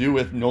going to do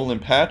with Nolan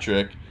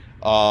Patrick?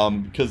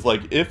 Because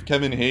if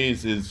Kevin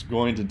Hayes is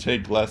going to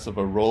take less of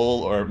a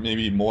role, or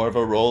maybe more of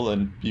a role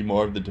and be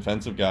more of the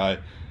defensive guy,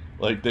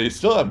 they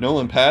still have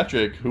Nolan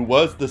Patrick, who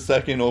was the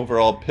second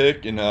overall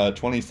pick in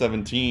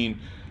 2017,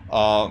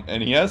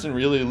 and he hasn't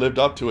really lived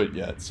up to it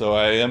yet. So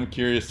I am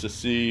curious to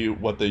see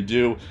what they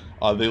do.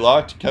 They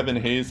locked Kevin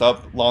Hayes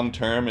up long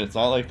term, and it's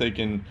not like they're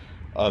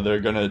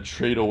going to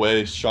trade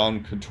away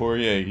Sean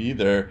Couturier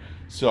either.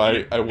 So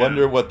I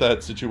wonder what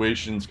that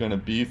situation's going to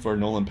be for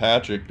Nolan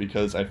Patrick,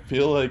 because I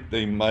feel like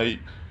they might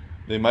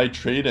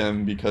trade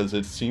him, because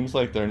it seems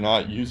like they're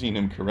not using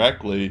him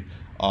correctly,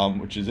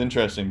 which is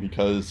interesting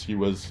because he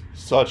was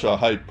such a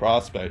hype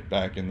prospect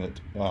back in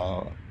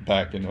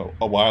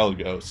a while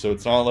ago. So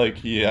it's not like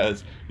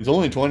he's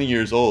only 20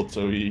 years old,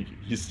 so he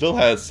still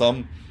has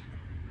some,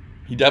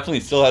 he definitely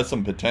still has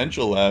some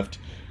potential left.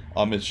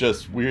 It's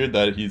just weird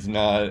that he's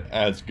not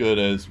as good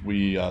as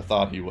we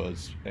thought he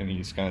was, and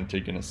he's kind of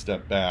taken a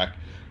step back.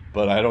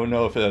 But I don't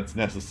know if that's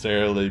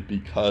necessarily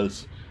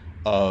because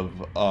of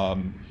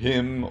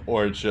him,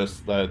 or it's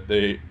just that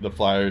the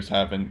Flyers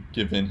haven't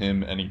given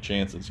him any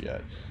chances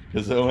yet.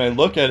 Because when I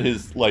look at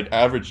his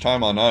average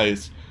time on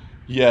ice,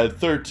 he had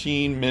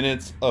 13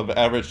 minutes of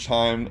average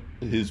time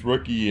his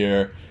rookie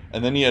year,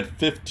 and then he had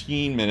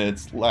 15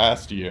 minutes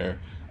last year.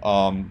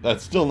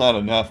 That's still not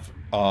enough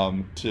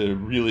to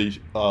really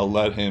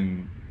let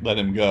him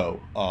go.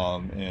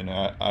 And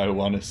I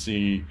want to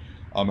see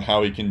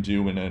how he can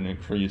do in an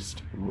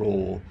increased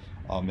role.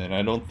 And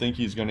I don't think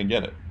he's going to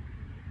get it.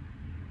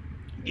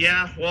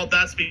 Yeah, well,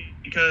 that's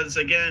because,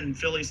 again,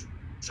 Philly's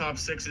top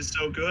six is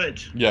so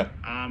good. Yeah.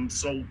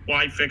 So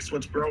why fix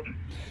what's broken?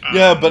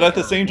 Yeah, but at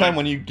the same time,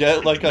 when you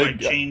get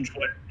change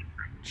what?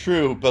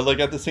 True, but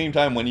at the same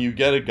time, when you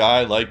get a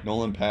guy like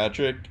Nolan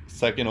Patrick,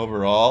 second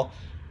overall,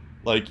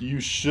 you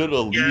should at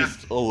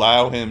least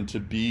allow him to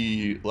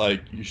be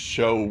you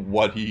show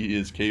what he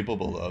is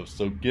capable of.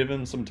 So give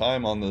him some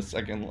time on the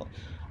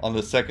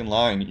second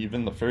line,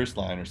 even the first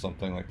line or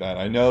something like that.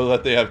 I know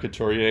that they have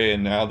Couturier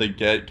and now they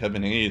get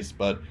Kevin Hayes,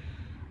 but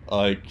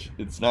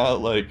it's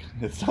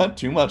not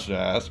too much to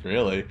ask,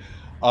 really.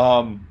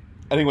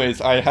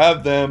 Anyways, I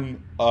have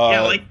them.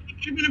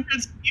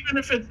 Even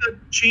if it's a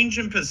change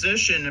in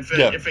position, if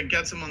it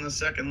gets him on the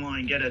second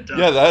line, get it done.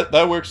 Yeah,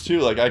 that works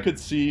too. I could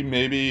see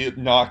maybe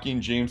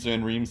knocking James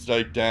Van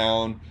Riemsdyk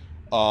down,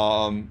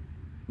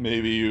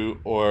 maybe,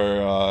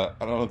 or I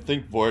don't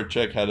think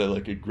Voracek had a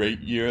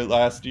great year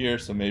last year,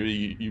 so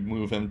maybe you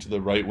move him to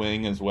the right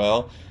wing as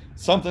well,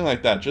 something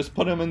like that. Just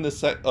put him in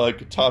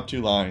the top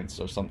two lines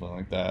or something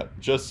like that.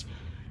 Just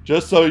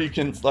so you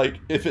can,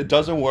 if it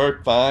doesn't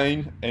work,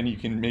 fine, and you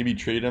can maybe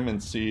trade him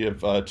and see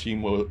if a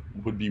team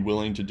would be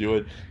willing to do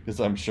it.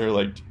 Because I'm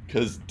sure,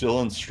 because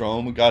Dylan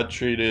Strome got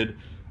traded,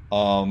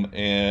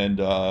 and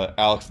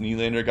Alex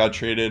Nylander got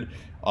traded.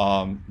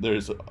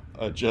 There's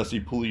Jesse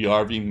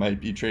Puljujarvi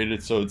might be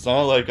traded, so it's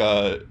not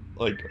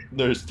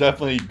there's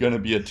definitely going to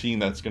be a team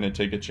that's going to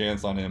take a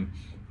chance on him,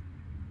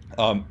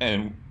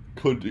 and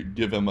could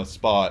give him a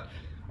spot,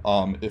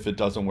 if it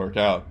doesn't work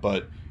out,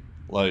 but.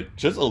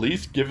 Just at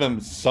least give him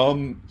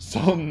some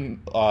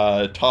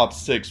top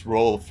six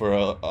role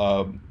for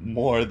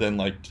more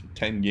than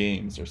 10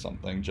 games or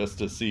something, just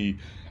to see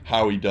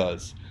how he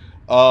does.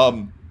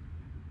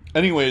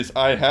 Anyways,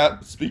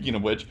 speaking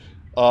of which,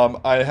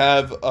 I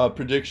have a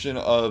prediction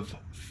of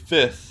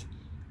fifth.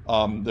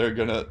 They're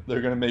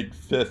gonna make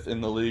fifth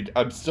in the league.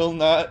 I'm still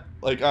not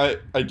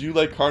I do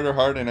like Carter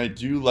Hart and I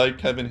do like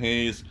Kevin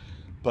Hayes,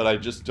 but I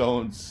just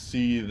don't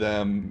see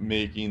them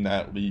making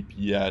that leap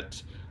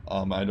yet.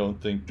 I don't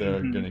think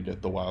they're going to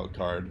get the wild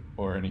card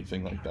or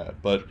anything like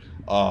that. But,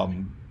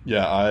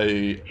 yeah,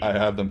 I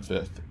have them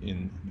fifth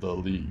in the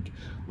league.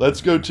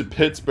 Let's go to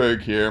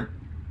Pittsburgh here.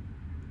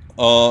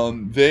 I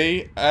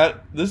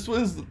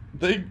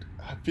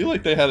feel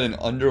like they had an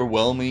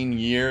underwhelming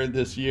year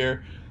this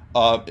year.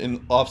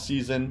 In off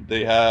season,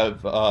 they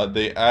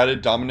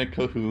added Dominic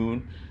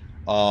Cahoon.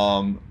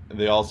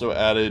 They also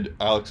added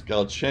Alex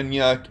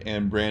Galchenyuk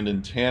and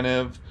Brandon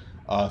Tanev.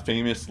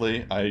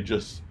 Famously, I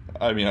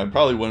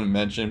probably wouldn't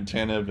mention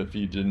Tanev if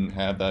he didn't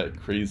have that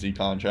crazy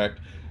contract,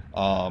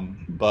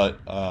 but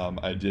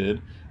I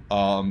did.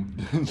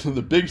 So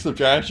the big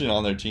subtraction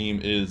on their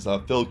team is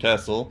Phil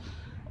Kessel,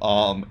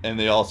 and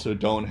they also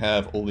don't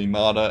have Olli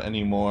Maatta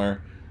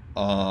anymore.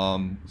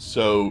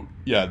 So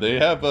yeah, they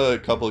have a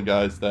couple of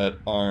guys that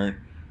aren't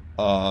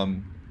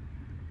on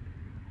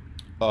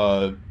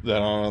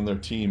their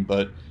team,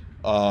 but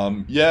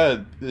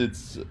yeah,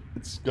 it's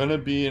gonna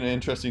be an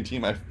interesting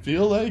team. I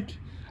feel like.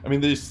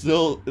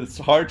 It's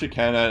hard to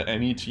count out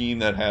any team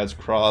that has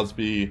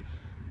Crosby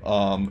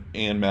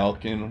and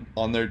Malkin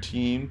on their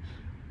team,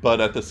 but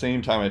at the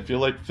same time, I feel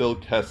like Phil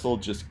Kessel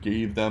just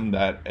gave them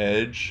that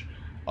edge,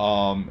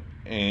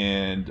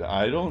 and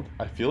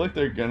I feel like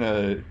they're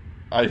gonna,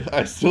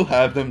 I still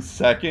have them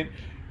second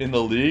in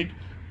the league,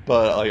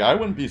 but I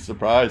wouldn't be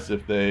surprised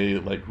if they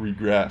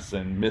regress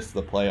and miss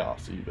the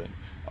playoffs even,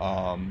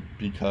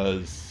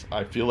 because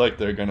I feel like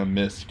they're gonna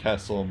miss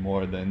Kessel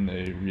more than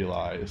they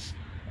realize.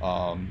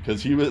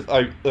 Because he was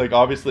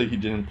obviously he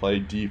didn't play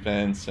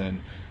defense, and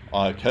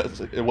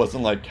it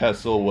wasn't like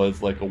Kessel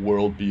was a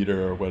world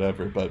beater or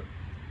whatever, but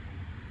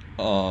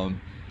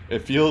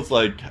it feels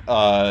like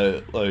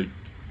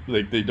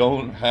they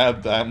don't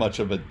have that much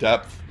of a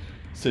depth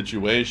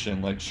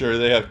situation. Sure,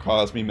 they have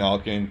Crosby,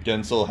 Malkin,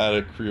 Gensel had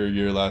a career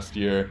year last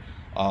year.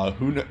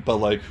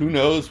 Who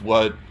knows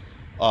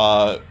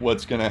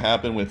what's gonna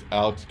happen with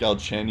Alex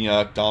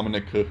Galchenyuk,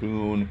 Dominic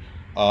Cahoon.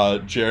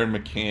 Jared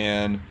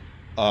McCann,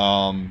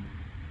 um,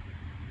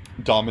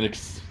 Dominic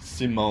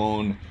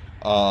Simone,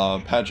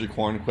 Patrick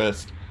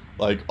Hornquist,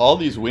 like all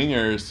these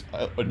wingers,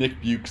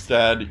 Nick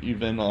Bukestad,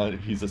 even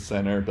he's a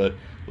center, but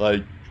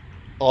like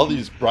all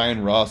these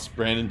Brian Russ,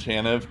 Brandon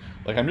Tanev,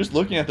 like I'm just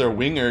looking at their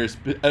wingers.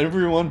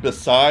 Everyone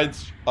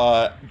besides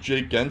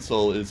Jake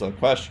Gensel is a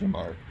question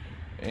mark,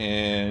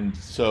 and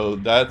so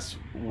that's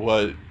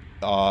what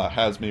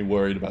has me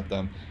worried about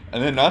them.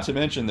 And then, not to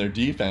mention their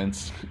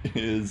defense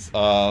is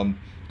kind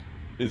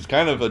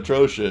of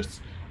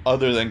atrocious,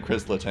 other than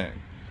Chris Letang.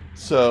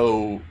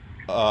 So,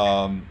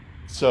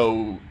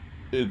 so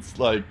it's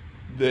like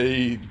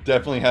they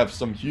definitely have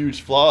some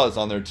huge flaws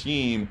on their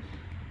team.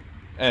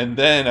 And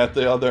then at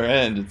the other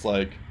end, it's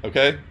like,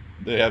 okay,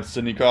 they have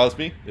Sidney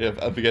Crosby, they have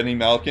Evgeny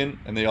Malkin,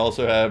 and they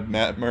also have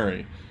Matt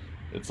Murray.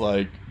 It's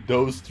like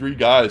those three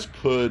guys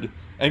could,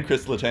 and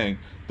Chris Letang,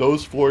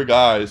 those four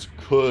guys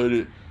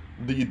could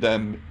lead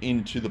them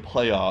into the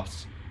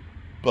playoffs.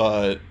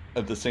 But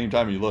at the same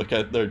time, you look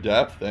at their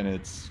depth, and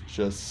it's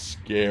just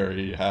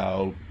scary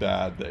how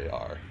bad they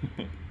are.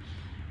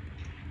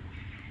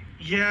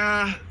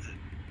 Yeah,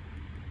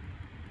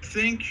 I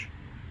think,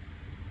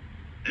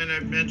 and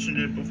I've mentioned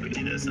it before we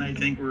see this, and I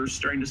think we're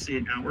starting to see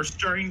it now. We're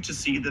starting to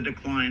see the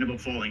decline of a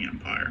falling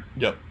empire.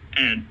 Yep.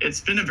 And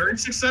it's been a very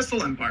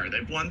successful empire.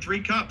 They've won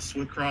 3 cups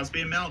with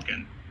Crosby and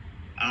Malkin.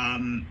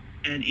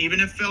 And even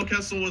if Phil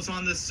Kessel was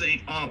on the same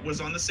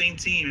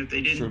team, if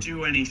they didn't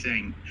do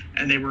anything,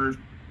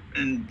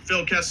 and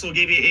Phil Kessel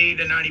gave you 80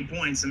 to 90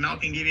 points, and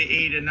Malkin gave you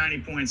 80 to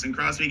 90 points, and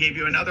Crosby gave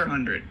you another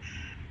 100,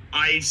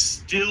 I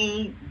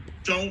still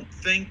don't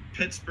think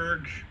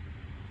Pittsburgh,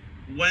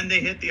 when they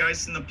hit the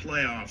ice in the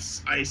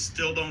playoffs, I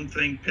still don't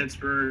think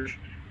Pittsburgh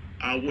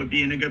would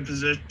be in a good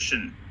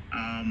position.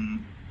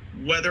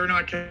 Whether or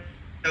not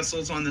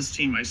Kessel's on this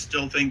team, I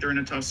still think they're in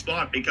a tough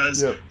spot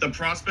because the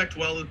prospect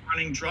well is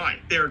running dry.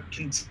 They're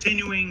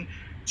continuing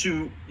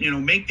to,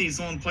 make these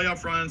long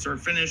playoff runs or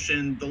finish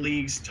in the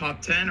league's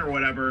top 10 or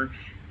whatever.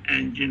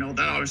 And,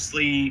 that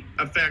obviously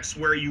affects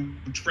where you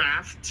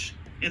draft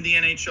in the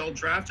NHL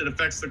draft. It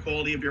affects the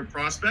quality of your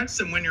prospects.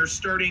 And when you're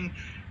starting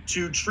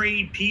to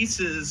trade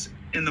pieces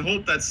in the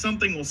hope that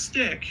something will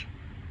stick,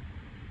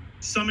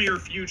 some of your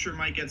future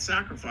might get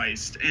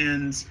sacrificed.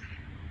 And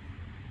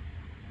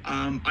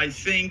I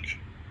think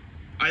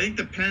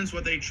the Pens,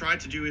 what they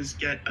tried to do is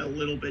get a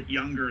little bit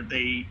younger.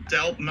 They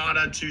dealt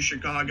Mata to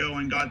Chicago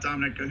and got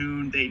Dominic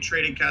Cahoon. They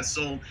traded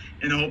Kessel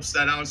in hopes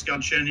that Alex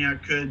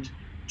Galchenyuk could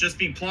just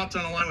be plopped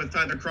on a line with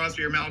either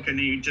Crosby or Malkin and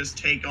he'd just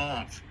take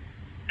off.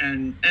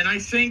 And I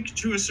think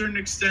to a certain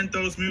extent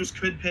those moves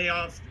could pay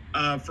off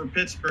for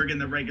Pittsburgh in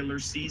the regular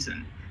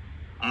season.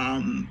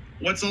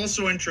 What's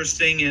also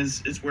interesting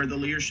is where the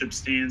leadership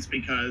stands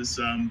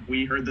because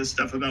we heard this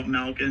stuff about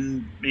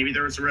Malkin. Maybe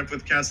there was a riff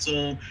with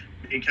Kessel.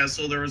 Maybe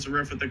Kessel, there was a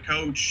riff with the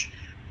coach.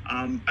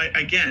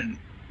 Again,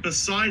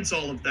 besides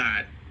all of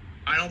that,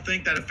 I don't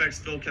think that affects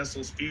Phil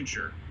Kessel's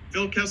future.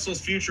 Phil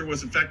Kessel's future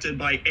was affected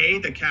by A,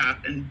 the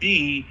cap, and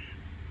B,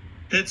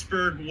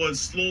 Pittsburgh was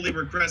slowly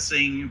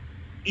regressing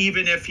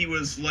even if he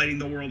was lighting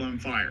the world on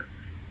fire.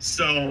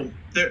 So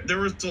there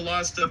was a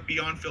lot of stuff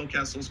beyond Phil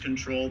Kessel's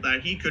control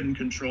that he couldn't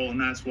control, and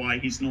that's why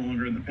he's no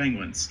longer in the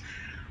Penguins.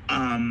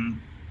 And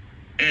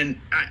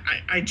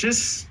I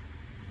just,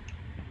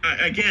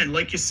 again,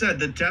 like you said,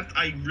 the depth,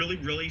 I really,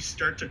 really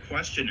start to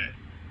question it.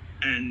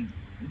 And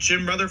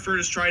Jim Rutherford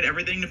has tried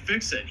everything to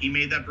fix it. He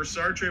made that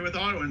Brassard trade with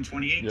Ottawa in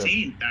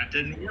 2018. Yep. That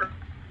didn't work.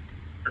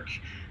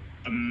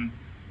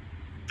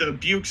 The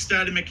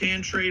Bukestad and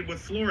McCann trade with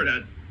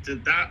Florida,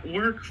 did that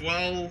work?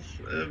 Well,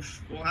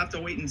 we'll have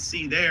to wait and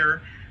see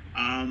there.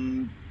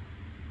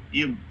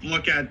 You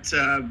look at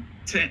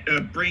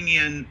bringing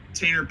in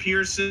Tanner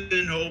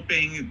Pearson,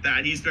 hoping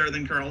that he's better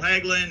than Carl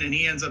Hagelin, and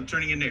he ends up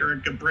turning into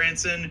Eric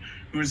Branson,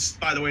 who's,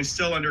 by the way,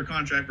 still under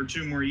contract for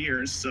 2 more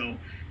years. So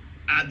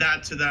add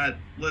that to that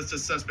list of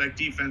suspect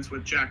defense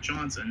with Jack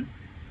Johnson.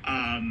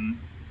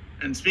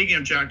 And speaking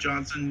of Jack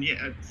Johnson,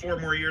 4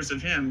 more years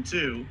of him,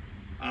 too.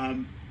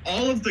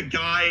 All of the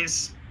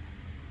guys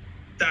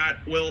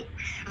that will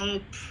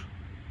help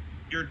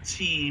your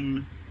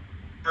team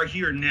are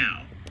here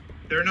now.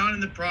 They're not in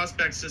the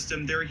prospect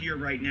system. They're here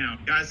right now.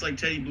 Guys like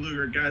Teddy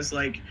Blueger, guys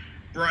like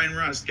Brian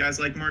Rust, guys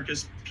like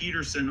Marcus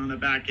Peterson on the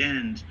back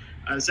end,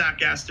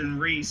 Zach Aston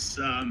Reese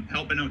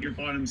helping out your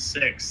bottom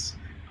 6.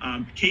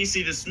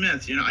 Casey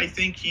DeSmith, I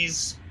think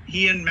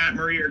he and Matt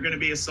Murray are going to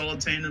be a solid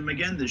tandem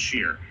again this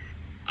year.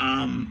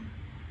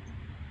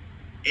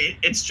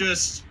 It's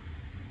just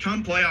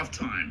come playoff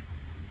time,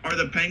 are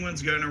the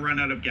Penguins going to run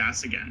out of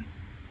gas again?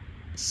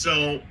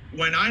 So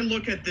when I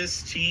look at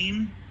this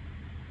team,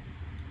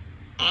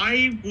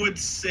 I would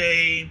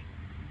say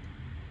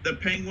the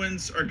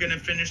Penguins are going to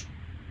finish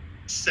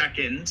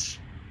second.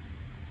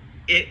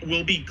 It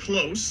will be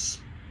close.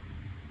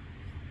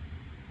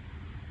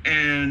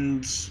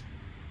 And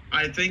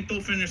I think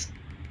they'll finish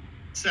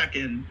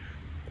second.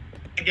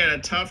 Get a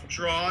tough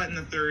draw in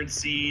the 3rd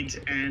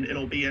seed, and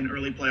it'll be an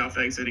early playoff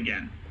exit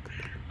again.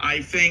 I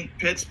think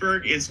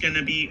Pittsburgh is going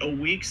to be a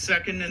weak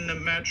second in the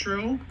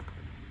Metro,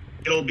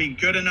 It'll be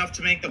good enough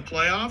to make the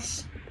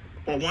playoffs,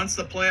 but once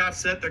the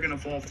playoffs hit, they're going to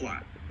fall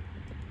flat.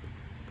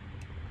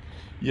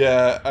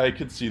 Yeah, I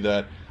could see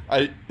that.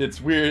 It's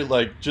weird,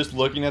 like, just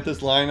looking at this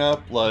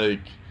lineup,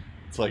 like,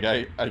 it's like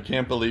I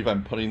can't believe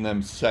I'm putting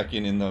them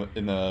second in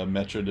the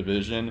Metro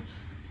Division,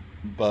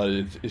 but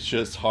it's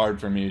just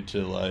hard for me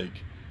to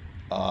like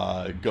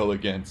go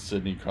against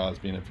Sidney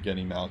Crosby and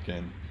Evgeny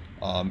Malkin,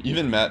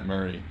 even Matt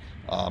Murray,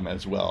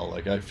 as well.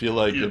 Like, I feel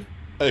like Yeah.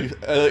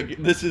 if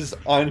this is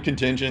on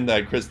contingent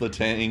that Chris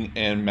Letang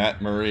and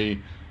Matt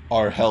Murray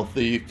are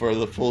healthy for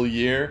the full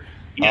year,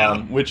 Yeah.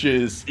 which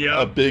is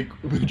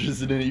which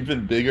is an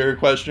even bigger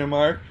question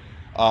mark.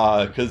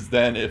 Because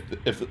then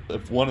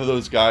if one of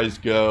those guys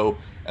go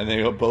and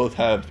they both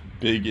have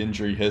big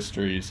injury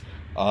histories,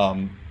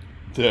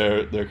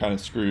 they're kind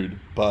of screwed.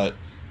 But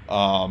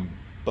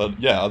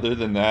yeah, other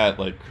than that,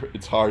 like,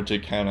 it's hard to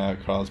count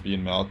out Crosby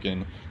and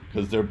Malkin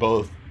because they're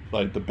both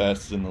like the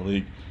best in the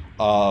league.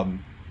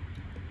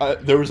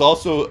 There was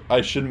also,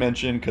 I should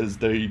mention, because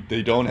they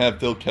don't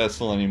have Phil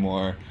Kessel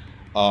anymore.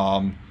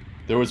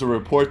 There was a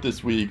report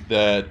this week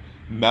that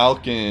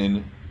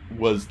Malkin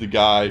was the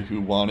guy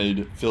who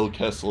wanted Phil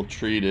Kessel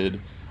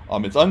traded.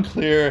 It's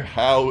unclear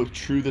how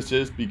true this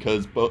is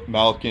because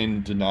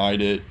Malkin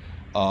denied it,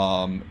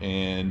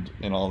 and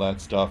all that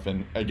stuff.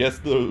 And I guess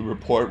the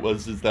report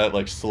is that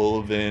like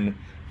Sullivan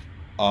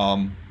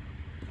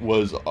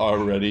was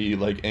already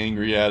like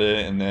angry at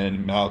it, and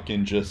then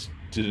Malkin just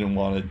didn't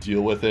want to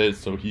deal with it,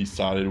 so he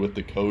sided with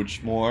the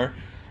coach more.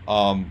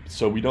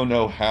 So we don't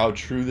know how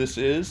true this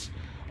is,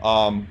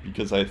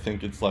 because I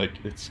think it's like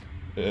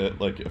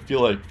I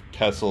feel like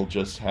Kessel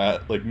just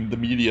had, like, the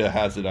media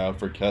has it out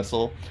for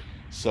Kessel,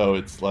 so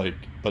it's like,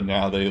 but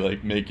now they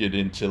like make it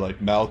into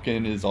like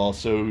Malkin is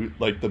also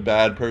like the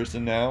bad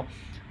person now.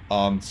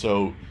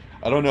 So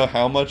I don't know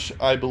how much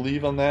I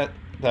believe on that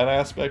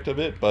aspect of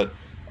it, but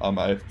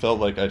I felt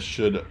like I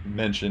should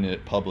mention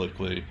it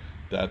publicly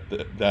that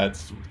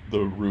that's the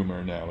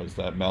rumor now, is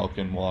that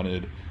Malkin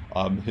wanted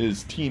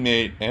his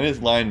teammate and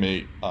his line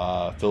mate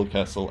Phil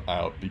Kessel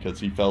out because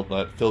he felt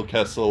that Phil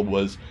Kessel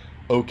was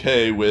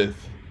okay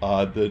with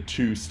the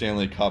 2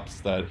 Stanley Cups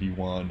that he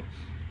won,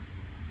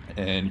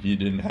 and he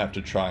didn't have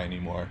to try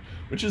anymore,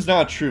 which is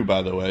not true,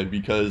 by the way,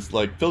 because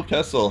like Phil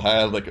Kessel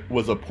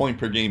was a point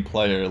per game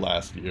player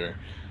last year.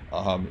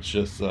 It's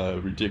just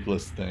a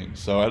ridiculous thing.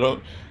 So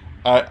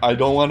I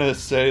don't want to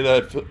say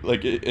that,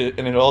 like,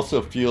 and it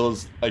also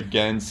feels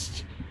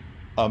against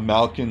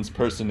Malkin's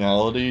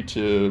personality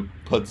to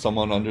put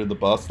someone under the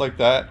bus like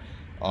that.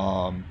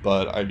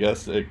 But I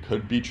guess it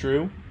could be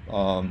true.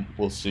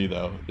 We'll see,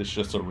 though. It's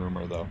just a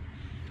rumor, though.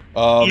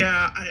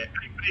 Yeah,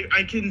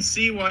 I can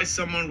see why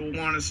someone will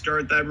want to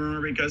start that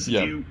rumor because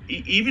even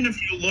if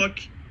you look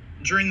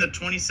during the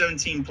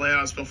 2017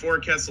 playoffs before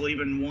Kessel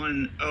even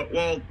won,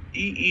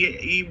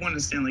 he won a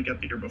Stanley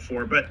Cup the year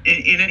before, but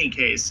in any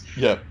case,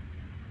 there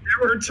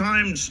were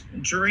times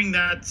during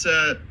that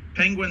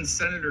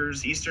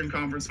Penguins-Senators Eastern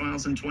Conference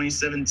Finals in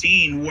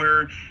 2017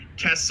 where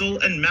Kessel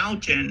and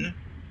Malkin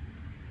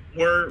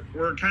were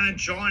kind of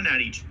jawing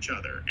at each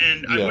other.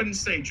 And I wouldn't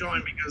say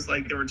jawing because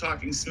like they were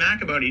talking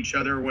smack about each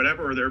other or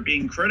whatever, or they're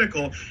being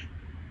critical.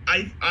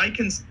 I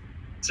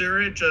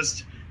consider it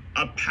just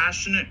a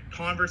passionate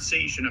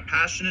conversation, a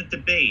passionate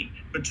debate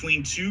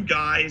between 2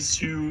 guys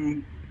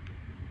who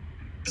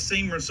the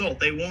same result.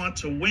 They want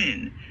to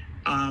win.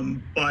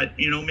 But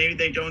maybe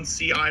they don't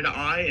see eye to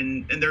eye,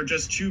 and they're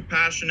just 2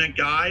 passionate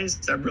guys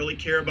that really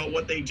care about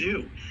what they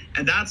do.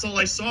 And that's all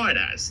I saw it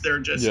as. They're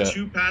just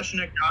 2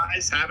 passionate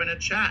guys having a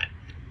chat.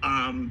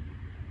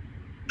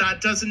 That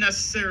doesn't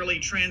necessarily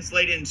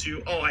translate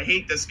into, oh, I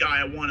hate this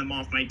guy, I want him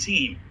off my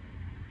team.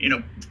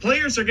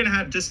 Players are going to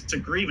have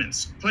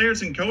disagreements.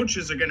 Players and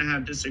coaches are going to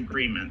have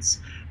disagreements.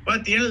 But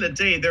at the end of the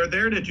day, they're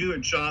there to do a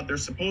job. They're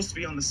supposed to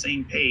be on the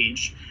same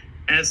page.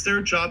 And it's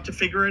their job to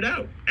figure it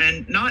out.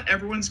 And not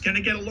everyone's going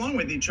to get along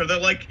with each other.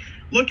 Like,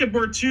 look at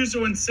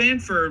Bortuzzo and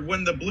Sanford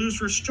when the Blues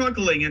were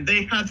struggling, and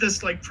they had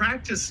this, like,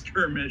 practice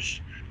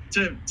skirmish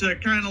to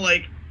kind of,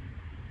 like,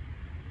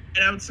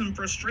 get out some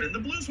frustration. The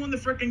Blues won the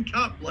freaking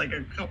cup, like,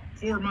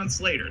 4 months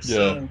later.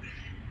 So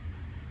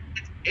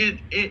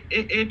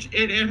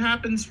it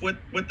happens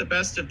with the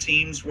best of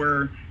teams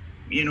where,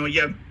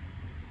 you have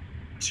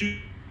 2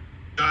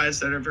 guys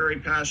that are very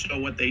passionate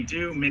about what they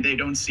do. Maybe they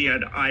don't see eye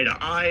to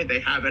eye.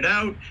 They have it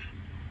out.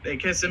 They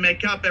kiss and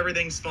make up.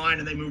 Everything's fine,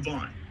 and they move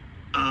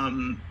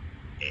on.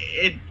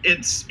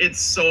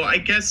 It's so I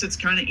guess it's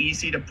kind of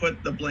easy to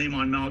put the blame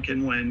on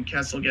Malkin when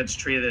Kessel gets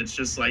traded. It's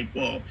just like,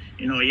 well,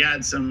 he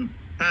had some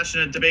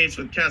passionate debates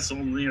with Kessel.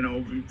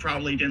 He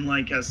probably didn't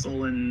like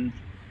Kessel, and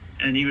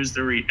he was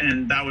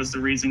and that was the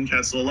reason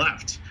Kessel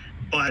left.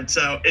 But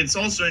it's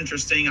also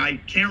interesting. I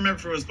can't remember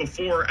if it was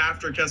before or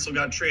after Kessel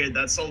got traded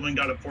that Sullivan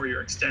got a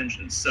 4-year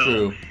extension.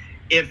 So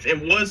if it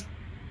was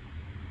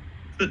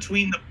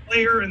between the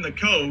player and the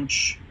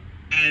coach,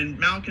 and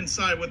Malkin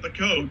sided with the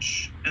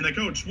coach, and the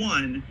coach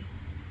won,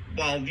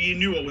 well, you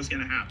knew what was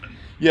going to happen.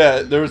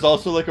 Yeah, there was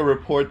also like a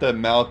report that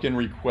Malkin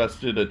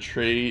requested a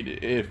trade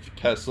if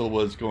Kessel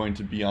was going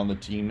to be on the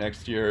team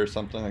next year or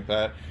something like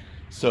that.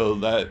 So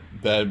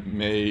that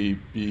may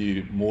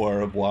be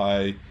more of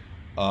why,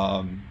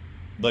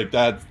 like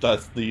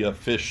that's the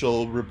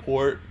official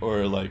report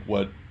or like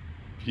what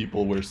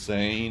people were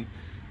saying.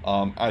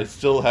 I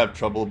still have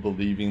trouble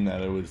believing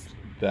that it was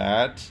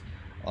that,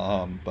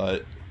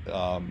 but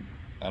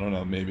I don't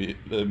know.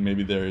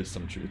 Maybe there is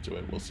some truth to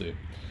it. We'll see.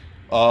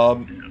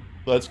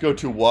 Let's go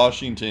to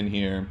Washington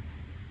here.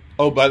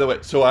 Oh, by the way,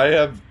 so I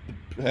have the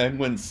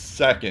Penguins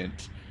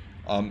second,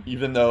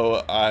 even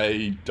though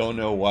I don't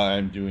know why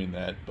I'm doing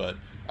that, but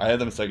I have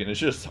them second. It's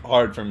just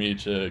hard for me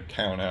to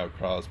count out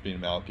Crosby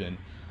and Malkin.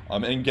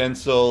 And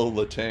Gensel,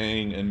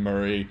 Letang, and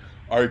Murray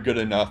are good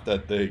enough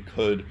that they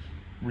could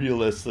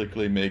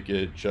realistically make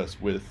it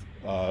just with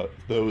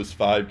those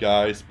five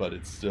guys, but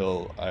it's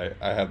still I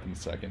have them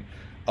second.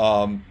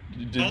 I'll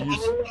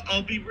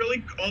be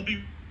really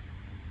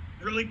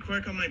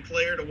quick on my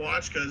player to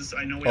watch because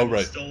I know we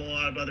have still a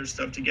lot of other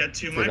stuff to get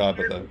to.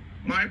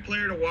 My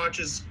player to watch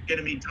is going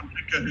to be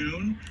Dominic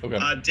Cahoon. Okay.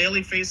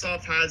 Daily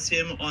Faceoff has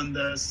him on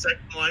the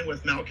second line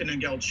with Malkin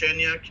and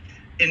Galchenyuk.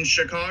 In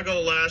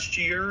Chicago last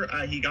year,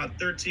 he got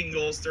 13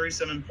 goals,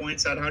 37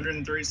 points, had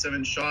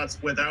 137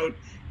 shots without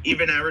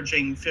even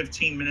averaging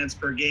 15 minutes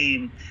per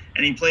game.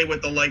 And he played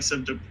with the likes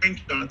of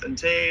DeBrink, Jonathan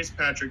Toews,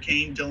 Patrick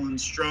Kane, Dylan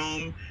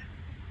Strome.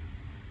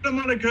 Put him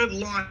on a good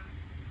line,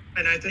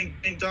 and I think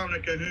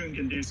Dominic Cahoon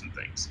can do some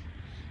things.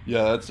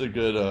 Yeah, that's a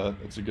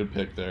good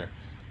pick there.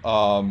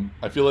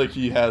 I feel like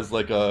he has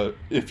like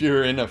if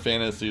you're in a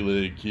fantasy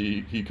league,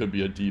 he could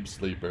be a deep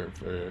sleeper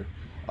for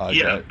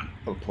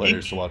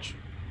players to watch.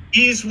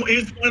 He's one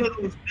of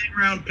those big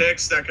round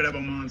picks that could have a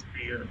monster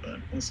year, but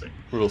we'll see.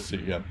 We'll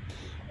see, yeah.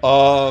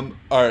 All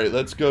right,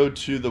 let's go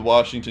to the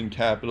Washington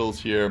Capitals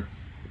here.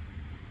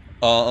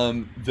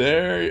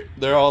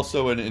 They're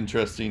also an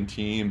interesting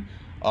team.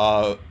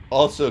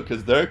 Also,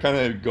 because they're kind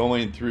of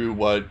going through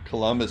what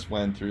Columbus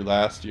went through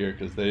last year,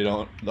 because they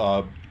don't.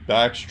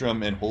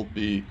 Backstrom and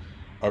Holtby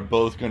are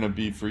both going to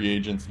be free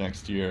agents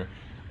next year,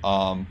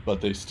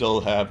 but they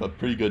still have a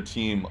pretty good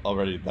team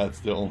already. That's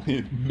the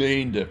only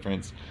main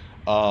difference.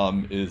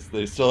 Is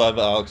they still have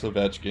Alex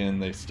Ovechkin,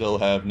 they still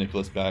have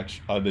Nicholas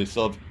Backstrom, they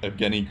still have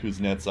Evgeny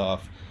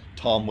Kuznetsov,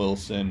 Tom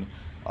Wilson,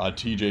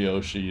 TJ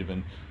Oshie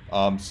even.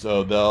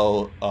 So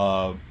they'll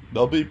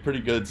be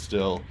pretty good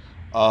still.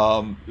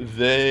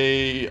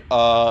 They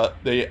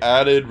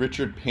added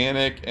Richard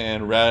Panik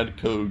and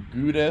Radko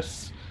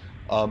Gudas,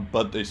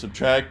 but they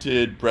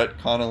subtracted Brett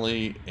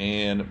Connolly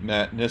and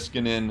Matt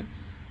Niskanen.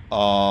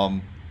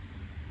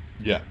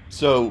 Yeah.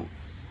 So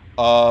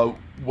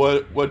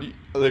what do you,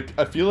 like?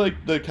 I feel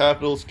like the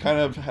Capitals kind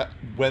of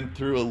went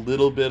through a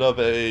little bit of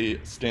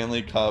a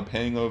Stanley Cup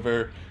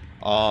hangover,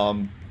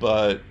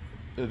 but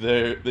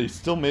they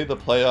still made the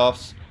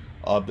playoffs.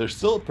 They're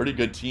still a pretty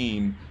good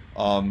team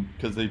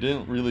because they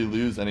didn't really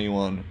lose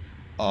anyone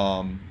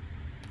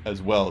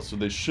as well, so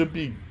they should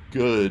be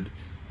good.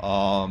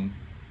 I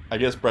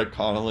guess Brett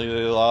Connolly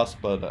they lost,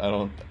 but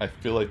I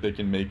feel like they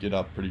can make it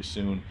up pretty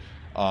soon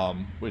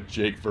with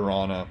Jake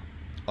Verana.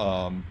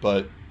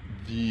 But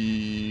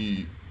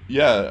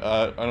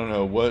I don't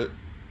know what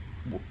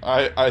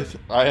I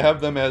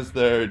have them as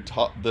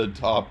the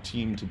top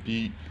team to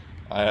beat.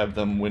 I have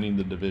them winning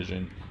the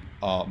division,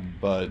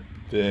 but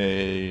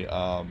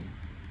at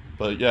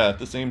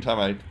the same time,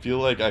 I feel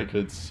like I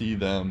could see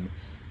them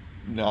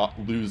not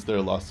lose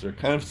their luster.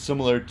 Kind of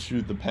similar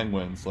to the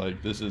Penguins.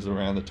 Like, this is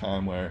around the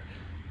time where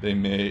they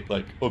may,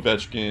 like,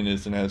 Ovechkin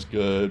isn't as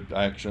good,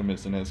 Backstrom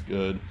isn't as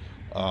good,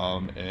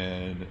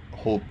 and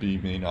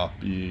Holtby may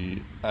not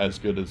be as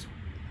good as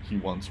he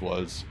once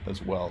was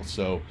as well.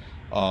 So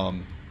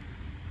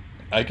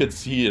I could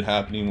see it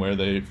happening where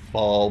they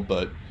fall,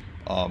 but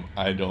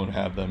I don't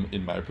have them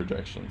in my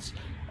projections.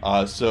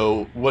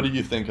 So what do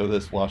you think of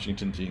this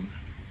Washington team?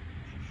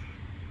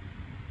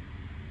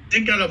 I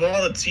think out of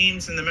all the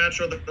teams in the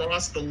Metro that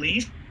lost the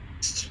least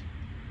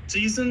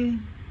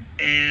season,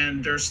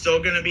 and they're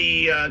still going to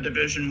be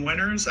division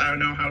winners. I don't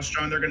know how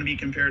strong they're going to be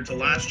compared to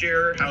last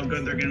year, how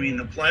good they're going to be in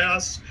the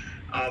playoffs.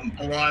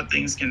 A lot of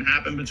things can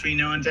happen between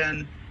now and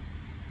then.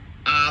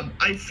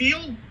 I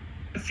feel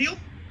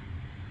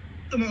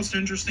the most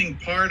interesting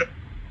part,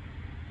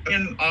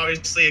 and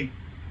obviously a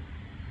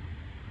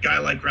guy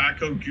like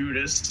Radko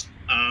Gudas,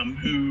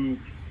 who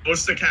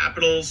most of the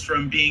Capitals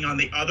from being on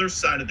the other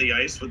side of the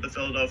ice with the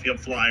Philadelphia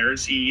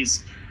Flyers.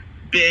 He's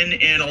been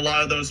in a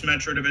lot of those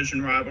Metro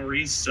Division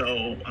rivalries,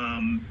 so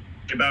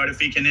about if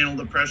he can handle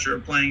the pressure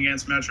of playing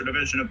against Metro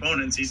Division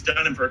opponents. He's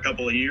done it for a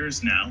couple of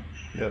years now.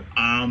 Yep.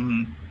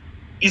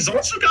 He's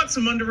also got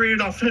some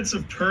underrated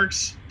offensive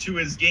perks to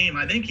his game.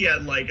 I think he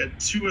had like a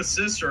 2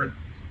 assists, or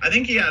I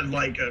think he had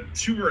like a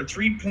 2 or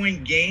 3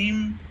 point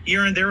game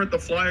here and there with the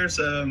Flyers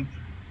in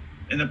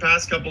the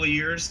past couple of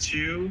years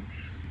too.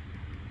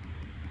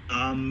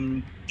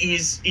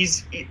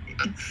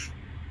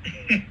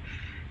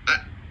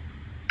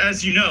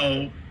 As you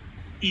know,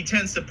 he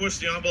tends to push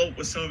the envelope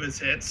with some of his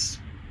hits,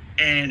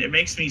 and it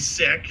makes me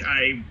sick.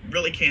 I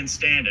really can't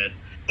stand it.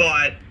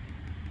 But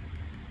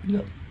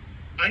Yep.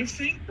 I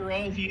think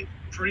overall he's a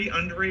pretty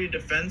underrated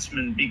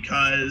defenseman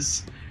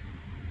because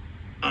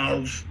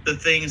of the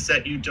things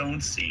that you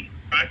don't see.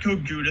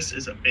 Radko Gudas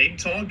is a big,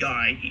 tall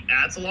guy. He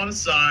adds a lot of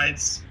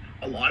size,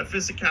 a lot of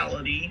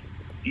physicality.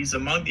 He's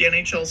among the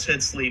NHL's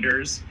hits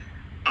leaders.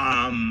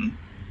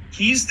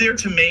 He's there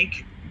to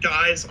make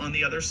guys on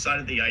the other side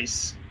of the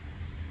ice.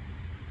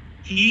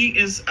 He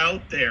is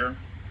out there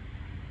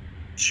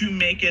to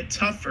make it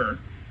tougher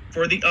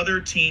for the other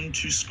team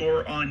to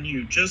score on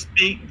you, just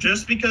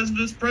because of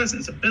his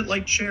presence, a bit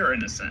like Chair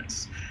in a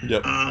sense.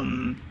 Yep.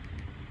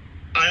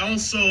 I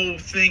also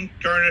think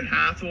Garnet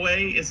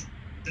Hathaway is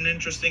an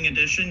interesting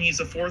addition. He's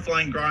a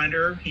fourth-line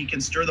grinder. He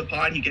can stir the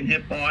pot. He can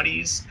hit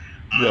bodies.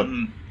 Yep.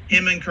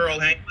 Him and Carl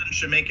Hanklin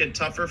should make it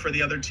tougher for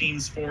the other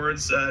team's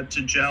forwards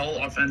to gel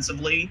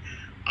offensively.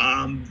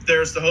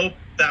 There's the hope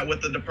that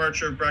with the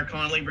departure of Brett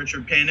Connolly,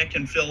 Richard Panik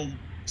can fill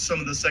some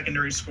of the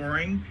secondary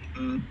scoring.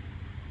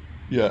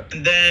 Yeah.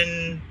 And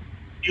then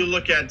you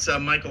look at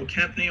Michael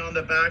Kempney on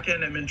the back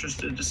end. I'm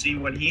interested to see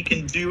what he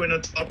can do in a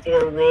top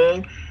four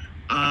role.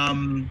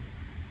 And,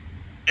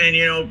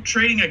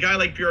 trading a guy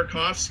like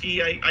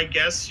Burakovsky, I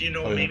guess,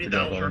 maybe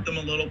that'll hurt them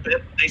a little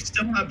bit. They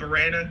still have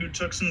Verana, who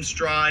took some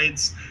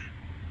strides.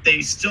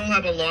 They still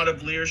have a lot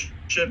of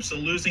leadership. So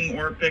losing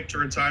Orpik to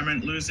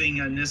retirement, losing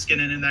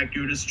Niskanen in that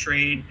Gudas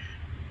trade,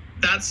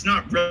 that's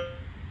not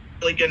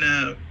really going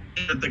to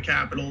hurt the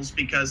Capitals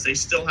because they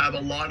still have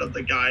a lot of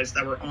the guys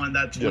that were on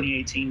that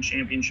 2018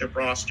 championship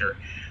roster.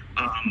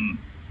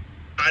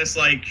 Guys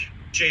like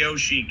Jay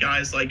Oshie,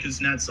 guys like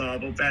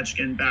Kuznetsov,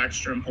 Ovechkin,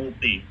 Backstrom,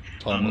 Holtby.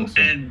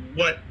 And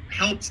what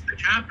helps the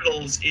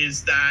Capitals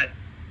is that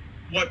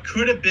what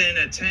could have been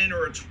a 10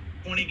 or a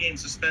 20-game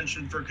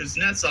suspension for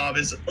Kuznetsov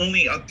is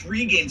only a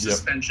 3-game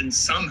suspension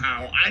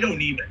somehow. I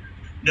don't even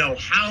know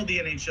how the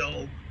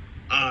NHL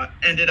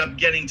ended up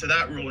getting to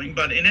that ruling.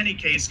 But in any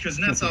case,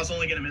 Kuznetsov's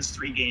only going to miss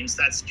 3 games.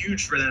 That's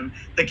huge for them.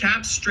 The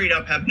Caps straight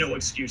up have no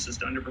excuses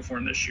to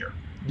underperform this year.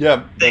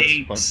 Yeah.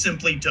 They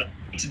simply don't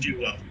need to do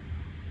well.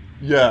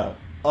 Yeah.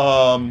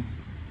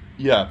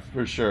 Yeah,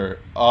 for sure.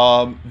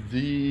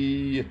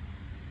 The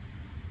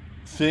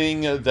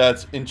thing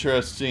that's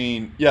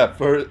interesting,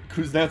 for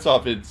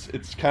Kuznetsov,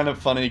 it's kind of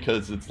funny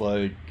because it's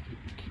like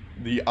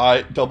the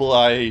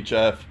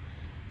IHF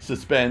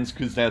suspends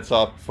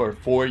Kuznetsov for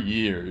 4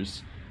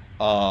 years,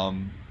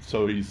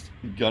 so he's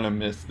gonna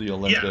miss the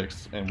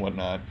Olympics and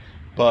whatnot.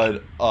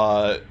 But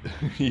the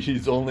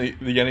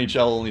NHL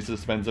only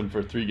suspends him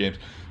for 3 games,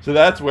 so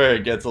that's where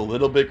it gets a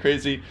little bit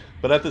crazy.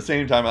 But at the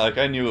same time,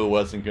 I knew it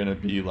wasn't going to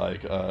be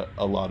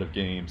a lot of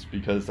games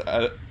because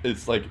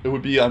it's it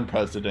would be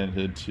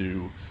unprecedented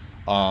to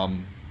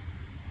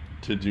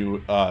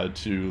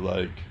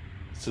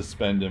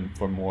suspend him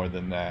for more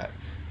than that.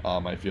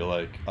 I feel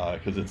like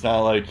because it's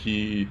not like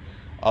he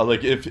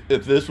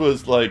if this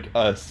was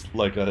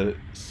the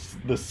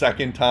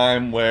second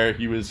time where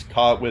he was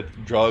caught with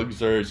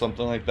drugs or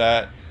something like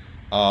that,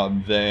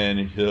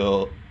 then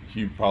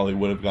he probably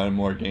would have gotten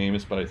more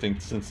games. But I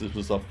think since this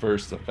was a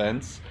first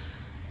offense,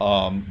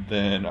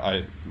 then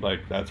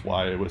that's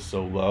why it was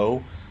so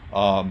low.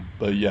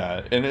 But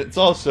yeah, and it's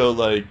also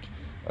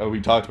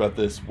we talked about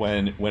this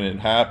when it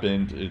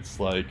happened. It's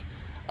I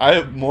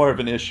have more of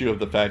an issue of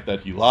the fact that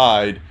he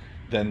lied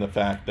than the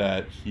fact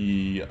that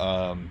he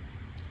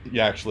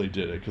actually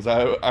did it, because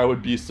I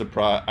would be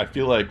surprised. I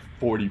feel like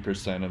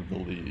 40% of the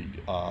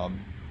league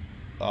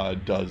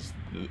does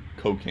the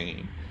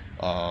cocaine.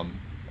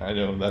 I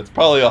know that's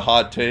probably a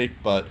hot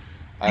take, but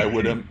I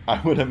would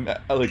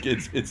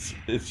it's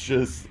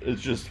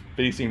just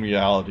facing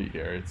reality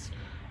here. It's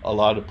a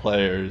lot of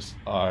players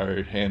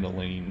are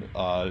handling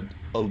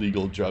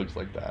illegal drugs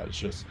like that. It's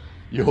just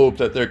you hope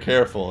that they're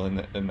careful,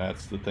 and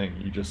that's the thing.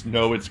 You just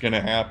know it's going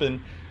to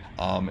happen,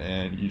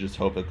 and you just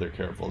hope that they're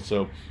careful.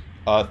 So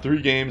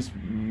 3 games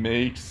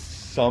makes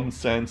some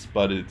sense,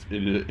 but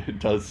it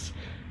does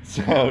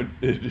sound,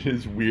 it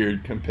is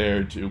weird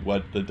compared to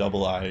what the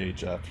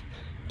IIHF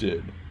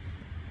did.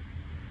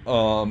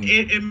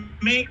 It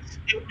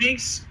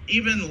makes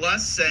even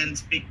less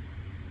sense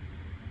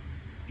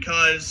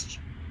because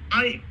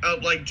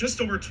just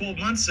over 12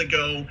 months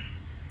ago,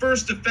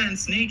 first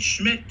offense, Nate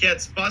Schmidt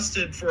gets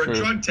busted for a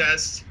drug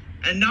test,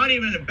 and not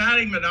even a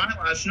batting an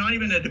eyelash, not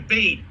even a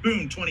debate.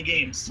 Boom, 20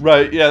 games.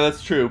 Right, yeah,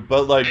 that's true.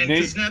 But and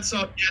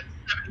Kuznetsov gets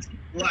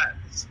 17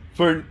 less.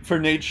 For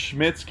Nate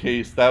Schmidt's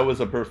case, that was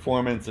a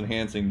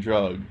performance-enhancing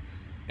drug.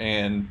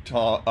 And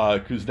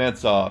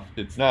Kuznetsov,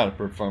 it's not a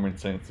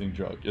performance-enhancing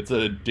drug. It's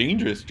a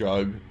dangerous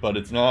drug, but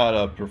it's not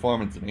a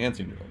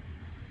performance-enhancing drug.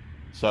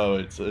 So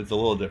it's a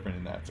little different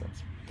in that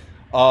sense.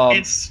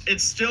 It's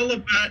still a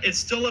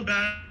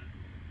bad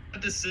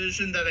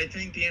decision that I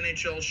think the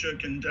NHL should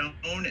condone,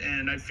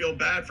 and I feel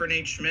bad for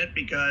Nate Schmidt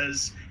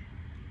because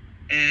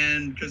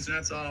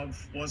Kuznetsov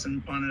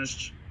wasn't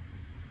punished.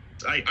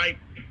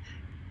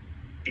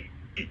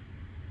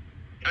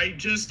 I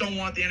just don't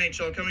want the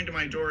NHL coming to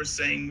my door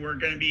saying we're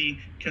going to be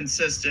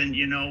consistent.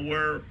 You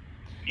can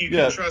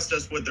trust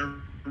us with their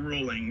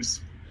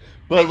rulings.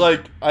 But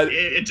like,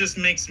 it just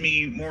makes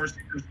me more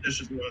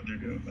superstitious of what they're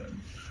doing. But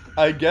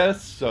I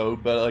guess so,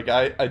 but like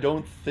I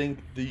don't think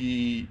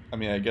I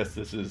mean I guess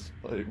this is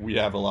like, we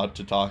have a lot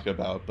to talk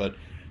about, but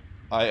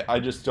I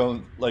just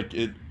don't like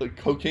it. Like,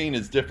 cocaine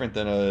is different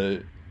than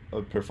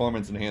a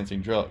performance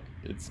enhancing drug.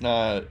 It's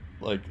not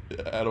like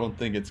I don't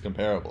think it's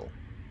comparable.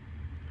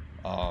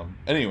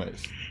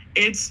 Anyways,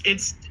 it's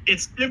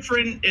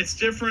different. It's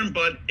different,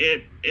 but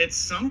it's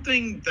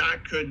something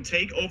that could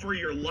take over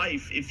your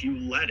life if you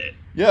let it.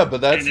 Yeah,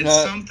 but that's and it's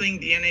not something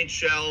the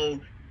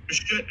NHL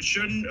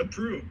shouldn't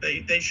approve.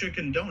 They should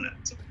condone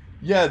it.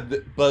 Yeah,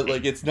 but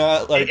like it's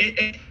not like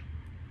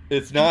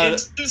it's not.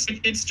 It's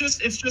just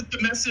the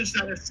message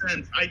that it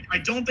sends. I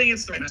don't think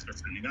it's the message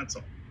it's sending. That's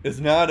all. It's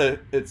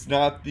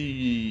not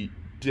the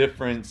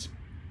difference.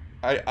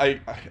 I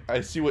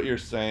see what you're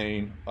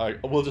saying.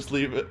 We'll just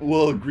leave it.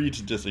 We'll agree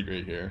to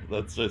disagree here.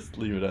 Let's just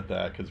leave it at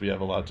that because we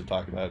have a lot to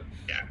talk about.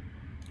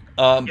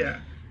 Yeah. Yeah.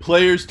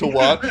 Players to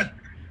watch.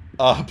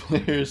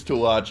 Players to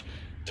watch.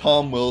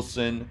 Tom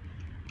Wilson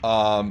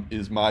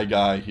is my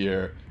guy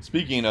here.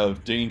 Speaking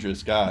of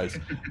dangerous guys,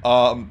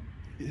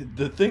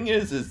 the thing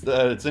is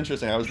that it's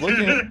interesting. I was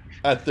looking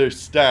at their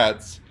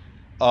stats,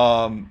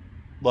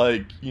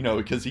 like, you know,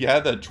 because he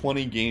had that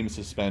 20-game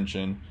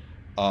suspension,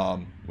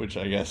 which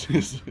I guess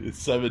is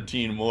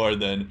 17 more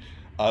than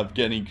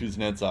Evgeny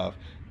Kuznetsov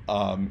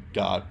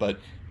got. But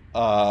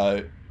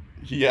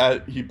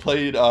he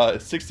played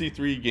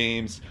 63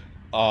 games,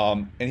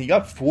 and he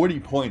got 40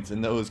 points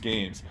in those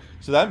games.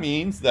 So that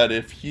means that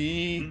if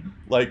he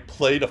like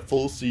played a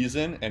full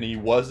season and he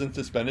wasn't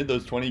suspended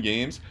those 20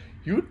 games,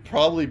 he would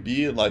probably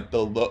be in like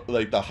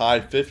the high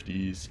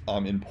 50s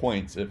in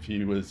points if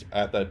he was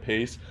at that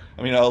pace.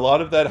 I mean, a lot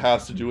of that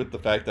has to do with the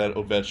fact that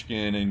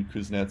Ovechkin and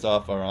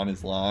Kuznetsov are on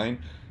his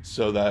line,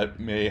 so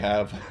that may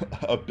have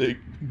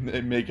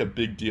make a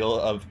big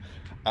deal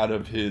out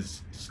of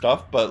his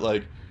stuff. But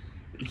like,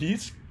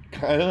 he's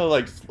kind of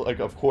like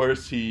of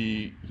course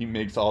he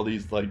makes all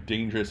these like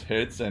dangerous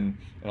hits and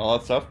all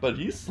that stuff, but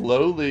he's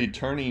slowly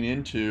turning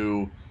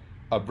into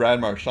a Brad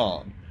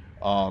Marchand.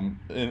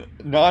 And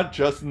not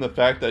just in the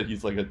fact that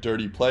he's like a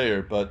dirty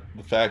player, but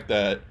the fact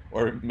that,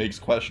 or makes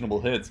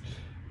questionable hits,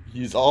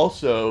 he's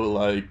also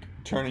like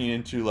turning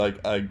into like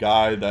a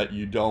guy that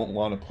you don't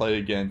want to play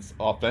against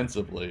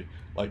offensively,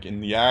 like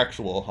in the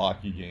actual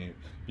hockey game,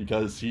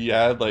 because he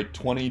had like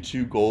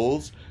 22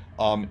 goals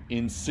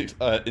in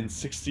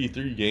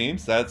 63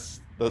 games. That's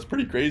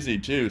pretty crazy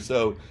too.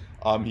 So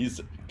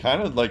he's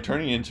kind of like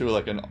turning into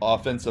like an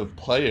offensive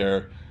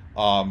player,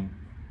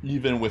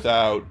 even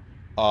without.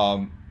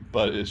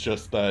 But it's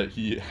just that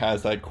he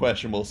has that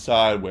questionable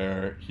side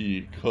where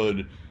he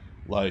could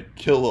like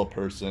kill a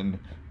person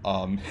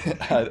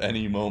at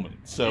any moment.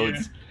 So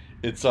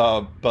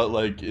yeah. But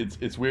like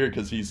it's weird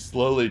because he's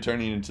slowly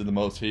turning into the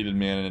most hated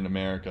man in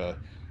America,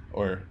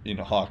 or in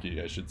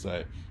hockey, I should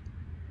say.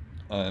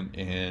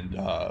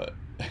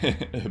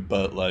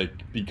 But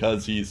like,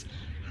 because he's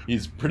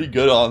pretty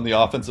good on the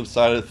offensive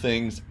side of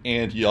things,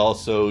 and he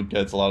also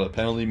gets a lot of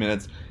penalty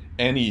minutes,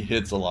 and he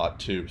hits a lot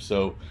too.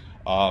 So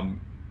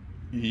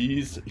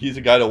he's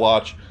a guy to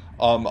watch.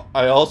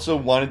 I also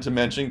wanted to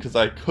mention, because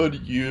I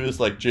could use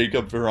like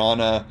Jacob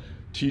Verana,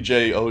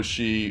 TJ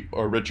Oshie,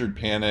 or Richard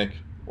Panik,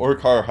 or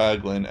Carl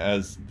Hagelin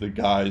as the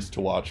guys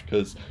to watch,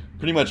 because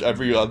pretty much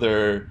every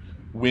other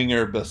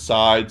winger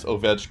besides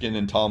Ovechkin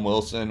and Tom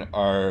Wilson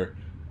are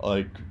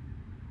like,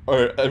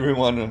 or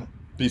everyone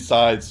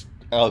besides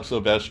Alex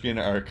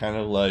Ovechkin are kind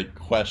of like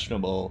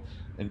questionable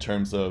in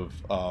terms of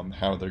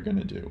how they're going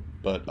to do.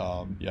 But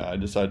yeah, I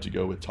decided to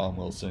go with Tom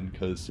Wilson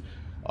because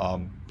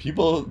I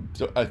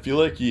feel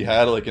like he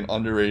had like an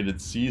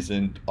underrated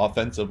season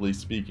offensively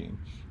speaking.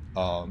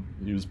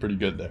 He was pretty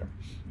good there.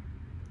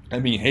 I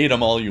mean, hate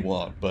him all you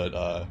want,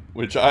 but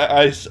which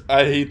I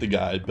hate the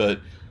guy,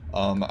 but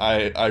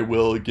I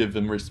will give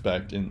him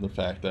respect in the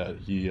fact that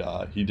he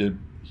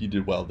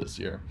did well this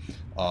year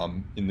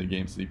in the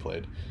games that he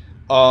played.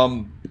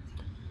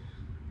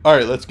 All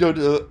right, let's go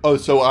to.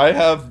 So I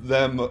have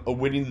them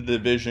winning the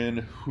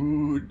division.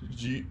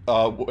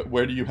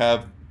 Where do you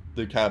have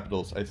the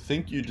Capitals? I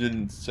think you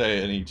didn't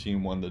say any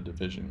team won the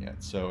division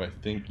yet, so I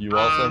think you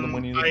also have them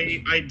winning the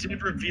division. I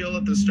did reveal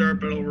at the start,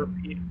 but I'll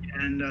repeat,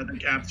 and the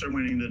Caps are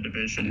winning the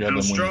division. How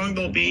strong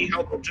they'll be,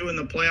 how they'll do in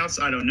the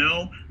playoffs, I don't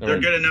know. They're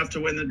good enough to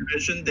win the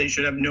division. They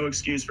should have no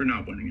excuse for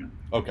not winning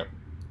it. Okay.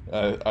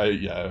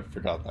 I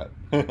forgot that.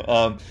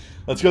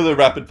 Let's go to the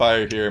rapid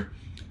fire here.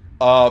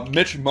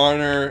 Mitch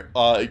Marner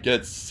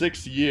gets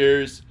 6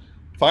 years,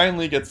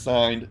 finally gets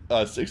signed.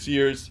 6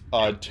 years,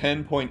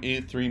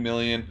 $10.83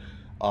 million.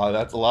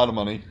 That's a lot of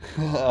money.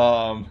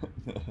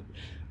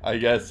 I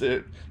guess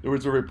there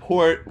was a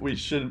report. We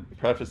should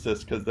preface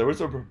this because there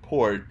was a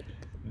report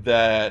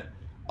that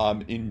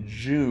in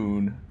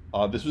June,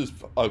 this was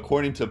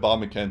according to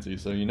Bob McKenzie,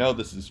 so you know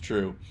this is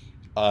true,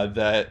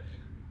 that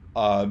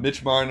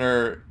Mitch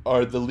Marner,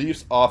 or the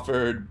Leafs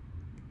offered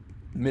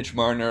Mitch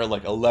Marner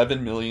like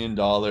 $11 million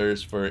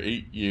for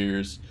 8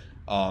 years,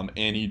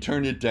 and he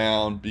turned it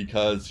down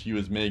because he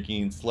was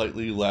making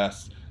slightly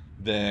less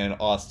than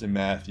Austin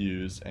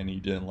Matthews, and he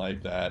didn't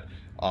like that,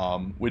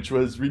 which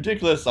was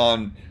ridiculous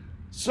on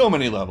so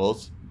many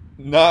levels.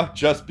 Not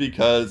just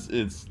because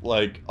it's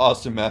like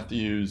Austin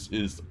Matthews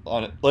is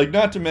on it, like,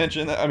 not to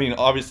mention, I mean,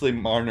 obviously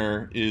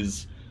Marner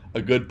is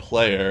a good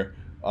player.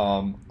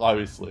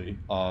 Obviously,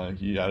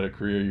 he had a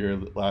career year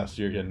last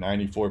year. He had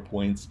 94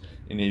 points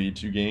in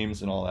 82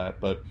 games and all that.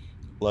 But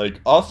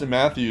like, Austin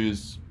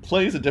Matthews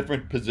plays a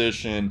different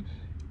position,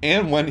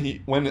 and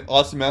when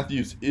Austin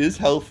Matthews is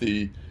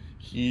healthy,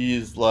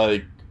 he's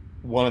like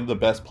one of the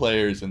best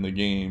players in the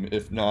game,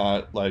 if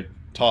not like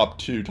top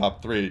 2,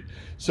 top 3.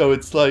 So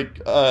it's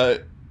like,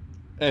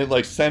 and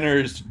like,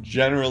 centers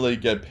generally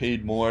get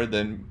paid more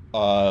than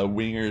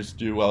wingers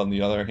do. Well, on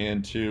the other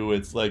hand, too,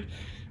 it's like,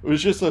 it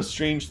was just a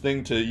strange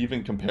thing to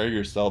even compare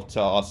yourself to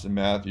Austin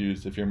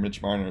Matthews if you're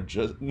Mitch Marner.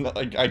 Just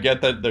like, I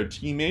get that they're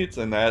teammates,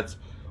 and that's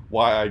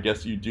why I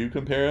guess you do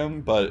compare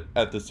them, but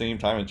at the same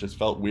time, it just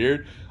felt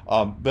weird.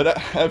 But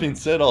having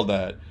said all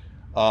that,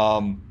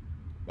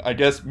 I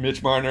guess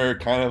Mitch Marner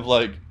kind of,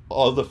 like,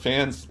 all the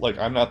fans, like,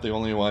 I'm not the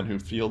only one who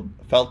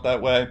felt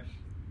that way,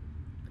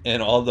 and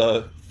all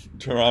the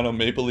Toronto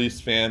Maple Leafs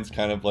fans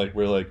kind of like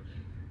were like,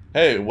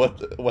 hey, what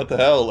the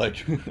hell? Like,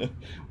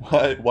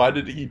 why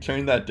did he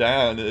turn that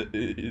down?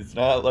 It's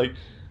not like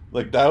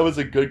that was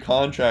a good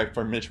contract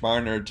for Mitch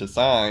Marner to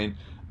sign.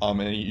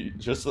 And he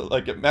just,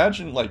 like,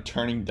 imagine like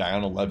turning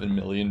down $11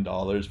 million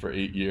for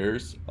 8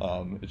 years.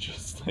 It's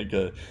just like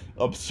a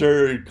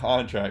absurd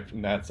contract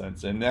in that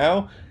sense. And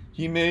now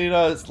he made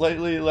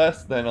slightly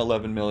less than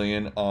 $11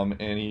 million,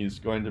 and he's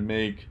going to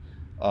make,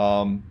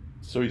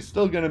 so he's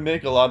still going to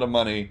make a lot of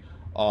money.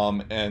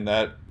 And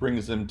that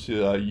brings him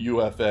to a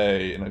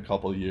UFA in a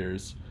couple of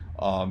years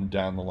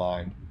down the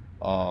line.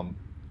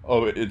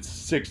 It's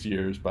 6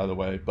 years, by the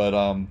way, but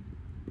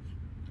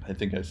I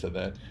think I said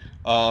that.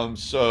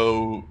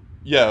 So,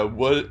 yeah,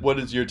 what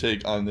is your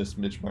take on this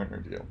Mitch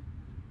Marner deal?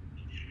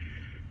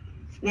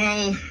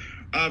 Well,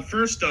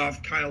 first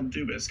off, Kyle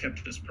Dubas kept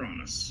his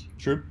promise.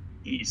 True.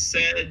 He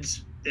said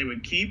they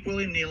would keep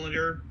William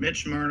Nylander,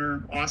 Mitch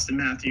Marner, Austin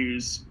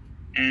Matthews,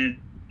 and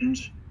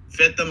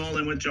fit them all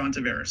in with John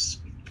Tavares.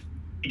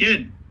 He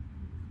did.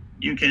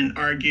 You can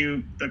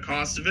argue the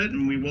cost of it,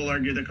 and we will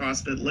argue the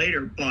cost of it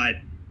later, but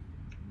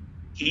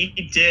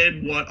he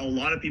did what a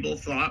lot of people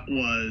thought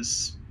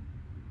was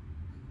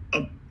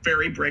a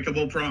very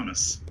breakable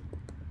promise,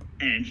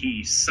 and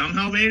he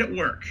somehow made it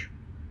work.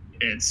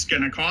 It's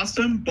going to cost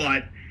him,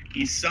 but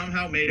he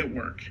somehow made it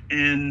work.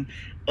 And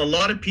a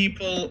lot of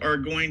people are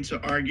going to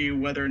argue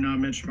whether or not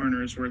Mitch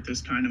Marner is worth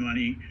this kind of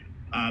money.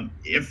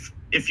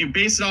 If you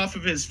base it off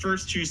of his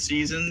first 2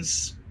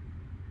 seasons,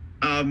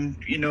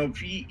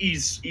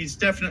 he's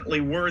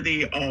definitely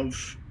worthy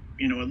of,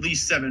 at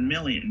least $7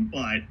 million.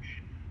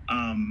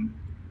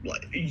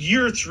 But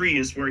year 3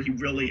 is where he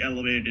really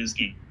elevated his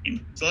game.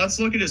 So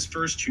let's look at his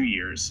first 2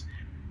 years.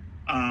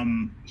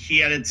 He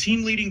had a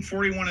team-leading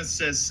 41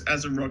 assists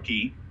as a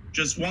rookie,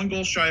 just 1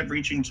 goal shy of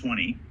reaching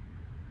 20.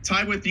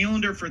 Tied with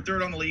Nylander for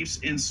third on the Leafs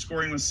in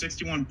scoring with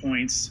 61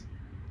 points.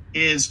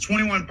 His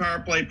 21 power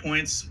play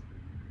points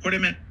put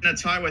him in a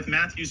tie with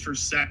Matthews for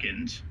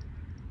second.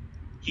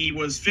 He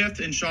was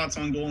 5th in shots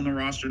on goal in the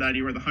roster that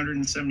year with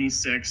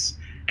 176,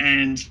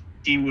 and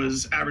he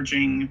was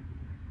averaging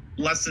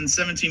less than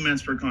 17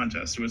 minutes per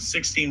contest. It was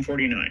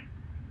 16:49.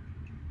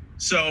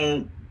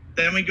 So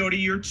then we go to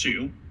year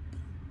 2,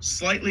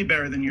 slightly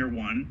better than year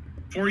 1.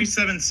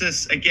 47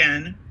 assists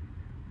again,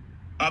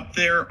 up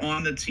there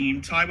on the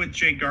team, tied with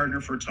Jake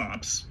Gardiner for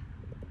tops.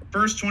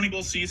 First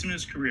 20-goal season in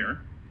his career.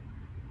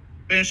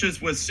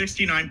 Finishes with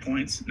 69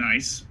 points,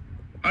 nice.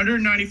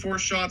 194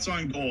 shots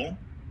on goal.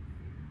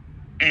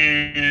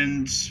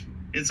 And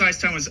his ice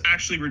time was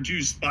actually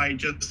reduced by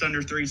just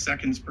under 3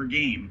 seconds per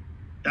game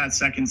that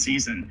second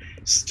season.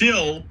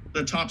 Still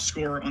the top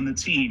scorer on the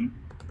team.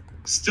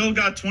 Still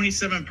got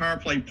 27 power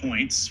play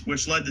points,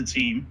 which led the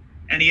team.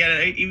 And he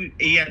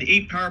had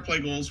 8 power play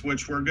goals,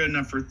 which were good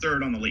enough for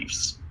third on the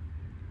Leafs.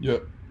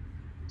 Yep.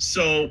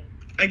 So,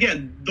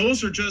 again,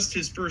 those are just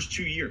his first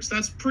 2 years.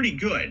 That's pretty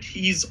good.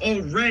 He's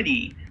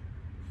already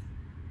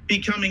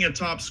becoming a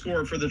top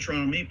scorer for the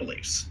Toronto Maple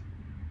Leafs.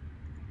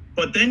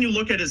 But then you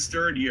look at his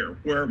third year,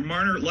 where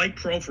Marner, like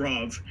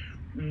Provorov,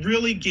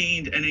 really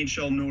gained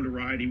NHL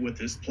notoriety with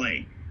his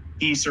play.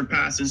 He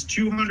surpasses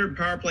 200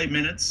 power play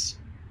minutes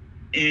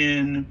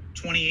in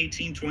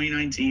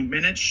 2018-2019,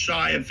 minutes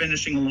shy of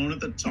finishing alone at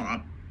the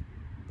top.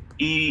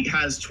 He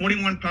has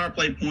 21 power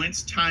play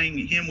points, tying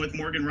him with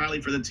Morgan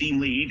Rielly for the team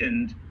lead,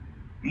 and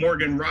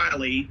Morgan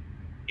Rielly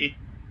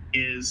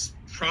is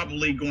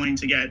probably going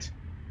to get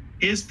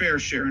his fair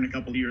share in a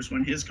couple of years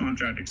when his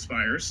contract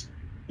expires.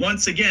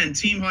 Once again,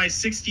 team high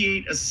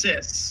 68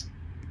 assists,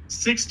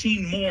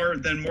 16 more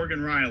than Morgan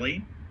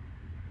Rielly.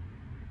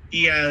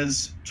 He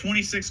has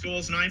 26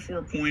 goals,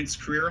 94 points,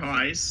 career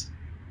highs.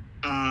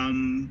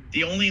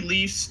 The only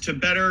Leafs to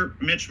better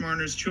Mitch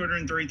Marner's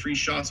 233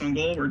 shots on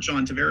goal were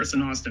John Tavares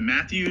and Austin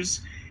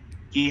Matthews.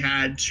 He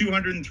had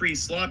 203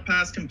 slot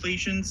pass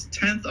completions,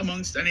 10th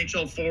amongst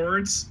NHL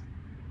forwards.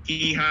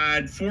 He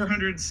had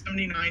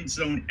 479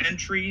 zone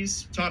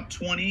entries, top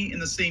 20 in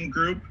the same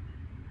group,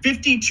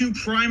 52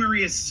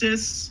 primary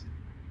assists,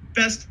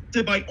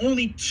 bested by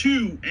only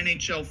 2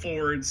 NHL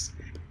forwards,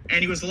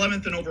 and he was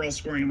 11th in overall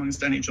scoring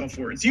amongst NHL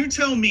forwards. You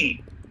tell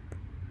me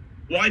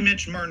why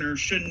Mitch Marner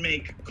shouldn't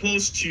make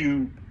close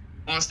to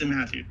Austin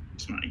Matthews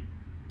money.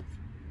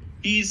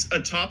 He's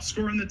a top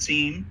scorer in the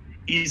team.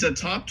 He's a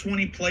top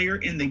 20 player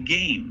in the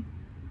game.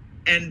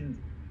 And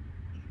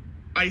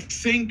I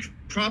think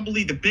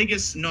probably the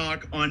biggest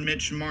knock on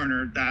Mitch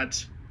Marner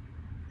that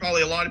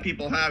probably a lot of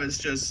people have is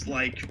just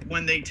like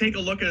when they take a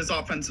look at his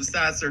offensive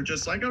stats, they're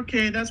just like,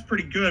 okay, that's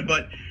pretty good.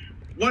 But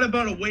what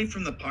about away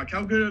from the puck?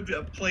 How good of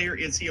a player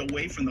is he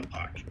away from the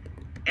puck?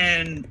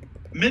 And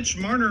Mitch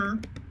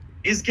Marner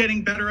is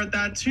getting better at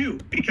that too.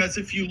 Because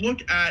if you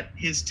look at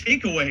his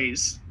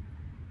takeaways,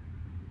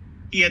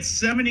 he had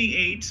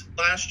 78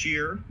 last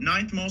year,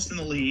 9th most in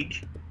the league.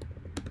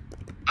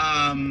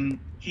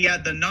 He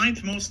had the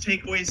 9th most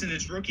takeaways in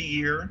his rookie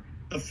year,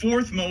 the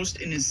 4th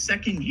most in his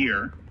second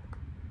year,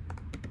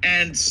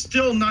 and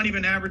still not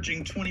even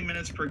averaging 20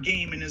 minutes per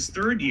game in his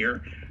third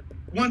year.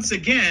 Once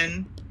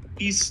again,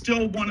 he's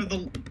still one of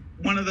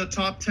the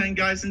top 10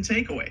 guys in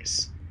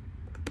takeaways.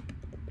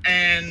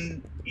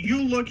 And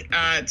you look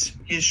at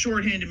his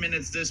shorthanded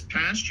minutes this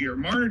past year,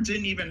 Marner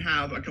didn't even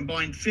have a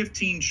combined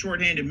 15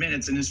 shorthanded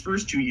minutes in his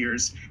first 2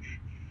 years.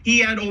 He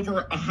had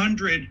over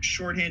 100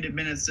 shorthanded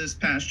minutes this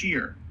past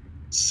year.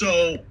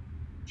 So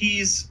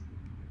he's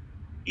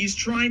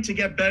trying to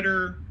get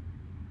better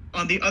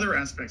on the other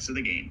aspects of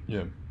the game.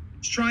 Yeah.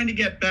 He's trying to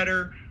get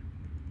better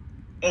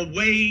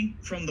away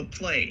from the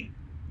play,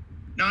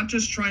 not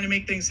just trying to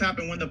make things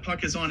happen when the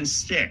puck is on his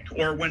stick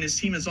or when his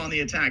team is on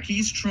the attack.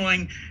 He's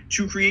trying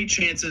to create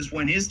chances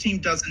when his team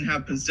doesn't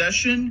have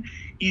possession.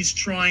 He's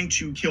trying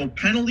to kill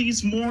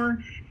penalties more.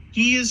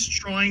 He is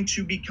trying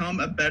to become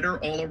a better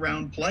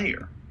all-around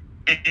player.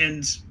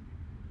 And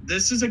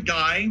this is a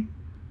guy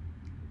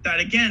that,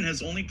 again,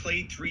 has only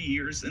played 3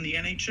 years in the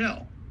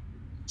NHL.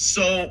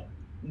 So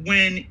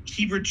when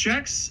he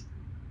rejects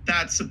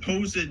that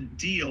supposed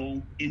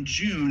deal in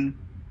June,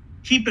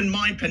 keep in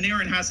mind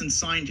Panarin hasn't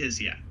signed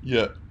his yet.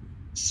 Yeah.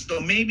 So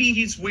maybe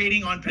he's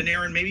waiting on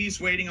Panarin, maybe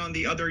he's waiting on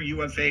the other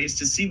UFAs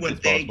to see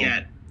what they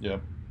get. Yeah.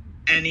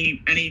 And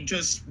he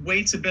just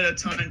waits a bit of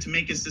time to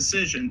make his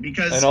decision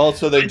because and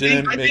also they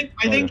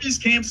I think his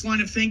camp's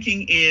line of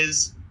thinking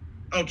is,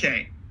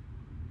 okay,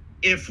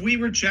 if we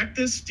reject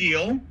this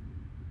deal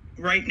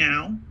right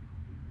now,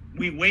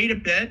 we wait a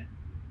bit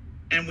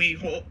and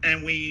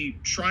we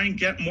try and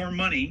get more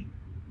money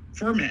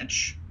for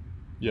Mitch.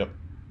 Yep.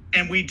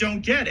 And we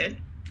don't get it,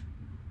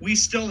 we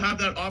still have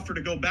that offer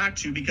to go back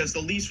to because the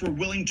Leafs were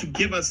willing to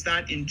give us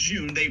that in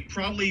June. They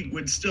probably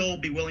would still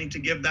be willing to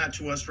give that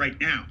to us right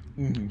now.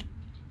 Mm-hmm.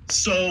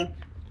 So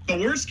the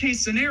worst case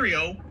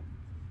scenario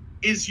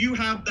is you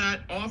have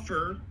that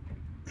offer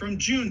from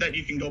June that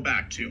you can go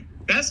back to.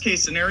 Best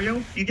case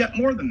scenario, you get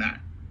more than that.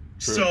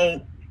 True.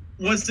 So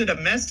was it a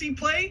messy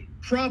play?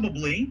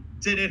 Probably.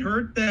 Did it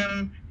hurt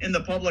them in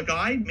the public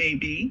eye?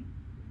 Maybe.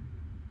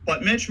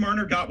 But Mitch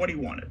Marner got what he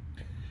wanted.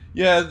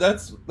 Yeah,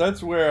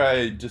 that's where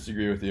I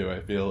disagree with you. I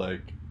feel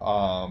like,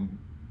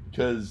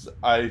 because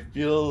I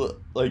feel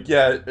like,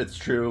 yeah, it's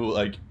true.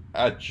 Like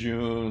at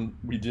June,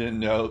 we didn't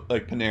know,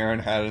 like Panarin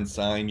hadn't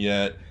signed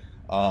yet,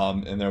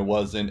 and there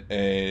wasn't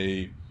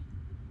a,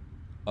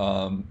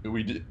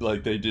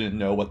 they didn't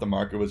know what the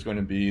market was going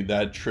to be.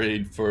 That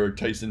trade for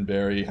Tyson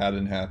Barrie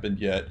hadn't happened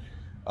yet,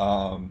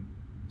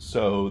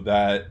 so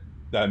that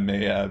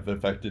may have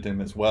affected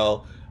him as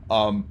well.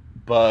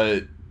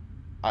 But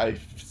I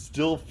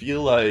still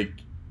feel like,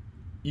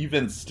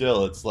 even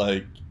still, it's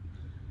like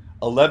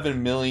 $11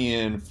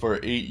 million for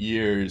 8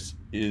 years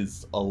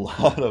is a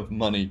lot of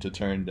money to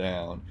turn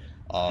down.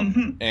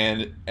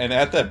 And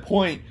at that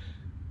point,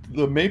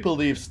 the Maple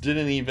Leafs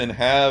didn't even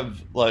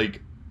have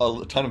like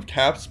a ton of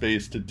cap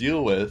space to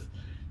deal with.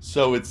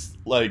 So it's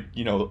like,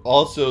 you know,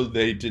 also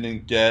they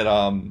didn't get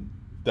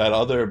that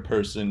other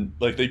person,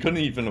 like they couldn't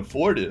even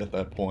afford it at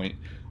that point.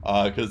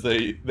 Because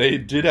they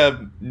did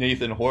have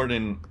Nathan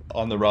Horton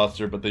on the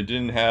roster, but they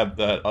didn't have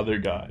that other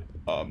guy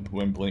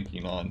who I'm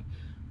blinking on,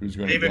 who's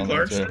going David to be on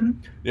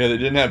Clarkson? Yeah, they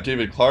didn't have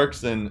David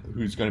Clarkson,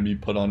 who's going to be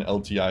put on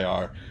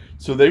LTIR.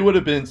 So they would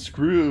have been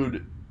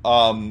screwed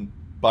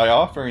by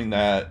offering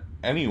that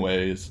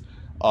anyways.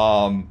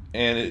 And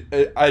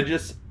I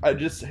just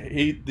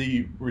hate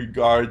the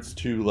regards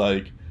to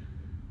like,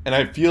 and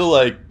I feel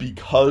like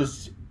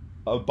because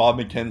Bob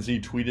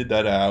McKenzie tweeted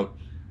that out,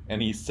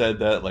 and he said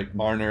that like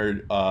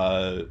Marner's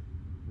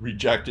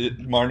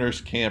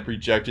camp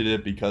rejected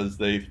it because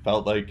they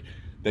felt like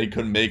they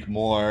could make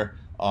more,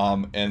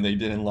 and they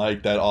didn't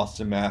like that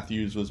Austin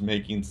Matthews was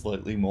making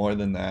slightly more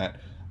than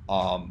that.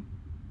 I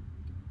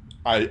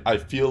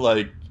feel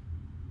like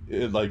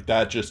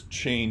that just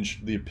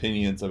changed the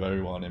opinions of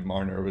everyone, and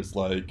Marner was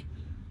like,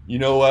 you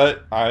know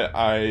what,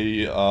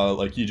 I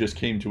like he just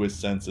came to his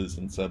senses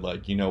and said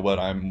like, you know what,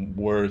 I'm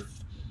worth.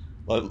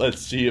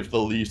 Let's see if the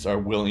Leafs are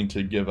willing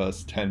to give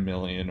us $10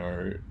 million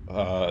or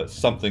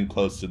something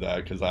close to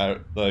that, because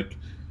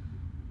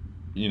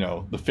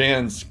the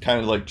fans kind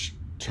of like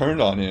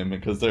turned on him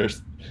because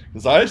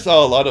I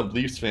saw a lot of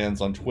Leafs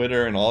fans on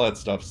Twitter and all that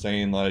stuff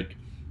saying like,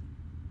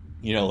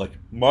 like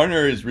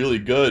Marner is really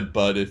good,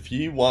 but if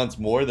he wants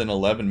more than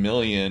 11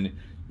 million,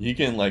 he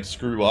can like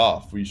screw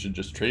off. We should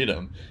just trade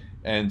him.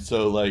 And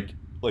so like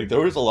there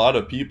was a lot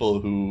of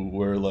people who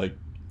were like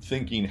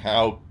thinking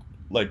how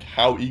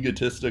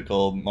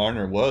egotistical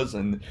Marner was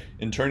and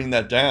in turning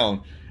that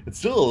down. It's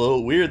still a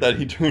little weird that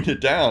he turned it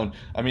down.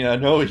 I mean, I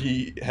know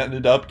he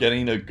ended up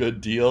getting a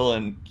good deal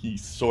and he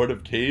sort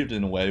of caved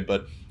in a way,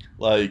 but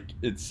like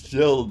it's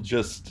still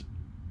just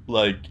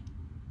like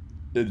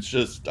it's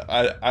just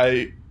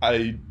I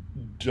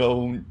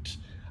don't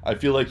I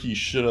feel like he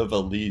should have at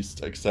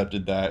least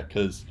accepted that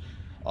because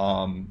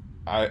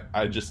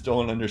I just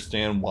don't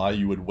understand why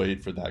you would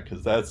wait for that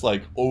because that's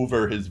like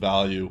over his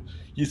value.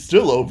 He's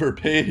still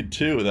overpaid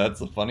too. That's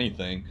the funny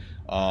thing.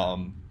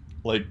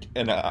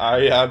 And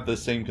I have the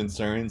same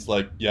concerns.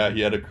 Like, yeah,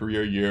 he had a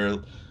career year.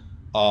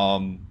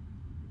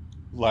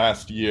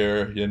 Last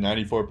year, he had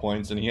 94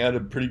 points, and he had a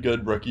pretty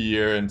good rookie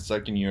year and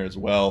second year as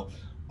well.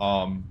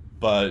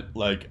 But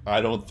like,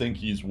 I don't think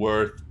he's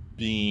worth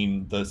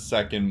being the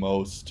second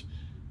most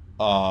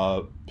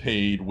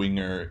paid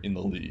winger in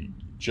the league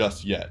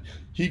just yet.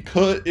 He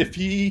could, if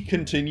he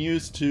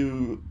continues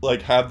to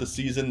like have the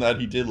season that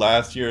he did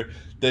last year,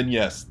 then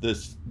yes,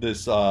 this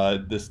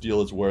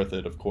deal is worth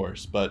it, of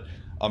course. But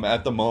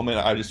at the moment,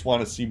 I just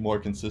want to see more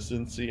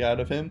consistency out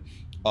of him.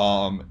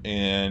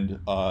 And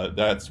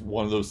that's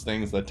one of those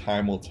things that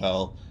time will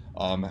tell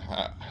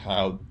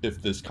how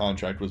if this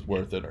contract was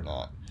worth it or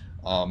not.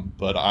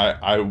 But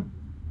I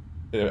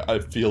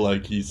feel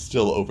like he's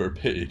still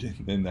overpaid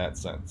in that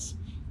sense.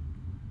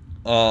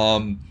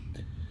 All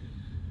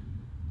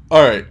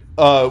right,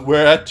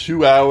 we're at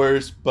 2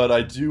 hours, but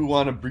I do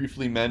want to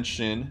briefly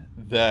mention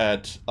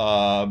that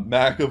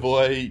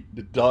McAvoy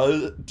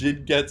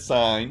did get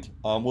signed.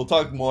 We'll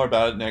talk more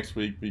about it next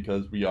week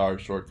because we are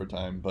short for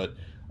time, but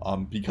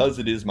because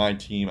it is my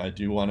team, I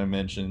do want to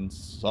mention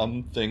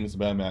some things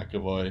about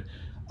McAvoy.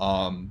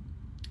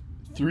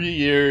 3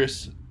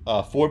 years,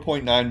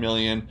 $4.9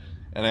 million,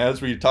 and as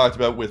we talked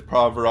about with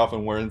Provorov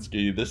and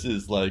Werenski, this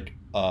is like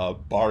a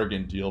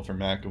bargain deal for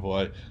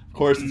McAvoy. Of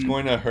course, it's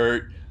going to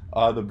hurt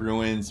the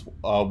Bruins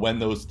when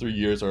those 3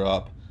 years are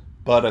up,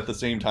 but at the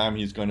same time,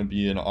 he's going to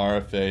be an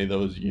RFA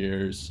those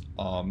years.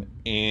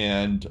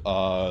 And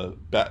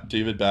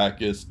David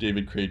Backes,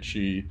 David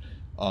Krejci,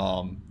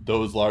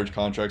 those large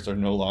contracts are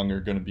no longer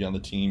going to be on the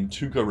team.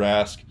 Tuukka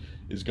Rask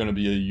is going to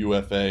be a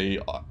UFA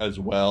as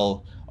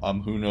well.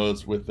 Who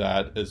knows with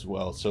that as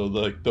well. So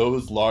like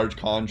those large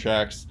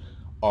contracts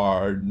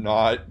are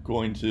not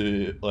going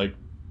to like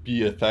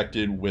be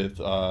affected with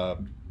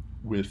McAvoy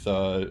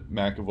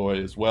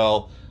as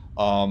well.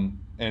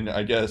 And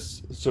I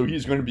guess so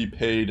he's going to be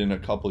paid in a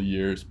couple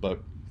years, but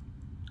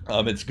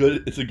it's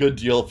good. It's a good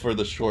deal for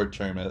the short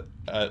term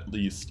at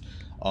least.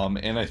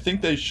 And I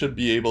think they should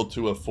be able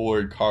to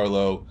afford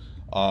Carlo,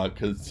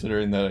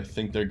 considering that I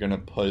think they're going to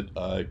put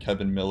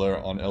Kevin Miller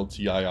on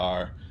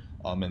LTIR,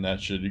 and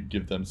that should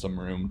give them some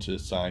room to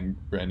sign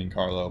Brandon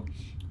Carlo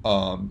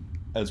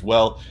as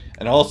well.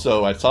 And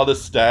also, I saw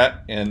this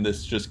stat, and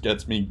this just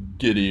gets me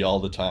giddy all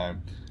the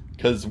time.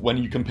 Because when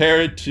you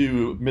compare it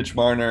to Mitch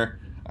Marner,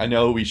 I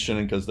know we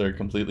shouldn't because they're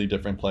completely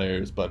different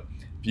players, but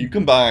if you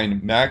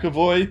combine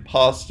McAvoy,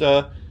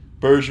 Pasta,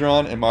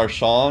 Bergeron, and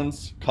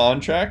Marchand's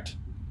contract,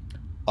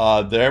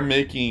 they're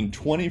making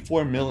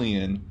 $24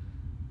 million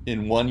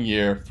in 1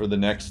 year for the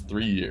next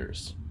 3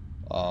 years.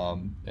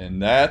 And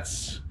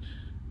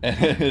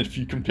if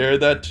you compare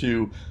that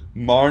to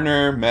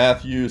Marner,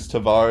 Matthews,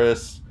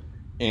 Tavares,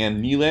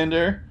 and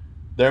Nylander,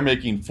 they're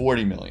making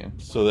 $40 million.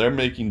 So they're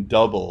making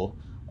double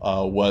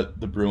what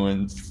the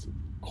Bruins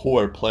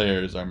core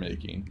players are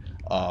making.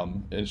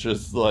 It's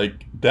just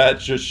like that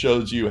just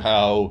shows you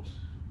how,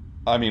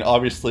 I mean,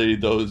 obviously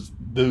those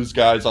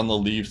guys on the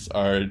Leafs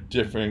are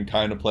different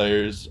kind of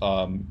players,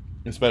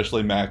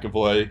 especially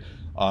McAvoy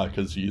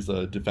because he's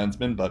a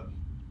defenseman, but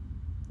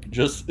it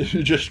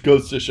just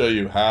goes to show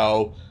you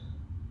how,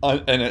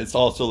 and it's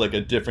also like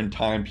a different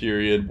time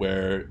period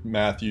where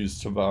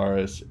Matthews,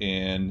 Tavares,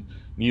 and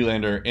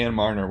Nylander and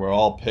Marner were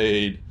all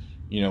paid,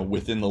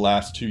 within the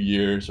last 2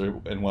 years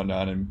and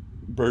whatnot, and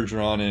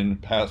Bergeron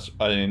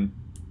and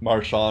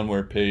Marchand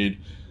were paid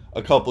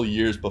a couple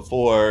years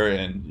before,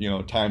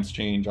 and times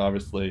change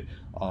obviously,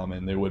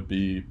 and they would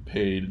be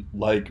paid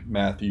like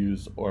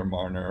Matthews or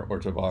Marner or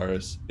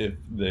Tavares if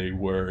they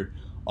were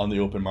on the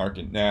open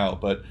market now.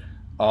 But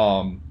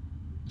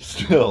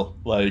still,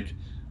 like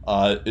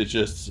it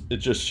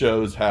just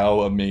shows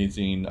how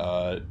amazing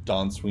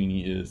Don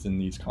Sweeney is in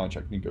these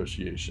contract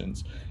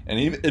negotiations, and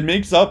it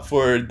makes up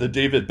for the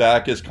David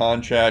Backes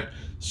contract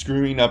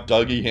screwing up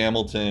Dougie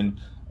Hamilton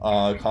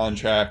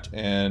contract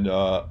and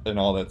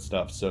all that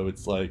stuff. So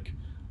it's like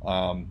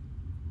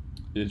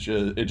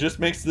it just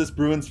makes this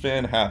Bruins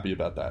fan happy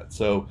about that.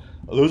 So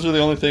those are the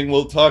only thing.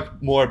 We'll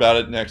talk more about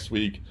it next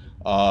week.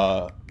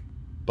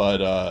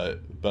 But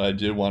I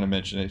did want to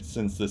mention it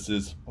since this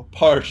is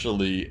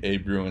partially a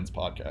Bruins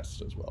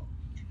podcast as well.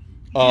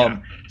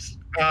 Um,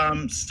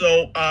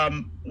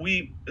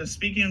 We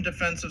speaking of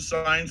defensive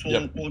signs,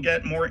 Yep. we'll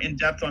get more in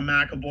depth on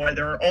McAvoy.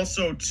 There are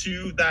also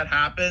two that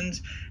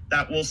happened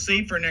that we'll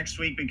save for next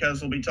week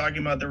because we'll be talking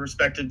about the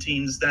respective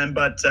teams then.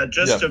 But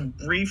just to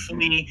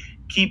briefly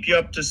keep you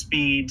up to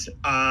speed,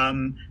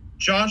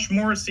 Josh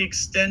Morrissey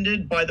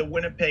extended by the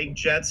Winnipeg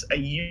Jets a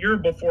year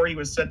before he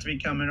was set to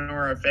become an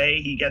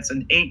RFA. He gets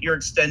an 8-year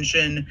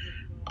extension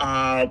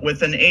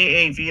with an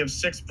AAV of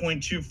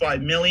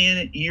 $6.25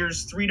 million.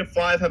 Years 3 to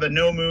 5 have a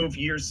no move.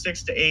 Years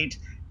 6 to 8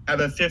 have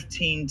a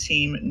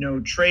 15-team no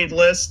trade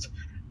list.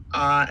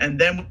 And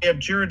then we have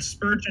Jared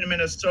Spurgeon in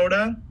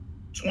Minnesota,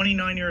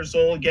 29 years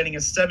old, getting a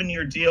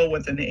 7-year deal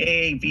with an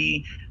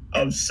AAV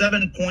of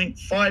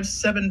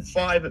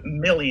 $7.575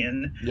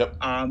 million. Yep.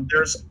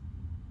 There's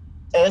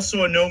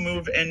also a no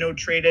move and no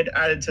traded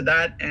added to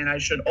that. And I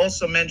should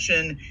also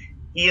mention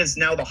he is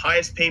now the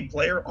highest paid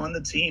player on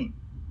the team.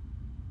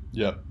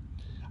 Yep.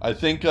 I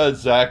think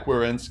Zach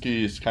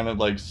Werenski's kind of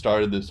like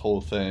started this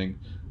whole thing.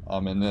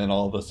 And then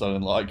all of a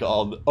sudden, like, the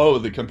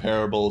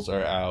comparables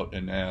are out,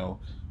 and now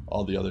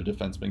all the other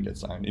defensemen get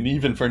signed. And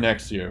even for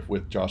next year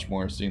with Josh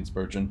Morrissey and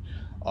Spurgeon.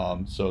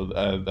 So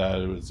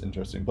that was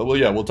interesting. But,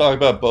 we'll talk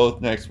about both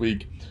next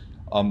week,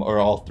 or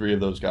all three of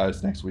those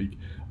guys next week.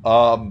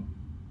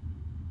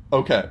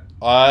 Okay.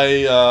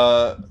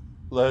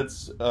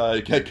 Let's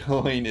get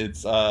going.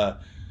 It's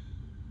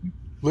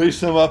Lace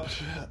Them Up.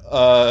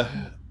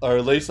 Our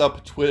Lace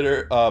Up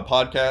Twitter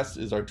podcast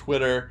is our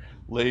Twitter.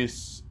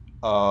 Lace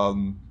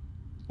Them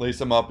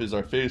Up is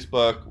our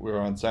Facebook. We're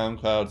on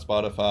SoundCloud,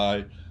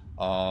 Spotify,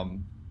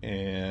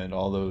 and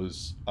all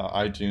those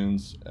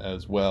iTunes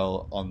as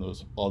well on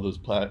all those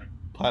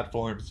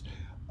platforms.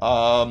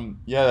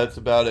 That's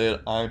about it.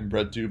 I'm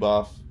Brett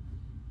Duboff.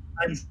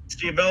 I'm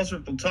Steve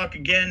Ellsworth. We'll talk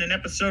again in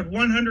episode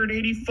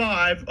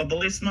 185 of the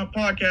Lace Them Up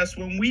podcast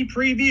when we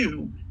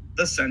preview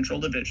the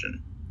Central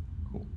Division.